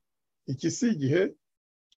 Iki si igihe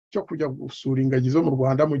cyo kujya gusura ingagi zo mu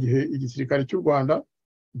Rwanda mu gihe igisirikare cy'u Rwanda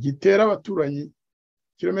gitera abaturanyi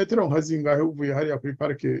kilometero nka zingahe uvuye hariya kuri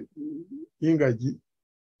parike y'ingagi,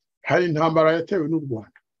 hari intambara yatewe n'u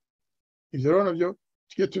Rwanda. Ibyo rero nabyo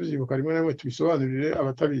tujye tubyibuka rimwe na rimwe tubisobanurire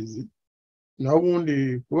abatabizi. Naho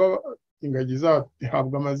ubundi kuba ingagi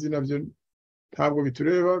zahabwa amazina byo ntabwo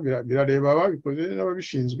bitureba, birareba ababikoze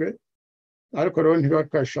n'ababishinzwe, ariko rero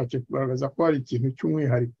ntibakashake kugaragaza ko hari ikintu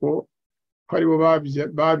cy'umwihariko ko aribo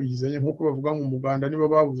babizanye nk'uko bavuga ngo umuganda nibo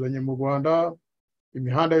babuzanye mu Rwanda.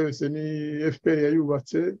 Imihanda yose ni FPR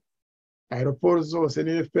yayubatse, aeroport zose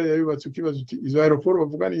ni FPR yayubatse. Ukibaza uti izo aeroport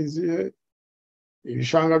bavuga ni izihe?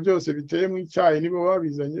 Ibishanga byose biteye mu icyayi nibo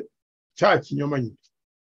babizanye. Cya kinyoma nyine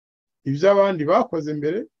ibyo abandi bakoze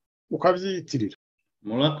mbere ukabyiyitirira.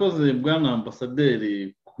 Murakoze bwana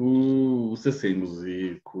ambasaderi ku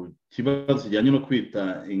busesenguzi ku kibazo kijyanye no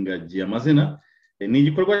kwita ingagi amazina. Ni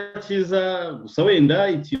igikorwa cyiza, gusa wenda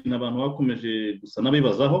ikintu abantu bakomeje gusa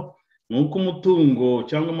n'abibazaho nuko umutungo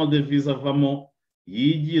cyangwa amadevize avamo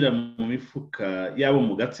yigira mu mifuka yabo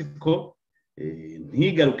mu gatsiko,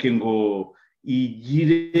 ntigaruke ngo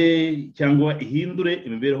igire cyangwa ihindure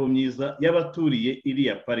imibereho myiza y'abaturiye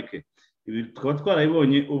iriya parike. Ibi tukaba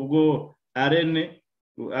twarabibonye ubwo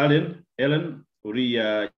Ellen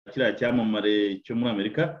uriya kiriya cyamamare cyo muri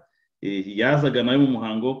Amerika yazaga nawe mu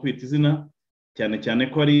muhango wo kwita izina, cyane cyane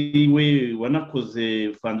ko ari we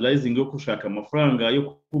wanakoze fundraising yo gushaka amafaranga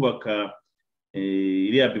yo kubaka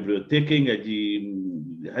iriya biblioteke y'ingagi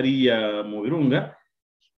hariya mu Birunga.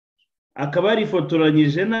 Akaba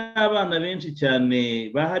yarifotoranyije n'abana benshi cyane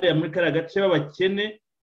bahariya muri kariya gace b'abakene.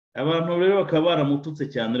 Abantu rero bakaba baramututse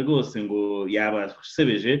cyane rwose ngo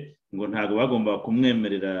yabasebeje, ngo ntabwo bagomba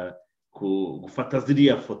kumwemerera gufata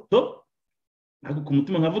ziriya foto. Ariko ku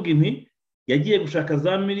mutima nkavuga inti yagiye gushaka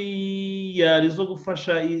za miliyari zo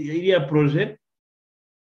gufasha iriya projet,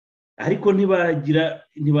 ariko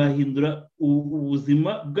ntibahindura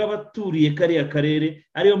ubuzima bw'abaturiye kariya karere.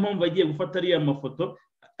 Ariyo mpamvu agiye gufata ariya mafoto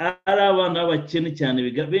ari abana b'abakene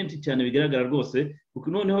cyane, benshi cyane bigaragara rwose.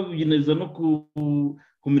 Noneho bigineza no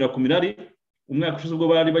kumira ku mirari. Umwaka ushize ubwo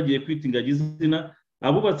bari bagiye kwita ingagi izina,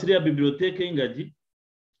 abubatse iriya biblioteke y'ingagi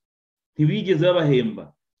ntibigeze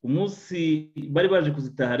babahemba. Umunsi bari baje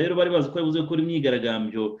kuzitaha rero bari bazi ko yabuze gukora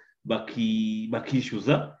imyigaragambyo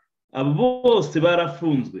bakishyuza, abo bose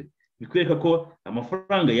barafunzwe. Bikwereka ko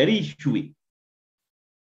amafaranga yarishyuwe.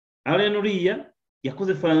 Allen uriya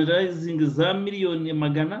yakoze fundraising za miliyoni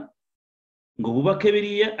magana ngo bubake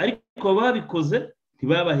biriya, ariko babikoze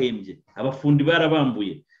ntibabahembye. Abafundi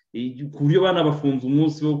barabambuye ku buryo banabafunze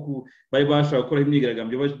umunsi wo bari bashaka gukora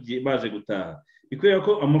imyigaragambyo baje gutaha. Bikwereka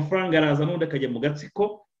ko amafaranga araza n'undi akajya mu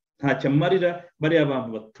gatsiko, ntacyo amarira bariya abantu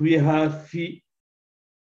batuye hafi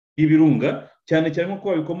y'ibirunga, cyane cyane nk'uko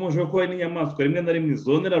babikomojeho ko hari n'inyamaswa rimwe na rimwe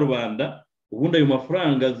zonera rubanda. Ubundi ayo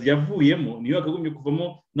mafaranga yavuyemo niyo akagombye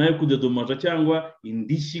kuvamo nayo kudedomaja cyangwa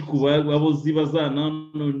indishyi ku babo ziba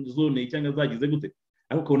zanononeye cyangwa zagize gute.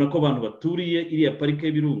 Ariko ukabona ko abantu baturiye iriya parike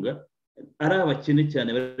y'ibirunga ari abakene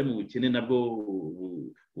cyane, bari mu bukene nabwo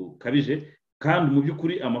bukabije. Kandi mu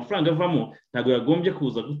by'ukuri amafaranga avamo ntabwo yagombye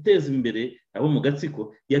kuza guteza imbere abo mu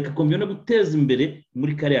gatsiko, yakagombye no guteza imbere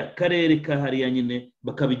muri kariya karere ka hariya nyine,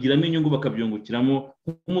 bakabigiramo inyungu, bakabyungukiramo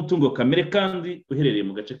nk'umutungo kamere kandi uherereye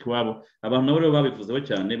mu gace k'iwabo. Abantu nabo rero babivuzeho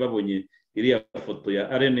cyane babonye iriya foto ya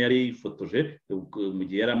Allen yari yifotoje mu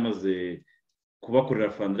gihe yari amaze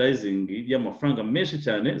kubakorera fundraising y'amafaranga menshi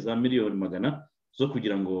cyane za miliyoni magana zo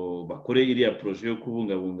kugira ngo bakore iriya projet yo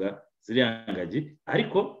kubungabunga ziriya ngagi.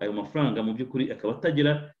 Ariko ayo mafaranga mu by'ukuri akaba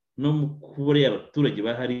atagera no mu kubore y'abaturage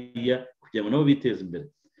bahariya kugira ngo nabo biteze imbere.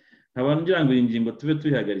 Abantu ngira ngo iyi ngingo tube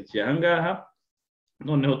tuyihagarikiye ahangaha,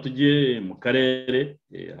 noneho tujye mu karere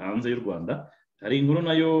hanze y'u Rwanda. Hari inkuru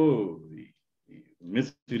nayo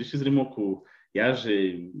iminsi ibiri ishize irimo yaje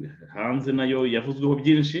hanze, nayo yavuzweho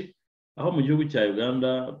byinshi, aho mu gihugu cya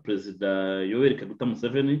Uganda Perezida Yoweri Kaguta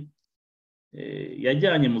Museveni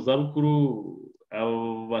yajyanye mu zabukuru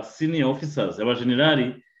aba senior officers,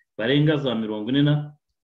 abajenerali barenga za 40.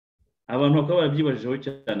 Abantu bakaba barabyibajijeho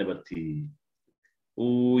cyane bati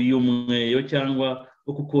uyu mweyo cyangwa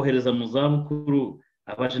uko kohereza mu zabukuru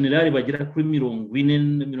abajenerali bagera kuri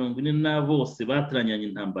 40 na bose bataranyanye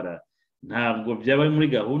intambara ntabwo byaba muri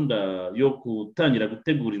gahunda yo gutangira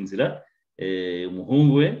gutegura inzira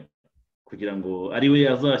umuhungu we kugira ngo ari we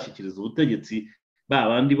azashyikiriza ubutegetsi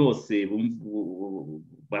babandi bose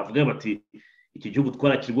bavuga bati iki gihugu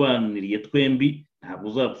twarakirwaniriye twembi ntabwo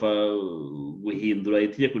uzapfa guhindura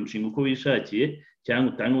itegeko nshinga uko bishakiye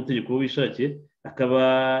cyangwa utanga ubutegetsi uko bishakiye akaba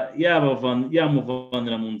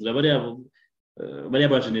yamuvanira mu nzira bari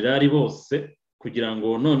abajenerali bose kugira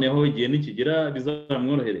ngo noneho igihe nikigera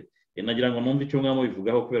bizamworohere nagira ngo numve icyo mwamo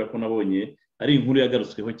bivugaho kubera ko nabonye ari inkuru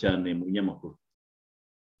yagarutsweho cyane mu binyamakuru.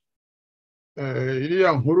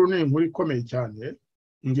 Iriya nkuru ni inkuru ikomeye cyane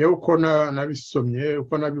ngewe uko nabisomye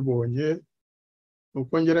uko nabibonye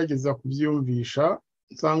uko ngerageza kubyiyumvisha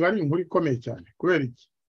nsanga ari inkuru ikomeye cyane kubera iki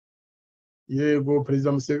yego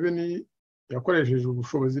Perezida Museveni yakoresheje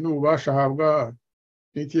ubushobozi n'ububasha ahabwa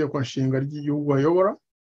n'itegeko nshinga ry'igihugu ayobora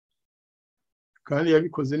kandi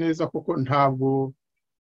yabikoze neza kuko ntabwo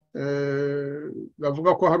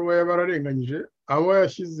bavuga ko hari uwo yabararenganyije abo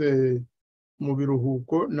yashyize mu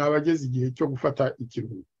biruhuko n'abageze igihe cyo gufata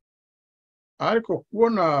ikiruhuko ariko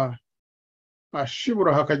kubona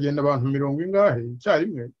ashibura hakagenda abantu 40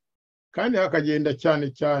 icyarimwe kandi hakagenda cyane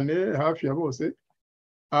cyane hafi ya bose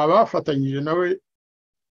abafatanyije nawe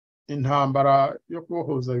intambara yo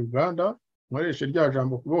kubohoza Uganda nkoreshe rya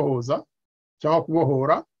jambo kubohoza cyangwa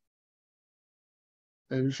kubohora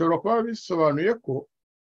bishobora kuba bisobanuye ko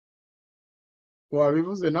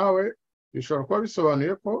wabivuze nawe bishobora kuba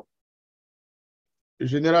bisobanuye ko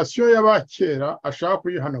generasiyo y'abakera ashaka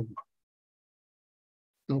kuyihanagura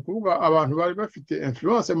ni ukuvuga abantu bari bafite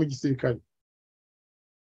influence mu gisirikare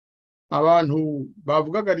abantu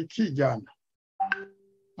bavugaga rikijyana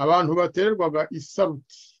abantu batererwaga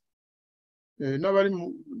isaruti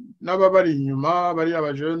n'ababari inyuma bari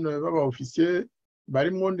abajene baba officier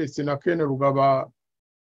barimo ndetse na Kene Rugaba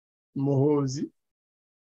Muhozi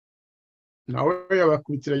nawe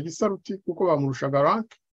yabakubitira igisaruti kuko bamurushaga rank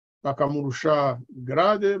bakamurusha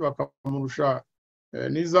grade bakamurusha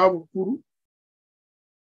n'izabukuru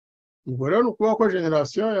ubwo rero nukuba ko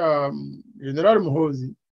generation ya General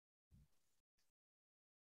Muhozi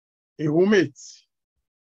ihumetse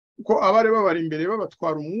kuko abari babari imbere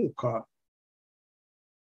babatwara umwuka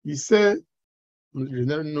ise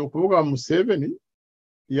no kuvuga Museveni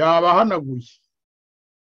yabahanaguye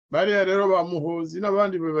bari rero bamuhozi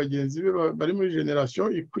n'abandi bagenzi be bari muri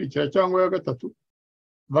generation ikurikira cyangwa ya gatatu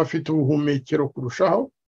bafite ubuhumekero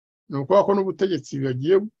kurushaho nuko ko n'ubutegetsi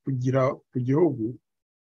bagiye kugira ku gihugu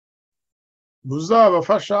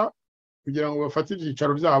buzabafasha kugira ngo bafate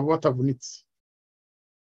ibyicaro byabo batavunitse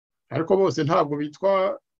ariko bose ntabwo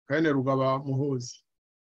bitwa Kene Rugaba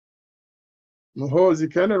Muhozi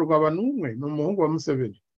Kene Rugaba n'umwe n'umuhungu wa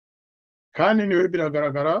Museveni kandi niwe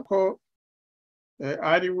biragaragara ko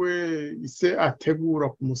ari we ise ategura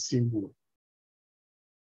kumusimbura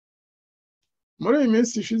muri iyi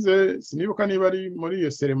minsi ishize sinibuka niba ari muri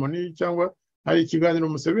iyo ceremony cyangwa hari ikiganiro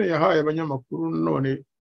Museveni yahaye abanyamakuru none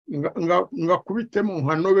ngakubitemo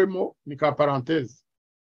nkanobemo ni ka parenthèse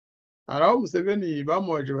araho Museveni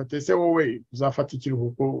bamuwaje batese wowe uzafata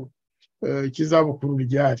ikiruhuko kizabukuru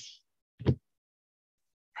ryari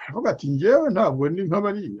aravuga ati ngewe ntabwo ndi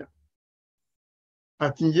nk'abariya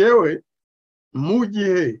ati ngewe mu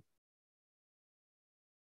gihe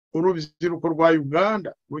urubyiruko rwa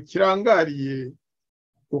Uganda rukirangariye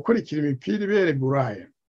gukurikira imipira ibere Buraya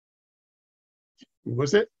ubwo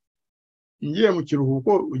se ngiye mu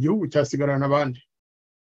kiruhuko igihugu cyasigarana abandi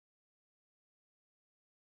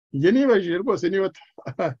nge nibajije rwose niba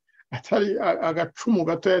atari agacumu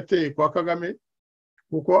gato yateye kwa Kagame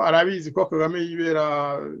kuko arabizi ko Kagame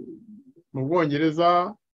yibera mu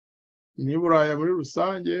Bwongereza ni Buraya muri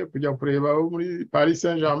rusange kujya kureba muri Paris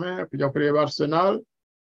Saint-Germain kujya kureba Arsenal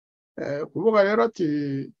kuvuga rero ati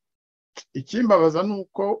ikimbabaza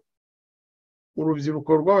nuko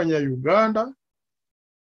urubyiruko rw'abanya-Uganda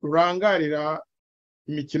rurangarira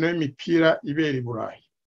imikino y'imipira ibera i Burayi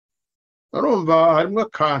urumva harimo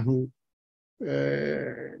akantu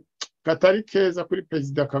katari keza kuri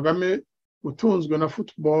Perezida Kagame utunzwe na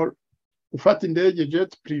football ufata indege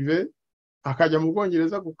jet privé akajya mu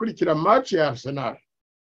Bwongereza gukurikira match ya Arsenal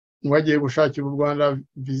ngo agiye gushakira u Rwanda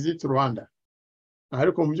visit Rwanda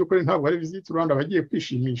ariko mu by'ukuri ntabwo ari visit Rwanda bagiye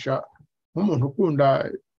kwishimisha nk'umuntu ukunda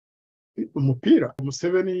umupira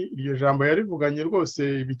Museveni iryo jambo yarivuganye rwose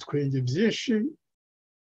ibitwenge byinshi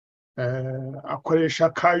akoresha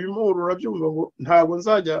kayumuru urabyumva ngo ntabwo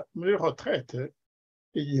nzajya muri retraite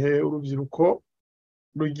igihe urubyiruko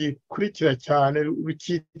rugikurikira cyane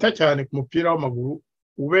rukita cyane ku mupira w'amaguru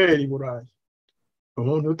ubera i Burayi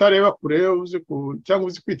umuntu utareba kure uzi cyangwa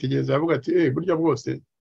uzi kwitegereza yavuga ati burya bwose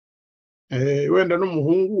wenda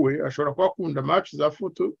n'umuhungu we ashobora kuba akunda match za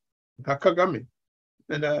foot nka Kagame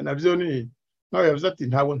nabyo ni nawe yavuze ati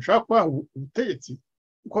ntabwo nshaka kubaha ubutegetsi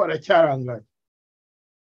kuko baracyarangaye.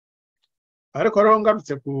 Ariko rero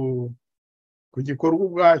ngarutse ku gikorwa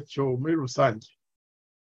ubwacyo muri rusange,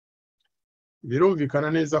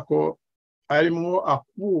 birumvikana neza ko arimwo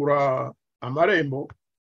akura amarembo,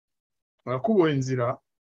 akubura inzira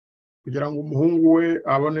kugira ngo umuhungu we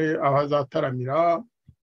abone aho azataramira,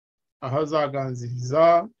 aho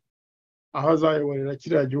azaganziriza, aho azayoborera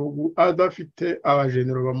kiriya gihugu adafite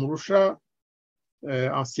abajenero bamurusha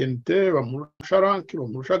ancienneté, bamurusha rank,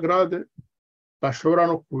 bamurusha grade, bashobora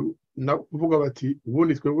no kuvuga bati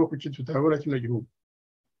ubundi twebwe kuki tutabura kino gihugu.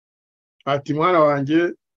 Ati mwana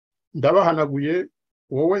wanjye ndabahanaguye,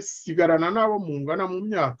 wowe sigarana nabo mungana mu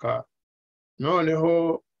myaka,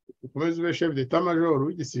 noneho ukomeze ube chef d'état major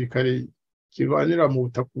w'igisirikare kirwanira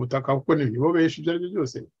mu butaka kuko nibo benshi ibyo ari byo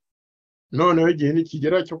byose, noneho igihe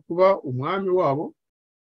nikigera cyo kuba umwami wabo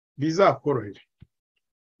bizakorohera.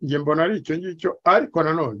 Nge mbona ari icyo ngicyo, ariko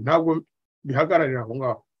nanone ntabwo bihagararira aho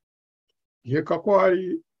ngaho. Nkeka ko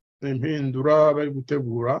hari impindura bari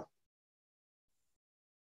gutegura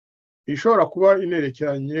ishobora kuba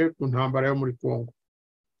inerekeranye ku ntambara yo muri Kongo,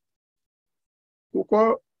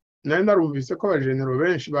 kuko nari narumvise ko abajenero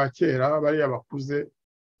benshi ba kera bari abakuze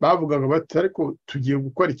bavugaga bati ariko tugiye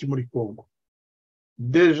gukora iki muri Kongo.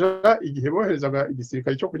 Deja igihe boherezaga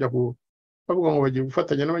igisirikare cyo kujya bavuga ngo bagiye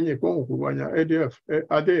gufatanya n'abanyekongo kurwanya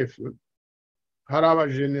ADF, hari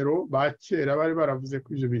abajenero ba kera bari baravuze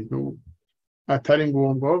ko ibyo bintu atari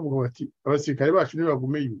ngombwa, bavuga bati abasirikare bacu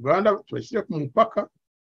nibagume Uganda tubashyire ku mupaka,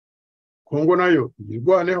 Kongo nayo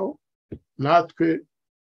yirwaneho, natwe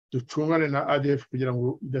ducungane na ADF kugira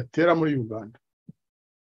ngo idatera muri Uganda.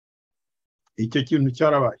 Icyo kintu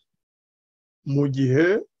cyarabaye mu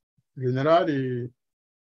gihe generali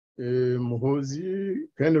Muhozi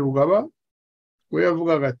kandi Rugaba we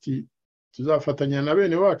yavugaga ati tuzafatanya na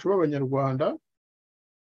bene wacu b'abanyarwanda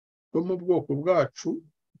bo mu bwoko bwacu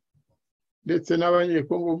ndetse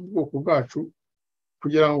n'abanyekongo mu bwoko bwacu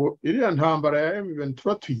kugira ngo iriya ntambara ya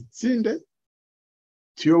M23 tuyitsinde,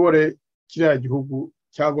 tuyobore kiriya gihugu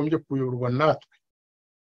cyagombye kuyoborwa natwe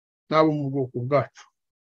n'abo mu bwoko bwacu.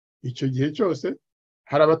 Icyo gihe cyose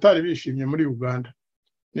hari abatari bishimye muri Uganda,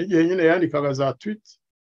 n'igihe nyine yandikaga za tweet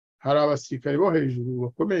hari abasirikare bo hejuru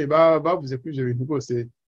bakomeye bavuze ko ibyo bintu rwose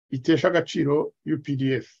bitesha agaciro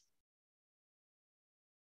UPDF.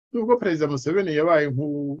 Nubwo Perezida Museveni yabaye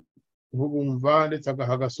nk'ubumva ndetse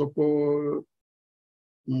agaha agasoko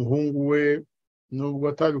umuhungu we, nubwo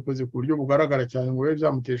atabikoze ku buryo bugaragara cyane ngo bibe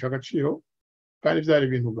byamutesha agaciro, kandi byari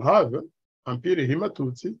ibintu gahaga Empire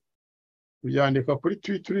Himatutsi byandika kuri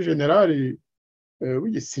Twitter generali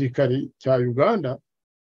w'igisirikare cya Uganda,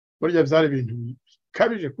 burya byari ibintu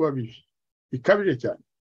bikabije kuba bikabije cyane.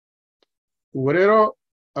 Ubu rero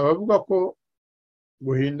abavuga ko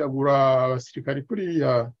guhindagura abasirikare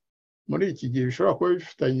kuriya muri iki gihe bishobora kuba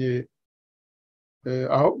bifitanye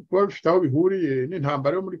aho bihuriye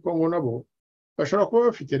n'intambara yo muri Kongo, nabo bashobora kuba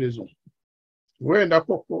bafite rezo. Wenda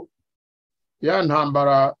koko ya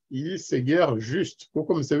ntambara yise guerre juste,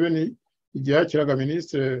 kuko Museveni igihe yakiraga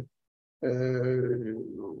ministre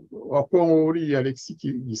wa Kongo uriya Alexis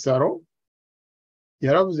Gisaro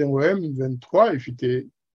yaravuze ngo M23 ifite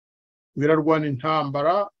birarwana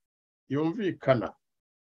intambara yumvikana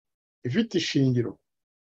ifite ishingiro,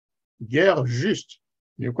 guerre juste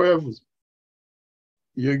niko yavuze.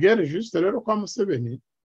 Iyo guerre juste rero kwa Museveni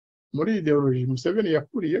muri ideologie Museveni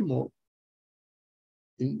yakuriyemo,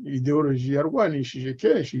 ideologie yarwanishije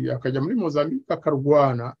kenshi, akajya muri Mozambique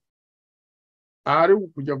akarwana ari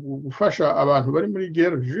kujya gufasha abantu bari muri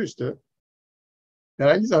guerre juste,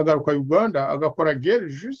 yarangiza agaruka Uganda agakora guerre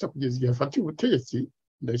juste kugeza igihe afatiye ubutegetsi,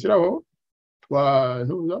 ndashyiraho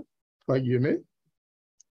Kagame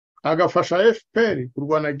agafasha FPR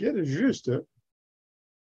kurwana guerre juste,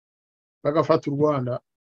 bagafata u Rwanda,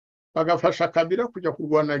 bagafasha Kabila kujya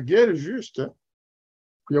kurwana guerre juste,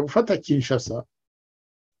 kujya gufata Kinshasa.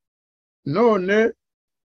 None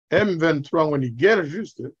M23 ngo ni guerre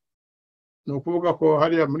juste, ni ukuvuga ko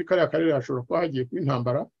hariya muri kariya karere hashobora kuba hagiye kuba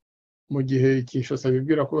intambara, mu gihe Kinshasa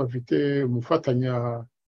bibwira ko bafite umufatanya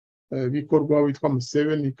bikorwa witwa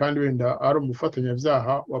Museveni, kandi wenda ari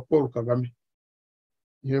umufatanyabyaha wa Paul Kagame.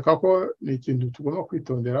 Nkeka ko ni ikintu tugomba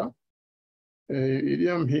kwitondera.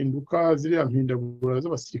 Iriya mpinduka, ziriya mpindagura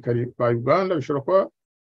z'abasirikare ba Uganda bishobora kuba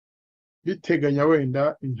biteganya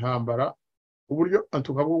wenda intambara, uburyo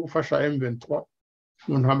antuka bwo gufasha M23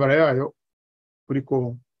 mu ntambara yayo kuri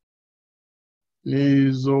Kongo.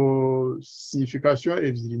 nizo signification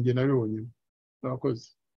ebyiri nge nabibonye.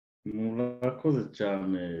 Murakoze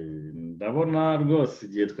cyane. Ndabona rwose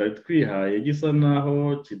igihe twari twihaye gisa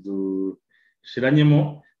naho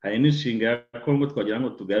kidushiranyemo. Hari n'inshinga ya Kongo twagira ngo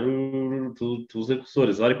tuze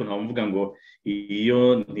gusoreza, ariko nkaba mvuga ngo iyo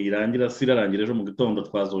ntirangira sirarangira ejo mu gitondo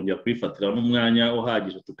twazongera kwifatira n'umwanya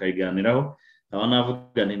uhagije tukayiganiraho. Aba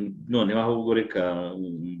navuga noneho ahubwo reka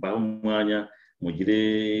mbaho umwanya mugire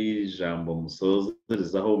ijambo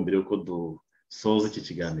musozerezaho mbere yuko dusoza iki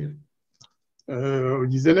kiganiro.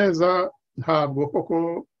 Ugize neza, ntabwo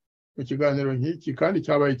koko mu kiganiro nk'iki kandi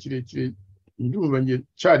cyabaye kirekire ndumva nge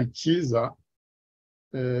cyari cyiza,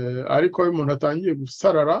 ariko iyo umuntu atangiye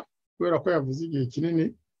gusarara kubera ko yavuze igihe kinini,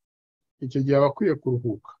 icyo gihe aba akwiye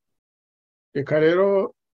kuruhuka. Reka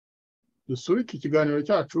rero dusubike ikiganiro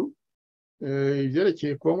cyacu,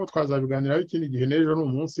 ibyerekeye Kongo twazabiganiraho ikindi gihe, n'ejo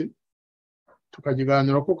n'umunsi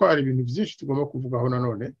tukakiganira kuko hari ibintu byinshi tugomba kuvugaho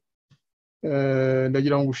nanone.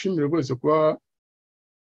 Ndagira ngo ushimire rwose kuba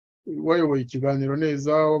wayoboye ikiganiro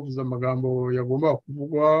neza, wavuze amagambo yagomba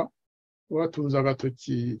kuvugwa, watunze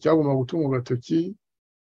agatoki cyagomba gutunga agatoki,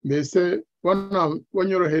 mbese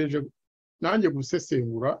wanyorohereje nanjye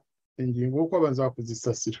gusesengura ingingo kuko abanza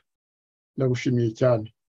kuzisasira. Ndagushimiye cyane.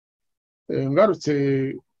 Ngarutse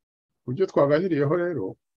ku byo twaganiriyeho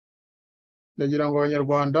rero, ndagira ngo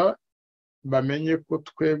abanyarwanda bamenye ko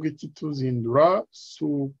twebwe ikituzindura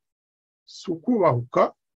si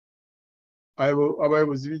ukubahuka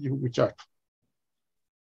abayobozi b'igihugu cyacu,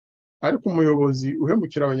 ariko umuyobozi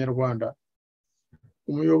uhemukira abanyarwanda,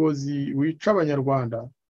 umuyobozi wica abanyarwanda,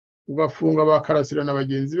 ugafunga A.Karasira na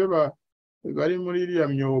bagenzi be bari muri iriya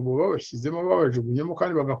myobo babashyizemo babajugunyemo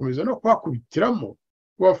kandi bagakomeza no kubakubitiramo,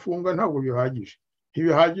 kubafunga ntabwo bihagije.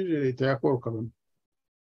 Ntibihagije leta ya Paul Kagame,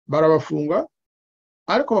 barabafunga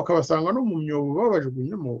ariko bakabasanga no mu myobo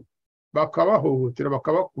babajugunyemo, bakabahohotera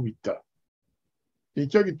bakabakubita.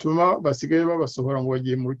 Nicyo gituma basigaye babasohora ngo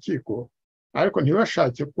bagiye mu rukiko, ariko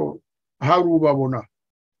ntibashake ko hari ubabona.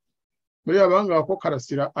 Muri abanga ko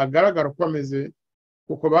Karasira agaragara ko ameze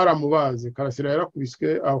kuko baramubaze. Karasira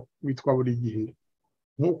yarakubiswe akubitwa buri gihe,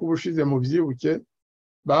 nk'uko ubushize mu byibuke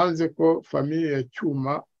banze ko famiye ya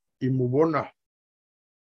Cyuma imubona.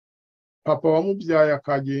 Papa wamubyaye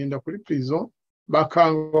akagenda kuri prison,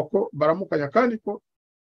 bakanga ko baramukanya, kandi ko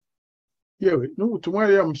yewe n'ubutumwa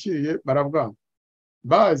yari yamushyiriye barabwanga,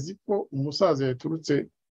 bazi ko umusaza yaturutse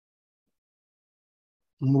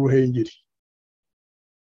mu Ruhengeri.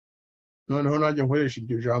 Noneho nanjye nkoresha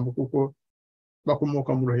iryo jambo kuko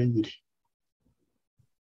bakomoka mu Ruhengeri.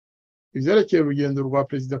 Ivyerekeye urugendo rwa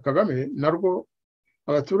Perezida Kagame narwo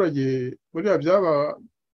abaturage buriya byaba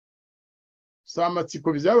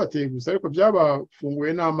samatsiko byabateye gusa, ariko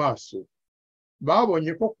byabafunguye n'amaso.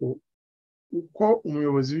 Babonye koko uko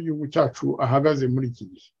umuyobozi w'igihugu cyacu ahagaze muri iki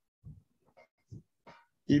gihe.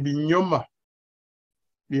 Ibinyoma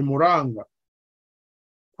bimuranga,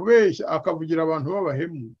 kubeshya akavugira abantu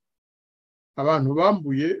b'abahemu, abantu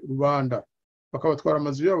bambuye rubanda, bakabatwara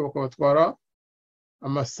amazu yabo, bakabatwara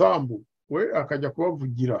amasambu, we akajya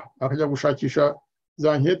kubavugira, akajya gushakisha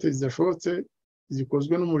za nkete zidashobotse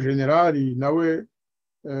zikozwe n'umujenerali nawe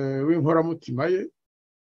w'inkoramutima ye,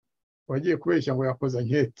 wagiye kubeshya ngo yakoze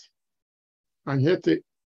ankete.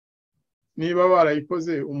 Niba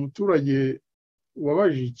barayikoze, umuturage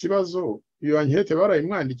wabajije ikibazo, iyo ankete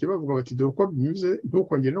barayimwandikiye bavuga bati dore uko binyuze,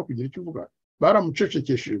 ntukongere no kugira icyo uvuga.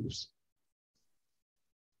 Baramucecekesheje gusa.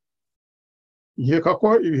 Nkeka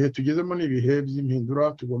ko ibihe tugezemo ni ibihe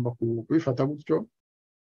by'impindura, tugomba kubifata gutyo.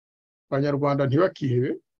 Abanyarwanda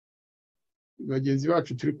ntibakihebe, bagenzi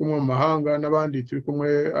bacu turi kumwe mu mahanga n'abandi turi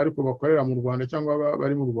kumwe ariko bakorera mu Rwanda cyangwa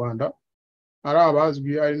bari mu Rwanda, ari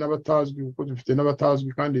abazwi ari n'abatazwi, kuko dufite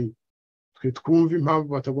n'abatazwi kandi twe twumva impamvu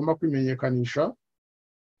batagomba kwimenyekanisha.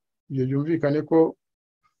 Ibyo byumvikane ko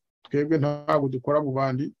twebwe ntabwo dukora mu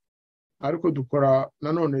bandi, ariko dukora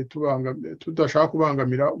nanone tudashaka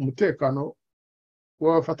kubangamira umutekano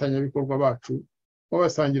w'abafatanyabikorwa bacu,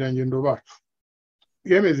 w'abasangirangendo bacu.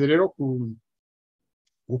 Twiyemeze rero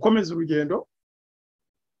gukomeza urugendo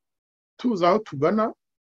tuzi aho tugana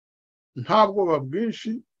nta bwoba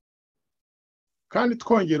bwinshi, kandi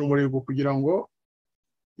twongera umurego kugira ngo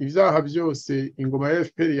ibyaha byose ingoma ya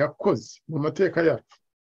FPR yakoze mu mateka yacu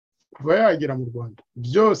kuva yagera mu Rwanda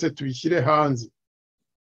byose tubishyire hanze,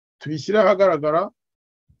 tubishyire ahagaragara,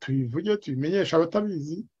 tubivuge, tubimenyesha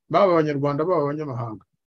abatabizi, baba abanyarwanda baba abanyamahanga.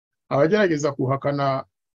 Abagerageza kuhakana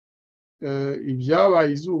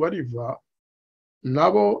ibyabaye izuba riva,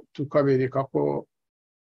 nabo tukabereka ko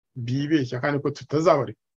bibeshya kandi ko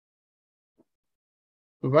tutazabareka.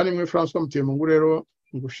 Muvandimwe François Mutuyemungu rero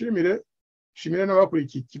ngushimire, shimire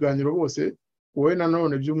n'abakurikiye ikiganiro bose, wowe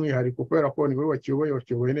nanone by'umwihariko kubera ko ni wowe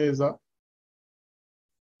wakiyoboye neza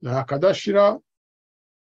nta kadashira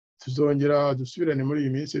tuzongera dusubirane muri iyi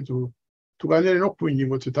minsi tuganire no ku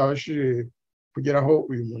ngingo tutabashije kugeraho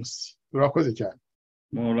uyu munsi urakoze cyane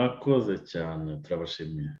murakoze cyane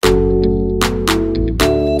turabashimiye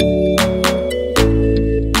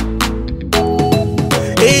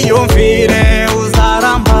iyumvire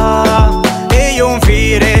uzaramba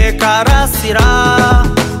iyumvire Karasira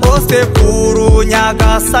osekuru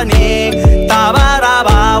nyagasani tabara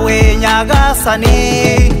bawe nyagasani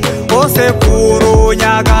osekuru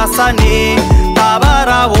nyagasani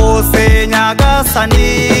tabara bose nyagasani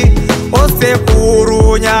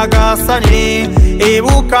osekuru nyagasani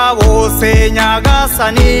ibuka bose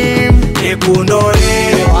nyagasani ekundore